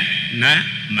ய ந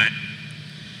ம.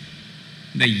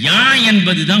 இந்த யா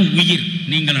என்பதுதான் உயிர்.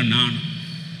 நீங்களும் நானும்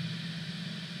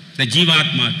இந்த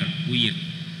ஜீவாத்மாக்கள் உயிர்.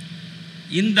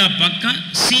 இந்த பக்கம்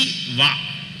சி வா,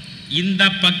 இந்த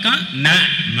பக்கம் ந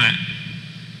ம.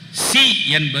 சி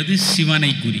என்பது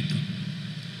சிவனை குறிக்கும்,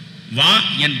 வா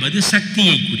என்பது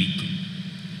சக்தியை குறிக்கும்,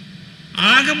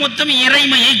 ஆக மொத்தம்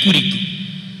இறைமையை குறிக்கும்.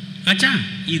 ஆச்சா?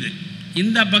 இது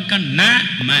இந்த பக்கம் ந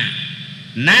ம.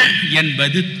 ந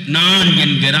என்பது நான்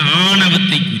என்கிற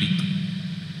ஆணவத்தை குறிக்கும்.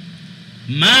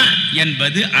 ம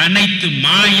என்பது அனைத்து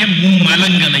மாய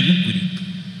மும்மலங்களையும் குறிக்கும்.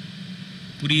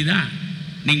 புரியுதா?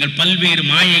 நீங்கள் பல்வேறு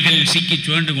மாயைகள் சிக்கி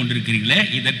சுழன்று கொண்டிருக்கிறீர்களே,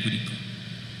 இதை குறிக்கும்.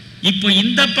 இப்போ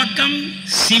இந்த பக்கம்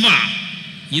சிவா,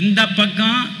 இந்த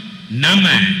பக்கம் நம,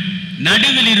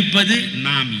 நடுவில் இருப்பது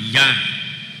நாம் யார்.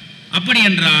 அப்படி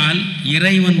என்றால்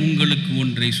இறைவன் உங்களுக்கு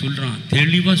ஒன்றை சொல்றான்,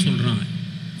 தெளிவா சொல்றான்.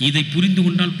 இதை புரிந்து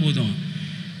கொண்டால் போதும்.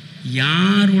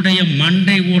 யாருடைய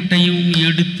மண்டை ஓட்டையும்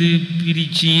எடுத்து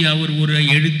பிரித்து அவர் ஒரு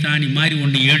எழுத்தாணி மாதிரி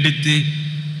ஒன்று எடுத்து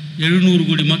 700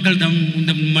 கோடி மக்கள்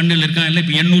இந்த மண்ணில் இருக்கான். இல்லை,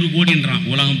 இப்போ 800 கோடின்றான்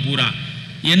உலகம் பூரா.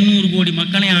 800 கோடி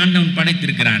மக்களையும் ஆண்டவன்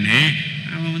படைத்திருக்கிறானே,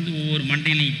 அவன் வந்து ஒவ்வொரு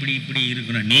மண்டையிலும் இப்படி இப்படி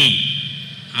இருக்கிறான் நீ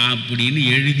அப்படின்னு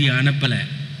எழுதி அனுப்பலை.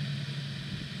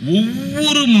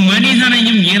 ஒவ்வொரு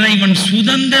மனிதனையும் இறைவன்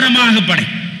சுதந்திரமாக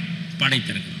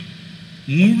படைத்திருக்கிறான்.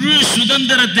 முழு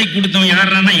சுதந்திரத்தை கொடுத்தவன்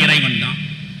யாரானா இறைவன் தான்.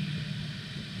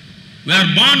 We are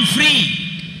born free.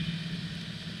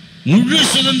 முழு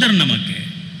சுதந்திரம் நமக்கு.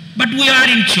 But we are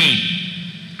in chain.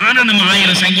 ஆனா நம்ம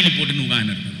 1000 சங்கிலி போட்டு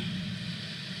உட்கார்ந்து இருக்கணும்.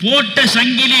 போட்ட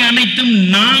சங்கிலி அனைத்தும்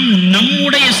நாம்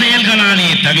நம்முடைய செயல்களாலே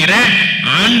தவிர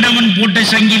ஆண்டவன் போட்ட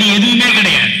சங்கிலி எதுவுமே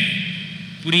கிடையாது.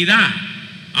 புரியுதா?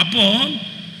 அப்போ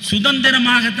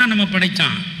சுதந்திரமாகத்தான் நம்ம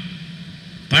படைச்சான்.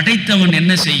 படைத்தவன்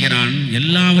என்ன செய்கிறான்?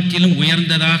 எல்லாவற்றிலும்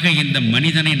உயர்ந்ததாக இந்த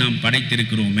மனிதனை நாம்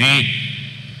படைத்திருக்கிறோமே,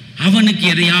 அவனுக்கு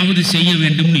எதையாவது செய்ய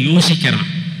வேண்டும்னு யோசிக்கிறான்.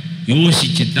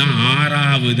 யோசிச்சுதான்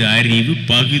 6வது அறிவு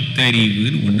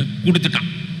பகுத்தறிவுன்னு ஒன்று கொடுத்துட்டான்.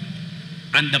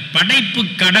 அந்த படைப்பு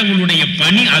கடவுளுடைய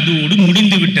பணி அதோடு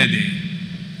முடிந்து விட்டது.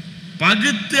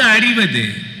 பகுத்து அறிவது,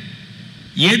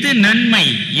 எது நன்மை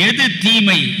எது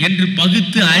தீமை என்று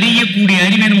பகுத்து அறியக்கூடிய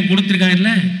அறிவை நம்ம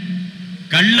கொடுத்துருக்காங்கல்ல.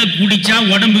 கள்ள குடிச்சா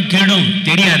உடம்பு கெடும்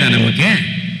தெரியாதா நமக்கு?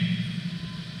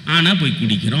 ஆனா போய்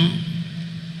குடிக்கிறோம்.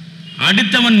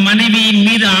 அடுத்தவன் மனைவியின்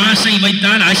மீது ஆசை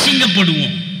வைத்தால்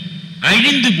அசிங்கப்படுவோம்,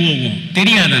 அழிந்து போவோம்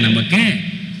தெரியாதா நமக்கு?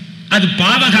 அது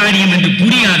பாவகாரியம் என்று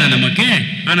புரியாதா நமக்கு?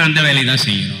 ஆனா அந்த வேலை தான்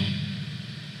செய்யறோம்.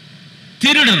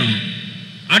 திருடுறோம்,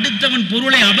 அடுத்தவன்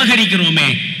பொருளை அபகரிக்கிறோமே,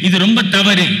 இது ரொம்ப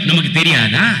தவறு நமக்கு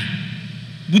தெரியாதா?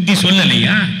 புத்தி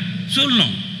சொல்லலையா?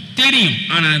 சொல்லும், தெரியும்,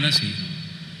 ஆனா அதான் செய்யறோம்.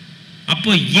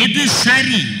 அப்போ எது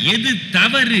சரி எது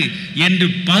தவறு என்று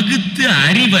பகுத்து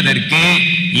அறிவதற்கு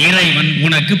இறைவன்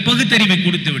உனக்கு பகுத்தறிவை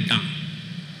கொடுத்து விட்டான்.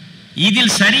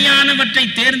 இதில் சரியானவற்றை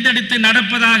தேர்ந்தெடுத்து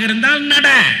நடப்பதாக இருந்தால் நட,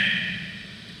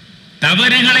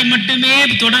 தவறுகளை மட்டுமே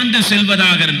தொடர்ந்து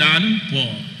செல்வதாக இருந்தாலும் போ.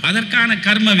 அதற்கான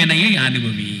கர்ம வினையை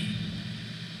அனுபவி.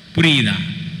 புரியுதா?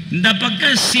 இந்த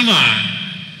பக்கம் சிவா,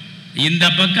 இந்த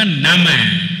பக்கம் நம,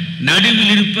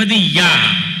 நடுவில் இருப்பது யா.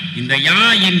 இந்த யா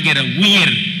என்கிற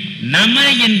உயிர் நம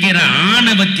என்கிற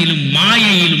ஆணவத்திலும்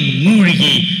மாயையிலும்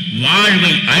மூழ்கி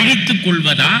வாழ்வை அழித்துக்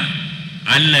கொள்வதா,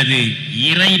 அல்லது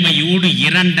இறைமையோடு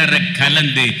இரண்டர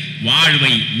கலந்து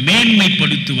வாழ்வை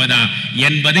மேன்மைப்படுத்துவதா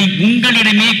என்பதை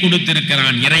உங்களிடமே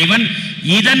கொடுத்திருக்கிறான் இறைவன்.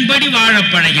 இதன்படி வாழ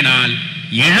பழகினால்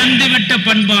இழந்துவிட்ட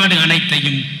பண்பாடு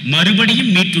அனைத்தையும்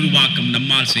மறுபடியும் மீட்டுருவாக்கம்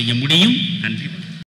நம்மால் செய்ய முடியும். நன்றி.